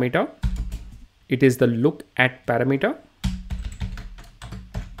that parameter. It is the look at parameter.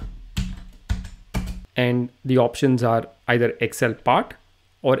 And the options are either Excel part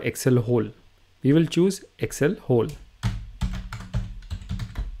or Excel whole. We will choose Excel whole.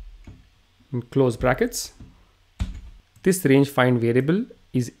 And close brackets. This range find variable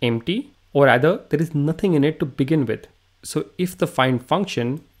is empty, or rather there is nothing in it to begin with. So if the find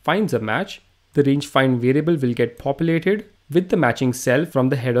function finds a match, the range find variable will get populated with the matching cell from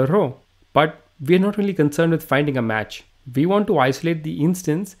the header row. But we are not really concerned with finding a match. We want to isolate the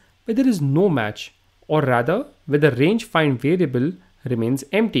instance where there is no match, or rather where the range find variable remains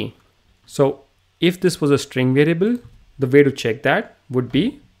empty. So if this was a string variable, the way to check that would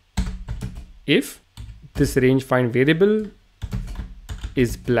be if this range find variable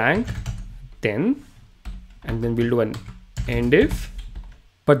is blank, then, and then we'll do an end if,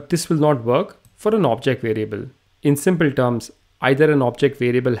 but this will not work for an object variable. In simple terms, either an object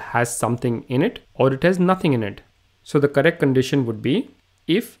variable has something in it or it has nothing in it. So the correct condition would be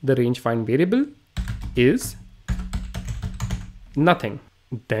if the range find variable is nothing,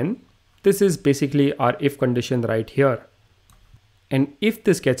 then this is basically our if condition right here. And if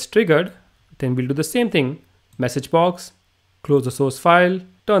this gets triggered, then we'll do the same thing. Message box, close the source file,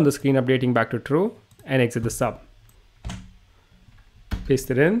 turn the screen updating back to true, and exit the sub.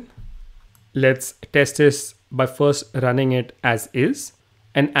 Paste it in. Let's test this by first running it as is.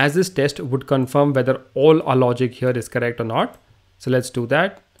 And as this test would confirm whether all our logic here is correct or not. So let's do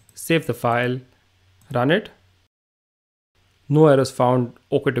that. Save the file, run it. No errors found,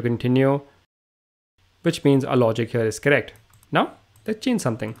 okay to continue, which means our logic here is correct. Now let's change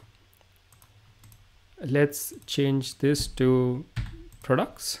something. Let's change this to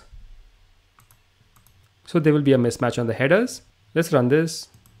products. So there will be a mismatch on the headers. Let's run this.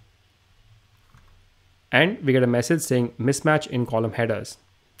 And we get a message saying mismatch in column headers.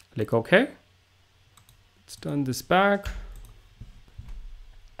 Click OK. Let's turn this back.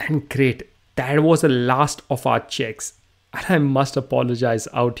 And great. That was the last of our checks. And I must apologize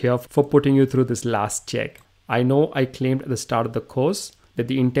out here for putting you through this last check. I know I claimed at the start of the course that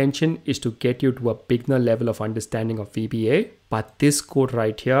the intention is to get you to a beginner level of understanding of VBA, but this code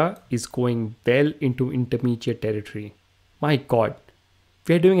right here is going well into intermediate territory. My God,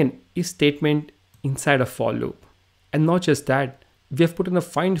 we're doing an if statement inside a for loop. And not just that, we have put in a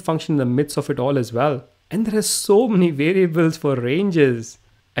find function in the midst of it all as well. And there are so many variables for ranges,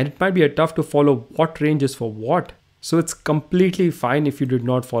 and it might be tough to follow what range is for what. So it's completely fine if you did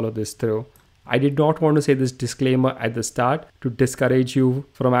not follow this through. I did not want to say this disclaimer at the start to discourage you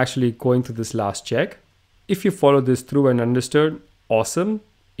from actually going through this last check. If you followed this through and understood, awesome.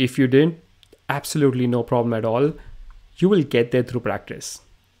 If you didn't, absolutely no problem at all. You will get there through practice.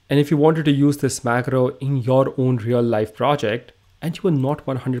 And if you wanted to use this macro in your own real life project and you were not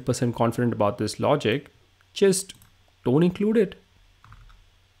 100% confident about this logic, just don't include it.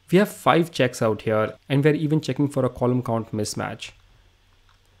 We have 5 checks out here, and we're even checking for a column count mismatch.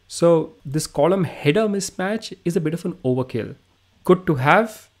 So this column header mismatch is a bit of an overkill. Good to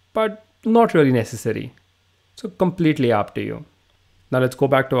have, but not really necessary. So completely up to you. Now let's go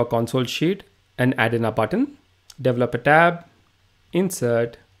back to our console sheet and add in a button. Develop a tab,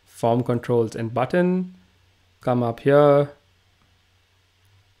 insert, form controls and button. Come up here,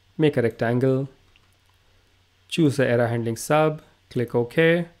 make a rectangle, choose the error handling sub, click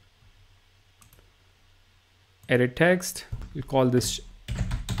OK. Edit text, we call this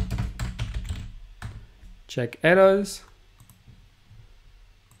check errors,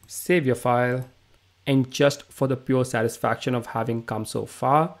 save your file, and just for the pure satisfaction of having come so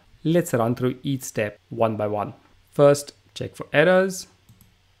far, let's run through each step one by one. First, check for errors.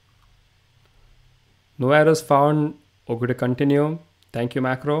 No errors found, okay to continue. Thank you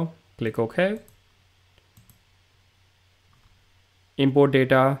macro, click OK. Import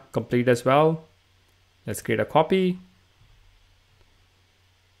data, complete as well. Let's create a copy.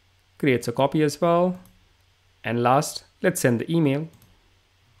 Creates a copy as well. And last, let's send the email.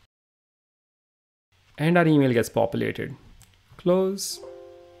 And our email gets populated. Close.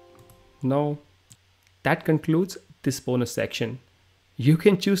 No. That concludes this bonus section. You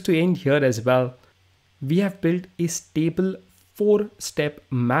can choose to end here as well. We have built a stable 4-step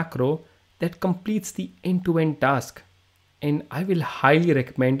macro that completes the end-to-end task. And I will highly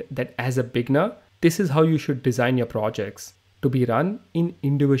recommend that as a beginner, this is how you should design your projects, to be run in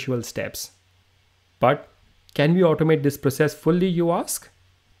individual steps. But can we automate this process fully, you ask?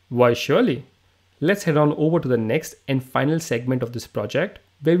 Why, surely. Let's head on over to the next and final segment of this project,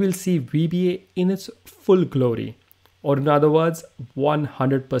 where we'll see VBA in its full glory, or in other words,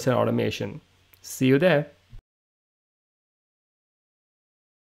 100% automation. See you there.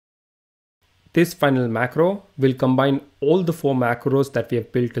 This final macro will combine all the 4 macros that we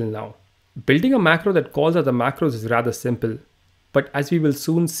have built till now. Building a macro that calls other macros is rather simple, but as we will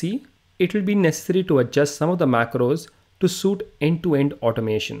soon see, it will be necessary to adjust some of the macros to suit end-to-end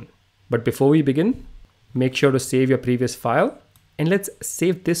automation. But before we begin, make sure to save your previous file, and let's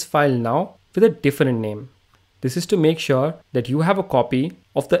save this file now with a different name. This is to make sure that you have a copy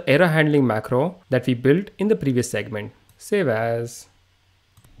of the error handling macro that we built in the previous segment. Save as.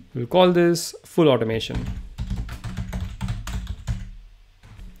 We'll call this full automation.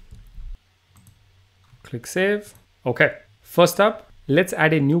 Click save. Okay. First up, let's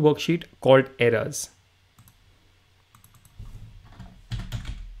add a new worksheet called errors.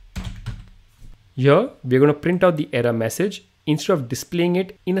 Here, we're going to print out the error message instead of displaying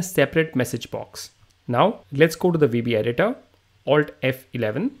it in a separate message box. Now, let's go to the VB editor, Alt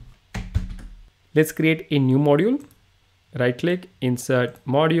F11. Let's create a new module. Right click, insert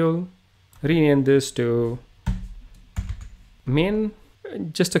module, rename this to main.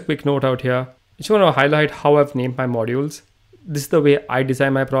 Just a quick note out here. I just want to highlight how I've named my modules. This is the way I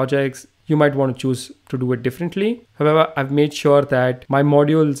design my projects. You might want to choose to do it differently. However, I've made sure that my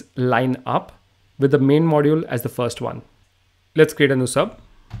modules line up with the main module as the first one. Let's create a new sub,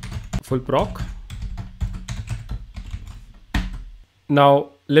 full proc. Now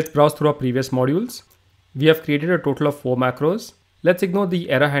let's browse through our previous modules. We have created a total of 4 macros. Let's ignore the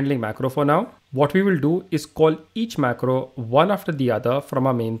error handling macro for now. What we will do is call each macro one after the other from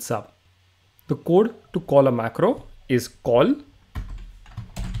our main sub. The code to call a macro is call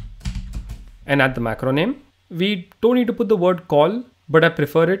and add the macro name. We don't need to put the word call, but I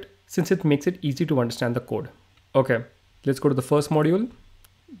prefer it since it makes it easy to understand the code. Okay, let's go to the first module.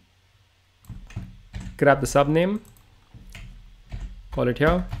 Grab the sub name, call it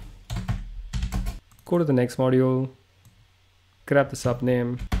here. Go to the next module, grab the sub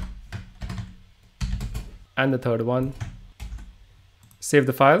name and the third one. Save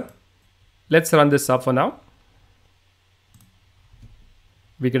the file. Let's run this sub for now.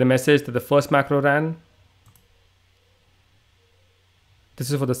 We get a message that the first macro ran.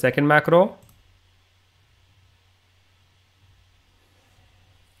 This is for the second macro.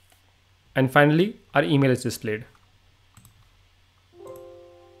 And finally, our email is displayed.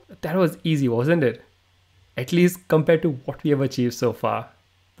 That was easy, wasn't it? At least compared to what we have achieved so far.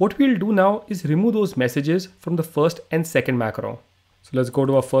 What we'll do now is remove those messages from the first and second macro. So let's go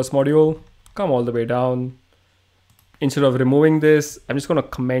to our first module, come all the way down. Instead of removing this, I'm just going to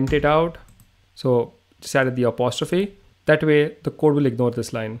comment it out. So just added the apostrophe. That way the code will ignore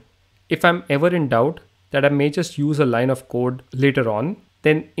this line. If I'm ever in doubt that I may just use a line of code later on,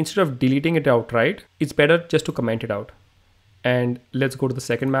 then instead of deleting it outright, it's better just to comment it out. And let's go to the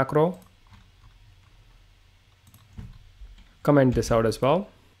second macro. Comment this out as well.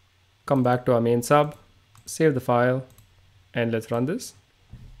 Come back to our main sub, save the file, and let's run this.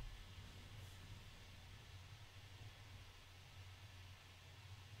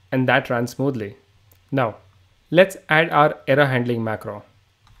 And that ran smoothly. Now, let's add our error handling macro.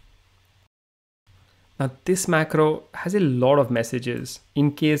 Now this macro has a lot of messages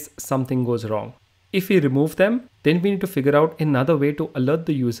in case something goes wrong. If we remove them, then we need to figure out another way to alert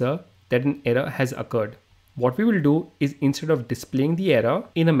the user that an error has occurred. What we will do is instead of displaying the error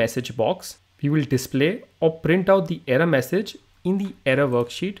in a message box, we will display or print out the error message in the error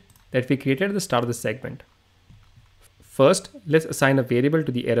worksheet that we created at the start of the segment. First, let's assign a variable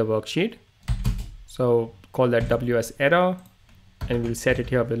to the error worksheet. So call that WS error and we'll set it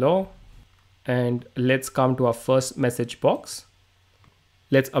here below. And let's come to our first message box.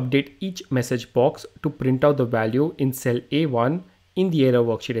 Let's update each message box to print out the value in cell A1 in the error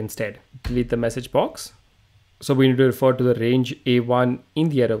worksheet instead. Delete the message box. So we need to refer to the range A1 in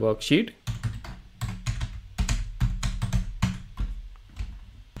the error worksheet.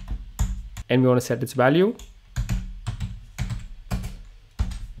 And we want to set its value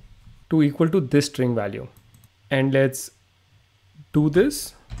to equal to this string value. And let's do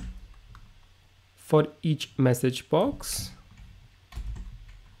this for each message box.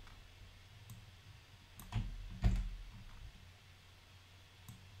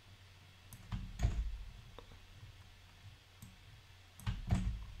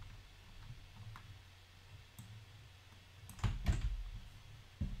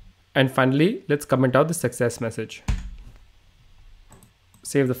 And finally, let's comment out the success message.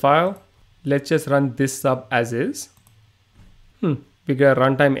 Save the file. Let's just run this sub as is. We get a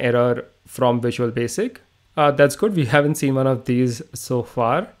runtime error from Visual Basic. That's good. We haven't seen one of these so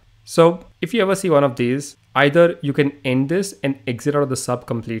far. So if you ever see one of these, either you can end this and exit out of the sub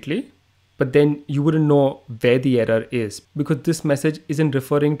completely, but then you wouldn't know where the error is because this message isn't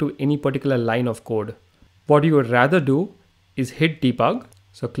referring to any particular line of code. What you would rather do is hit debug.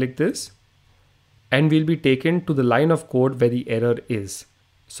 So click this and we'll be taken to the line of code where the error is.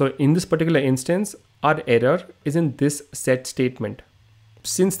 So in this particular instance, our error is in this set statement.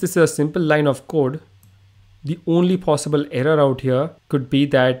 Since this is a simple line of code, the only possible error out here could be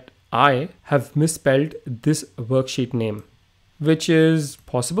that I have misspelled this worksheet name, which is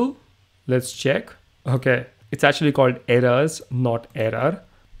possible. Let's check. Okay, it's actually called errors, not error.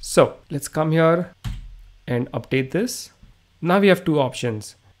 So let's come here and update this. Now we have two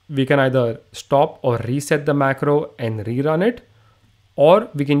options. We can either stop or reset the macro and rerun it, or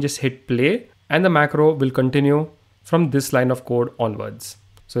we can just hit play and the macro will continue from this line of code onwards.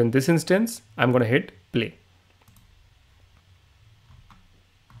 So in this instance, I'm going to hit play.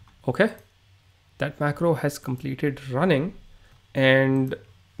 Okay, that macro has completed running. And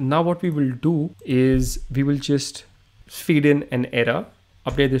now what we will do is we will just feed in an error,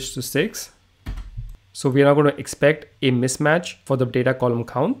 update this to 6. So we are now going to expect a mismatch for the data column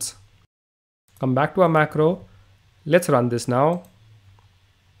counts. Come back to our macro. Let's run this now.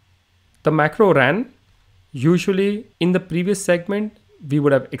 The macro ran. Usually in the previous segment, we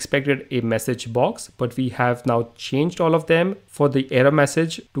would have expected a message box, but we have now changed all of them for the error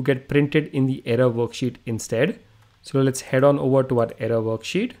message to get printed in the error worksheet instead. So let's head on over to our error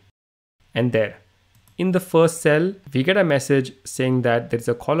worksheet. And there, in the first cell, we get a message saying that there's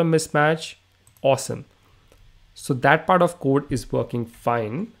a column mismatch. Awesome. So that part of code is working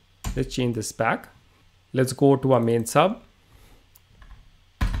fine. Let's change this back. Let's go to our main sub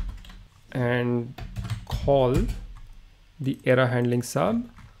and call the error handling sub.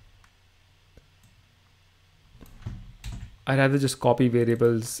 I'd rather just copy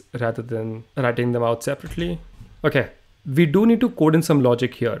variables rather than writing them out separately. Okay, we do need to code in some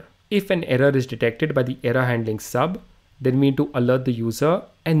logic here. If an error is detected by the error handling sub, then we need to alert the user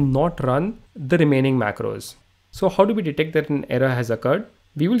and not run the remaining macros. So how do we detect that an error has occurred?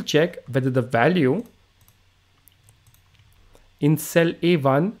 We will check whether the value in cell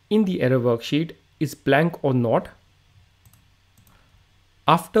A1 in the error worksheet is blank or not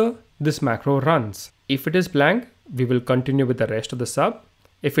after this macro runs. If it is blank, we will continue with the rest of the sub.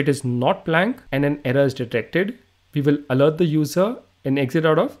 If it is not blank and an error is detected, we will alert the user and exit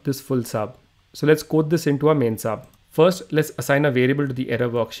out of this full sub. So let's code this into our main sub. First, let's assign a variable to the error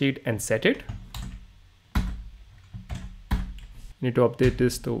worksheet and set it. Need to update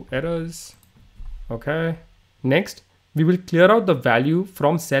this to errors. Okay. Next, we will clear out the value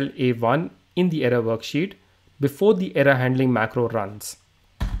from cell A1 in the error worksheet before the error handling macro runs.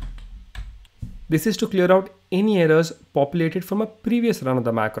 This is to clear out any errors populated from a previous run of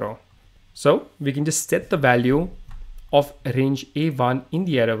the macro. So we can just set the value of range A1 in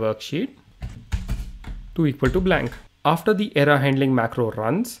the error worksheet to equal to blank. After the error handling macro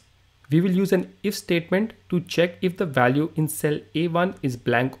runs, we will use an if statement to check if the value in cell A1 is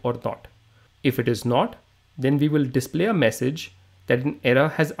blank or not. If it is not, then we will display a message that an error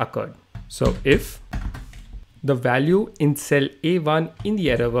has occurred. So if the value in cell A1 in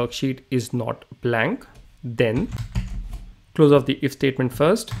the error worksheet is not blank, then close off the if statement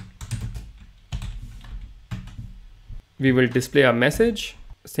first. We will display a message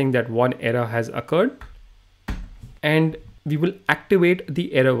saying that one error has occurred, and we will activate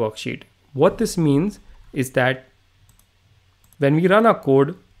the error worksheet. What this means is that when we run our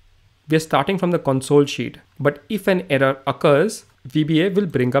code, we are starting from the console sheet, but if an error occurs, VBA will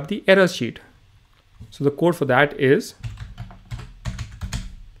bring up the error sheet. So the code for that is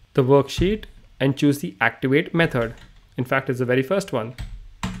the worksheet and choose the activate method. In fact, it's the very first one.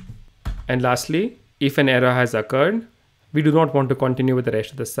 And lastly, if an error has occurred, we do not want to continue with the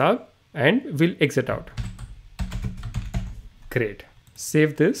rest of the sub and we'll exit out. Great.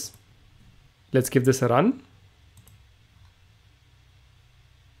 Save this. Let's give this a run.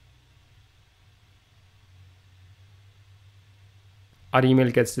 Our email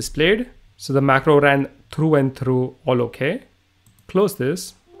gets displayed. So the macro ran through and through, all okay. Close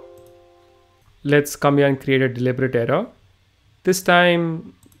this. Let's come here and create a deliberate error. This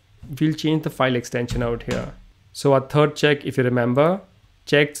time we'll change the file extension out here. So our third check, if you remember,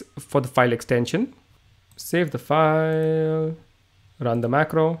 checks for the file extension. Save the file, run the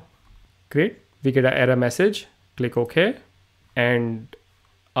macro. Great. We get an error message. Click OK. And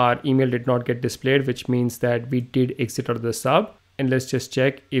our email did not get displayed, which means that we did exit out of the sub. And let's just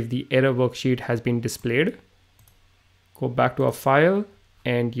check if the error worksheet has been displayed. Go back to our file.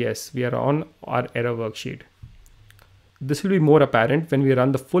 And yes, we are on our error worksheet. This will be more apparent when we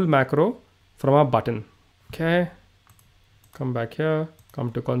run the full macro from our button. Okay. Come back here.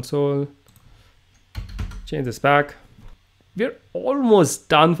 Come to console. Change this back. We're almost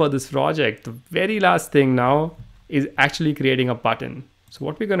done for this project. The very last thing now is actually creating a button. So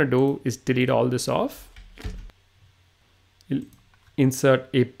what we're going to do is delete all this off. We'll insert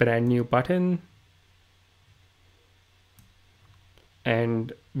a brand new button.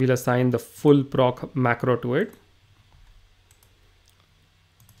 And we'll assign the full proc macro to it.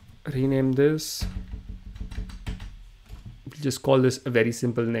 Rename this. We'll just call this a very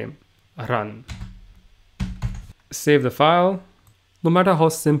simple name, run. Save the file. No matter how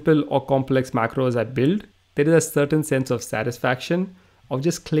simple or complex macros I build, there is a certain sense of satisfaction of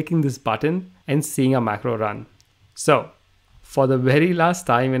just clicking this button and seeing a macro run. So for the very last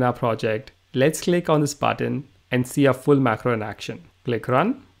time in our project, let's click on this button and see a full macro in action. Click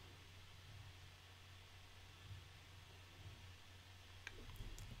run.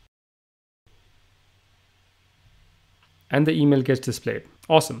 And the email gets displayed.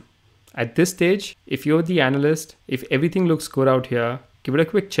 Awesome. At this stage, if you're the analyst, if everything looks good out here, give it a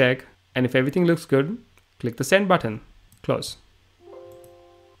quick check. And if everything looks good, click the send button. Close.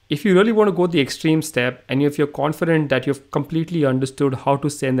 If you really want to go the extreme step and if you're confident that you've completely understood how to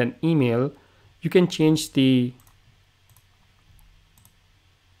send an email, you can change the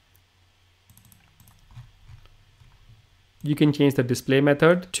display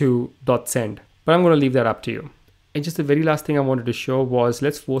method to .send, but I'm going to leave that up to you. And just the very last thing I wanted to show was,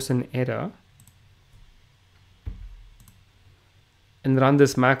 let's force an error and run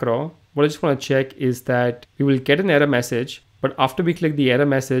this macro. What I just want to check is that we will get an error message, but after we click the error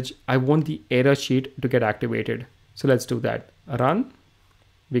message, I want the error sheet to get activated. So let's do that. Run.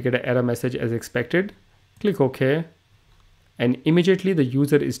 We get an error message as expected. Click OK. And immediately the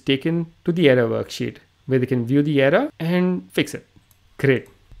user is taken to the error worksheet where they can view the error and fix it. Great.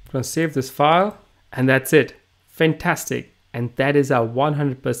 I'm going to save this file and that's it. Fantastic. And that is our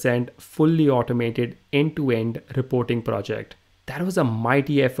 100% fully automated end-to-end reporting project. That was a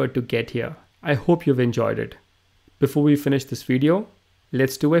mighty effort to get here. I hope you've enjoyed it. Before we finish this video,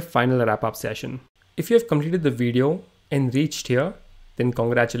 let's do a final wrap-up session. If you have completed the video and reached here, then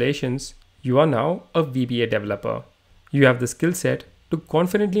congratulations, you are now a VBA developer. You have the skill set to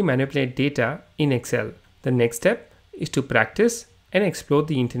confidently manipulate data in Excel. The next step is to practice and explore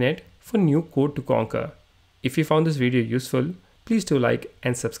the internet for new code to conquer. If you found this video useful, please do like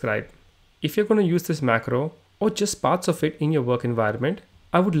and subscribe. If you're going to use this macro or just parts of it in your work environment,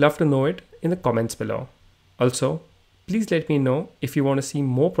 I would love to know it in the comments below. Also, please let me know if you want to see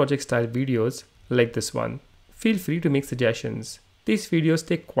more project style videos like this one. Feel free to make suggestions. These videos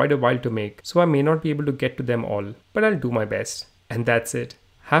take quite a while to make, so I may not be able to get to them all, but I'll do my best. And that's it.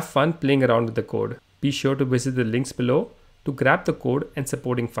 Have fun playing around with the code. Be sure to visit the links below to grab the code and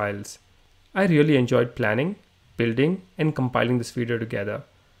supporting files. I really enjoyed planning, building, and compiling this video together.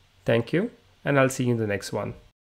 Thank you, and I'll see you in the next one.